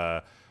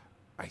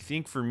 I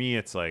think for me,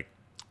 it's like,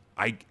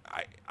 I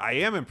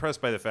am impressed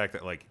by the fact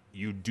that, like,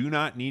 you do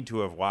not need to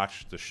have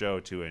watched the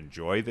show to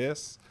enjoy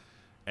this,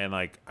 and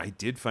like I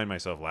did find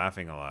myself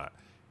laughing a lot,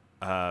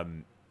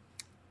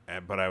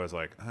 but I was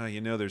like, oh, you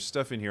know, there's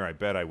stuff in here I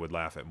bet I would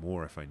laugh at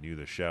more if I knew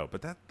the show,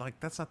 but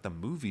that's not the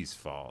movie's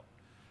fault,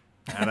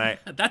 and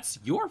That's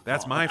your fault.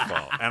 that's my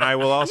fault, and I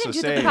will also You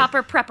didn't do say the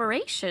proper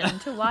preparation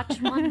to watch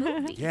one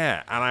movie.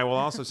 yeah, and I will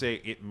also say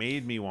it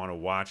made me want to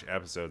watch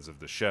episodes of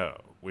the show,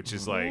 which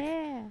is like.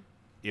 Yeah.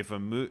 If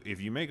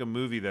you make a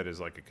movie that is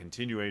like a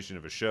continuation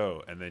of a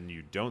show and then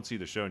you don't see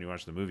the show and you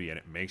watch the movie and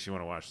it makes you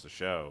want to watch the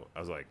show, I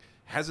was like,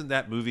 hasn't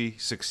that movie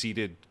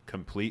succeeded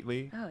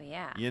completely? Oh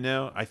yeah. You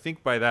know, I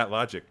think by that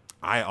logic,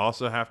 I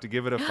also have to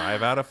give it a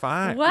 5 out of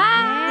 5.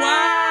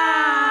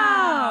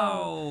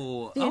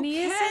 Wow.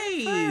 Phineas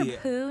and Ferb, Okay.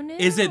 who knew?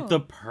 Is it the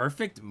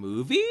perfect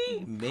movie?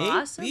 Maybe.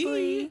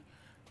 Possibly.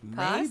 Maybe.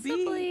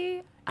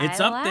 Possibly. It's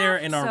I up there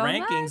in our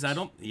laughed so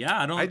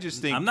rankings. much. I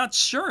just think I'm not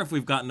sure if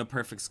we've gotten a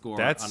perfect score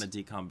That's- on a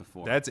decom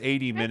before. That's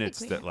 80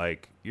 minutes we that have.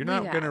 like you're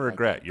not Yeah, going to I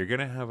regret. think. You're going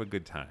to have a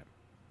good time.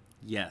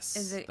 yes.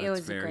 It that's was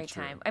a very great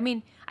true. time. I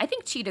mean, I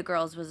think Cheetah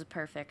Girls was a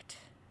perfect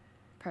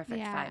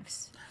Yeah.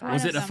 fives. One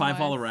Was of it a them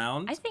 5 all was.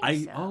 around? I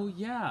think so. Oh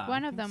yeah.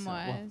 One I of think them so.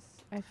 Well, was.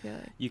 I feel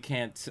like. you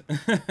can't.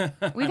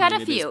 We've I had mean, a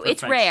it is few.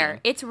 It's rare.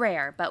 perfection. It's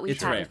rare, but we've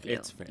It's had rare. a few.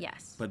 It's rare.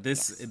 Yes. But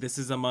this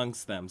is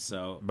amongst them.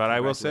 So. But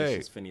I will say-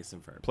 congratulations, Phineas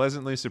and Ferb.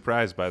 Pleasantly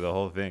surprised by the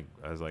whole thing.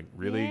 I was like,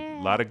 really,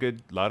 Yeah. lot of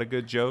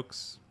good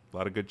jokes, a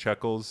lot of good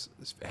chuckles.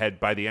 Had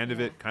by the end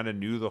of it, kind of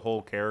knew the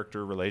whole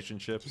character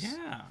relationships.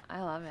 Yeah.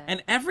 I love it.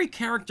 And every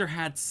character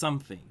had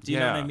something. Do you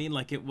know what I Yeah. mean?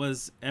 Like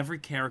every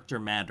character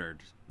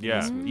mattered.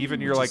 Yeah,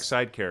 even your Which like is-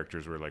 side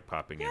characters were like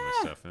popping in and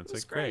stuff, and it's it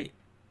was like great.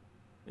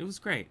 It was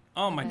great.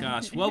 Oh my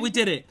gosh. Well, we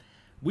did it.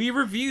 We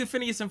reviewed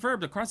Phineas and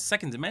Ferb Across the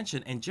Second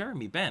Dimension, and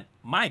Jeremy Bent.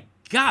 My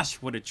gosh,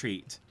 what a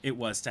treat it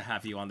was to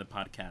have you on the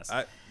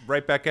podcast.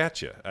 Right back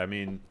at you. I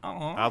mean,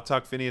 Aw. I'll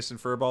talk Phineas and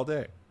Ferb all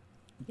day.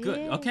 Good.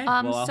 Yay. Okay.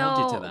 Well, I'll hold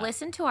you So to that.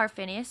 listen to our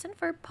Phineas and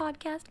Ferb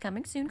podcast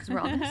coming soon because we're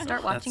all going to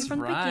start watching That's from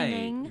the right.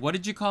 beginning. What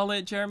did you call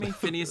it, Jeremy?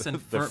 Phineas and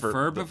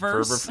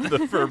Ferbiverse? The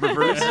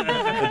Ferbiverse.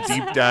 The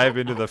deep dive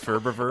into the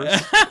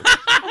Ferbiverse.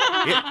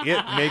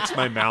 It makes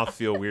my mouth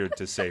feel weird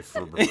to say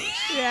Ferbiverse.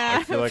 Yeah.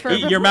 I feel like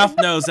Your mouth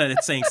knows that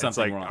it's saying it's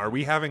something like, wrong. are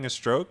we having a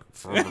stroke?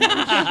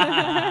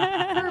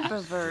 Ferbiverse.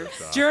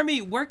 Ferbiverse.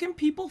 Jeremy, where can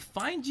people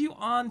find you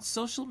on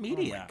social Oh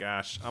media? my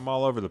gosh, I'm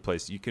all over the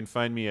place. You can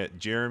find me at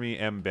Jeremy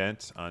M.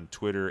 Bent on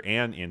Twitter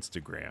and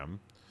Instagram.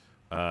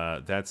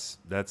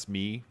 That's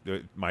me.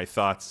 My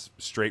thoughts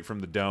straight from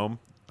the dome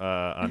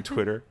on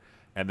Twitter.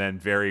 And then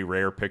very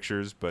rare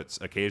pictures, but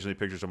occasionally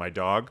pictures of my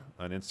dog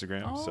on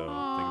Instagram. So think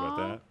about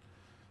that.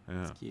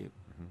 Yeah. Cute.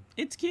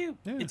 It's cute.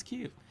 Yeah. It's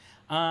cute.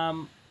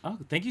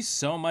 Thank you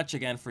so much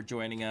again for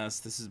joining us.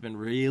 This has been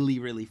really,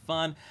 really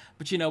fun.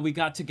 But we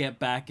got to get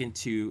back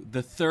into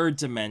the third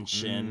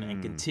dimension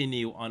and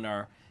continue on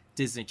our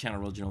Disney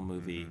Channel original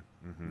movie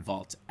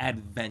Vault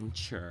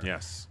Adventure.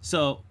 Yes.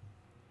 So,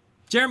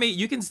 Jeremy,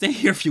 you can stay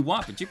here if you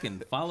want, but you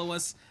can follow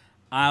us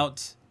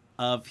out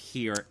of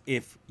here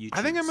if you choose.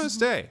 I think I'm going to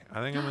stay.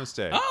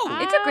 Oh,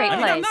 It's a great I mean,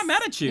 place. I'm not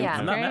mad at you. Yeah.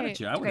 I'm not mad Great. at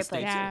you. I It's a would great stay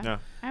place. Yeah. Yeah.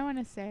 I want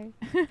to say.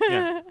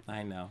 Yeah.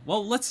 I know.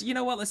 Well, you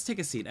know what? Let's take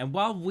a seat. And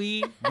while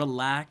we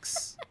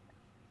relax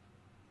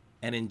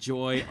and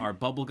enjoy our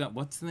bubble gum,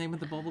 what's the name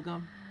of the bubble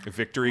gum?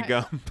 Victory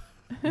gum.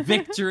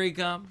 Victory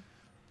gum.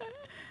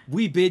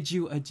 We bid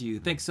you adieu.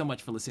 Thanks so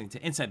much for listening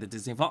to Inside the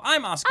Disney Vault.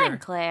 I'm Oscar. I'm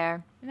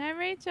Claire. And I'm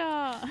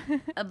Rachel.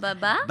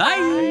 Bye-bye.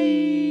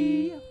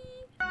 Bye.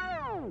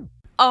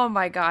 Oh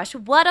my gosh,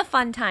 what a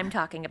fun time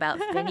talking about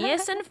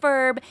Phineas and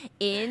Ferb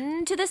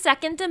into the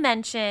second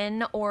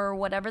dimension, or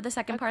whatever the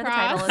second part of the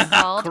title is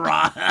called.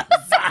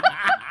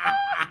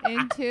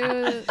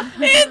 Into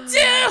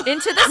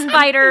Into the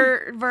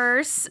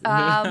Spider-Verse. In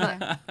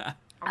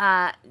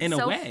a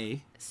so-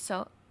 way,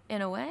 So,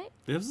 in a way,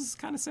 this is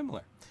kind of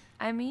similar.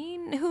 I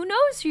mean, who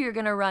knows who you're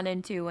going to run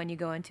into when you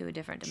go into a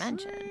different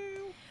dimension.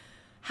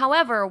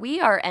 However, we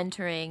are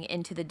entering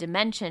into the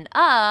dimension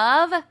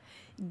of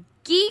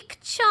Geek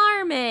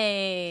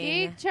Charming.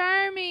 Geek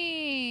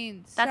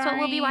Charming. That's what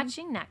we'll be starring-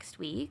 watching next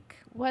week.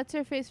 What's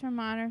her face from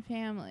Modern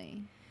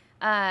Family?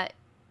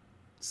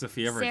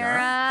 Sophia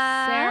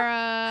Vergara.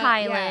 Sarah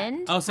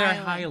Hyland. Oh, Sarah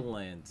Hyland.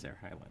 Hyland. Sarah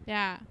Hyland.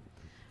 Yeah.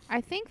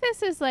 I think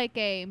this is like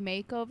a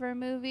makeover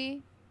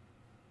movie.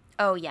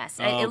 Oh yes,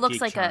 Oh, it looks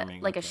Geek like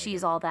Charming. a Okay.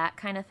 She's All That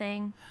kind of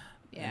thing.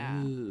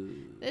 Yeah. Ooh.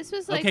 This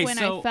was like Okay, when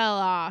so- I fell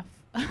off.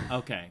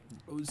 Okay,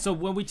 so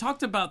when we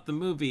talked about the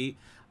movie,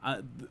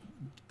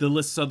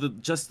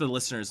 just the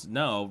listeners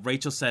know,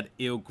 Rachel said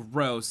 "ew,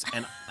 gross,"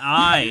 and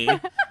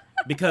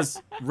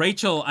because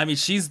Rachel, I mean,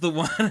 she's the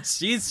one,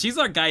 she's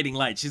our guiding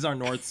light, she's our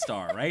North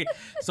Star, right?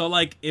 So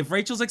like, if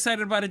Rachel's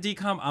excited about a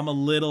DCOM, I'm a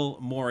little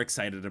more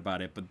excited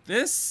about it. But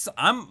this,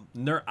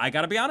 I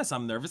gotta be honest,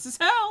 I'm nervous as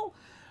hell.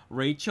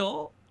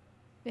 Rachel,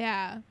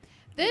 Yeah.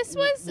 This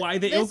was why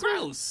the this ill was-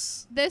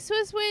 gross? This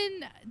was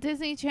when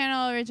Disney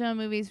Channel original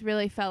movies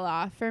really fell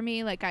off for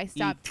me. Like I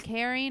stopped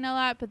caring a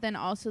lot, but then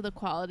also the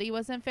quality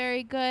wasn't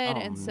very good,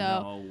 and so.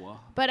 No.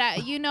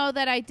 But you know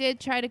that I did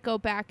try to go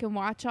back and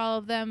watch all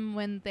of them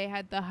when they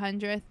had the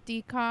 100th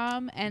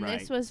DCOM, and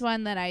this Right. was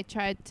one that I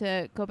tried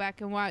to go back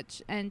and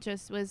watch and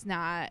just was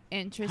not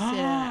interested in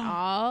at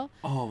all.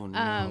 Oh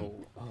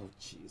no! Oh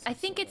jeez. I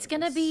think it's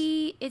gonna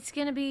be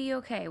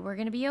okay. We're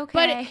gonna be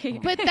okay.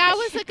 But that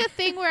was like a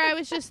thing where I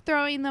was just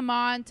throwing them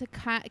on to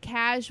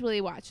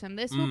casually watch them.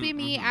 This will be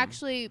me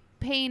actually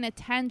paying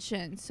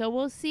attention. So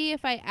we'll see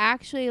if I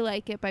actually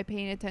like it by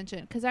paying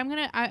attention. Because I'm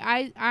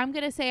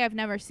gonna say I've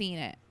never seen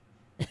it.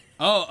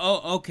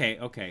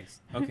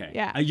 Okay.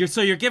 Yeah.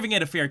 You're giving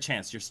it a fair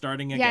chance. You're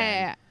starting again.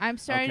 Yeah. I'm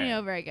starting Okay.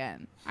 over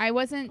again. I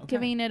wasn't Okay.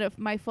 giving it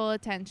my full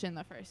attention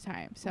the first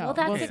time. So well,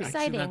 that's we'll see. Actually,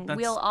 exciting. that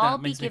We'll all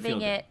be makes me feel giving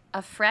good. it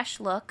a fresh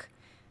look,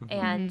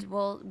 and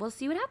we'll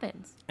see what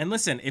happens. And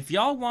listen, if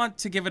y'all want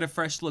to give it a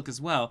fresh look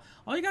as well,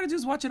 all you gotta do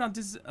is watch it on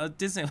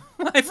Disney.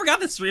 I forgot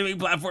the streaming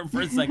platform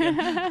for a second.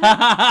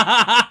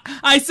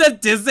 I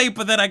said Disney,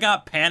 but then I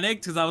got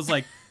panicked because I was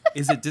like,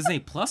 is it Disney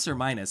Plus or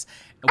minus?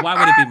 Why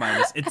would it be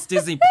minus? It's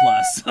Disney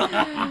Plus.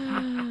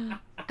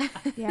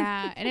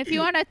 Yeah, and if you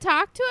want to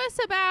talk to us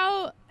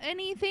about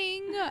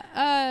anything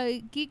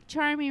Geek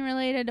Charming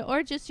related,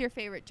 or just your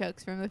favorite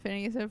jokes from the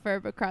Phineas and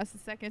Ferb Across the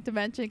Second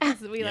Dimension, because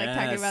we like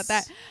talking about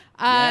that,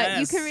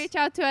 you can Yes. reach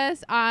out to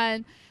us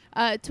on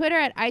Twitter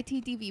at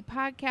ITDV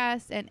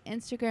Podcast and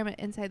Instagram at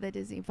Inside the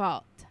Disney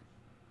Vault.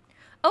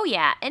 Oh,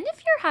 yeah. And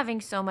if you're having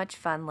so much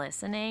fun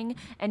listening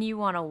and you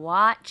want to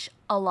watch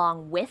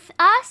along with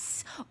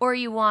us, or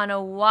you want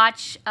to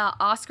watch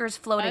Oscar's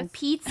floating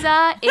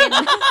pizza in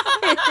his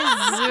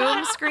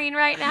Zoom screen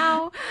right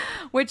now,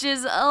 which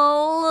is a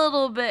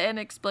little bit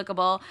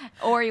inexplicable,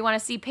 or you want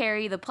to see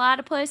Perry the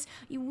Platypus,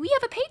 we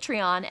have a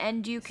Patreon,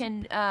 and you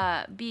can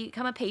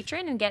become a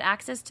patron and get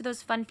access to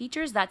those fun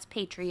features. That's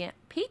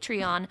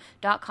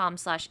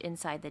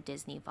patreon.com/Inside the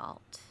Disney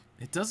Vault.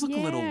 It does look a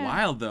little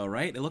wild, though,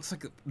 right? It looks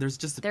like there's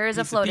just a There is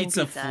a piece floating of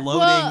pizza pizza. floating.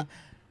 Well,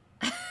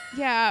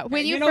 yeah,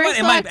 when you, know first what?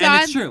 It logged might, and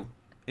on, it's true.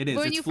 It is.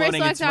 when It's you first floating.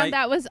 logged It's on, right.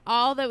 that was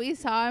all that we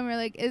saw, and we're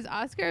like, "Is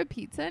Oscar a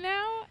pizza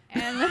now?"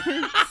 And then,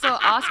 So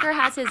Oscar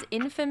has his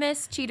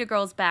infamous Cheetah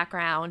Girls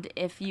background.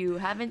 If you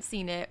haven't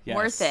seen it, Yes.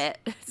 worth it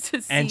to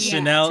see. And to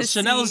Chanel's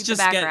see just the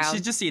background.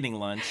 she's just eating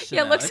lunch. Yeah, it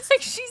Chanel. looks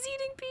like she's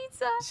eating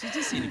pizza. She's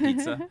just eating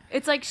pizza.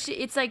 It's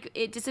like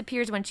it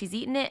disappears when she's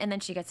eaten it, and then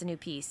she gets a new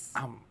piece.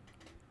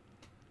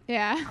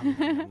 yeah.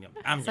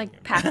 It's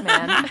like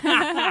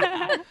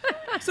Pac-Man.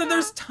 So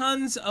there's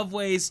tons of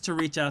ways to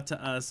reach out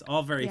to us,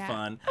 all very Yeah.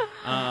 fun.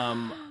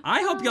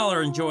 I hope y'all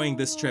are enjoying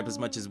this trip as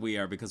much as we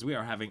are, because we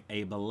are having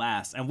a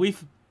blast. And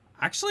we've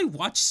actually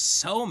watched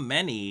so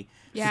many.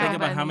 Yeah. Think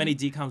about how many.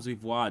 many DComs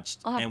we've watched.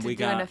 I'll have and to we do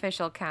got an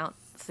official count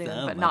soon,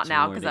 so but not much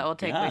now more because to that will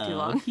take way too go.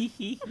 long.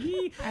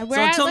 We're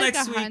So at until like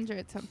next week.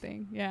 100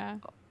 something. Yeah.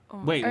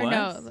 Wait, Or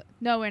what?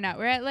 no, we're not.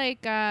 We're at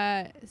like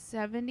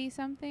 70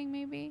 something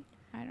maybe.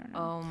 I don't know.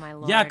 Oh my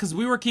lord. Yeah, because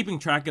we were keeping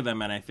track of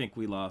them, and I think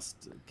we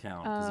lost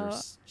count because Oh.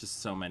 there's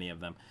just so many of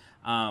them.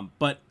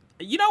 But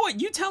you know what?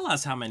 You tell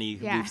us how many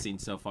Yeah. we've seen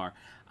so far.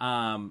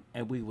 And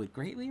we would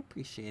greatly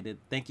appreciate it.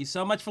 Thank you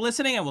so much for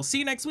listening, and we'll see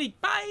you next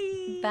week.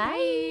 Bye!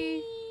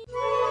 Bye.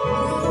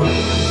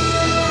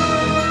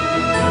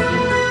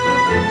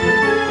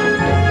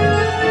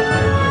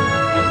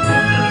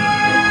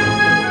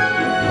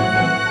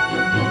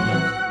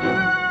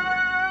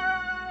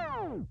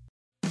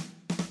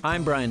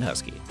 I'm Brian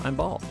Husky. I'm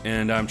bald.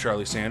 And I'm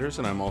Charlie Sanders,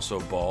 and I'm also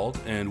bald,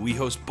 and we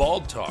host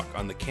Bald Talk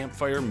on the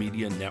Campfire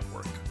Media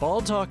Network.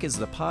 Bald Talk is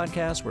the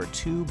podcast where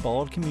two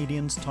bald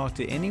comedians talk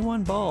to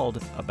anyone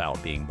bald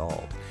about being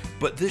bald.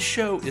 But this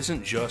show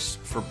isn't just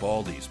for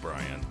baldies,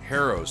 Brian.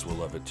 Harrows will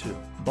love it too.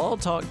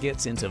 Bald Talk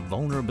gets into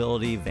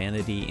vulnerability,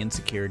 vanity,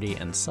 insecurity,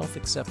 and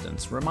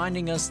self-acceptance,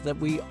 reminding us that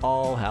we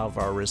all have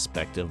our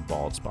respective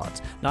bald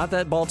spots. Not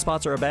that bald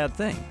spots are a bad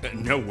thing.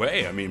 No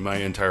way. I mean, my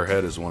entire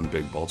head is one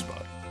big bald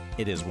spot.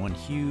 It is one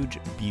huge,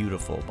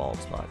 beautiful bald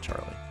spot,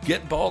 Charlie.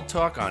 Get Bald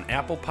Talk on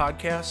Apple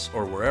Podcasts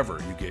or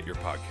wherever you get your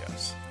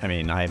podcasts. I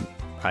mean, I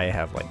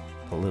have like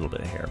a little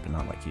bit of hair, but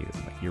not like you.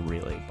 Like, you're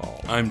really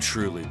bald. I'm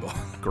truly bald.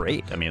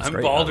 Great. I mean, it's I'm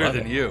great. I balder love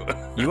than it. you.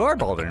 You are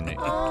balder than me.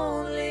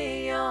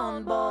 Only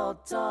on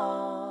Bald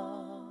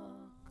Talk.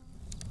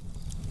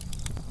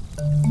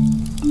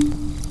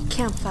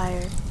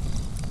 Campfire.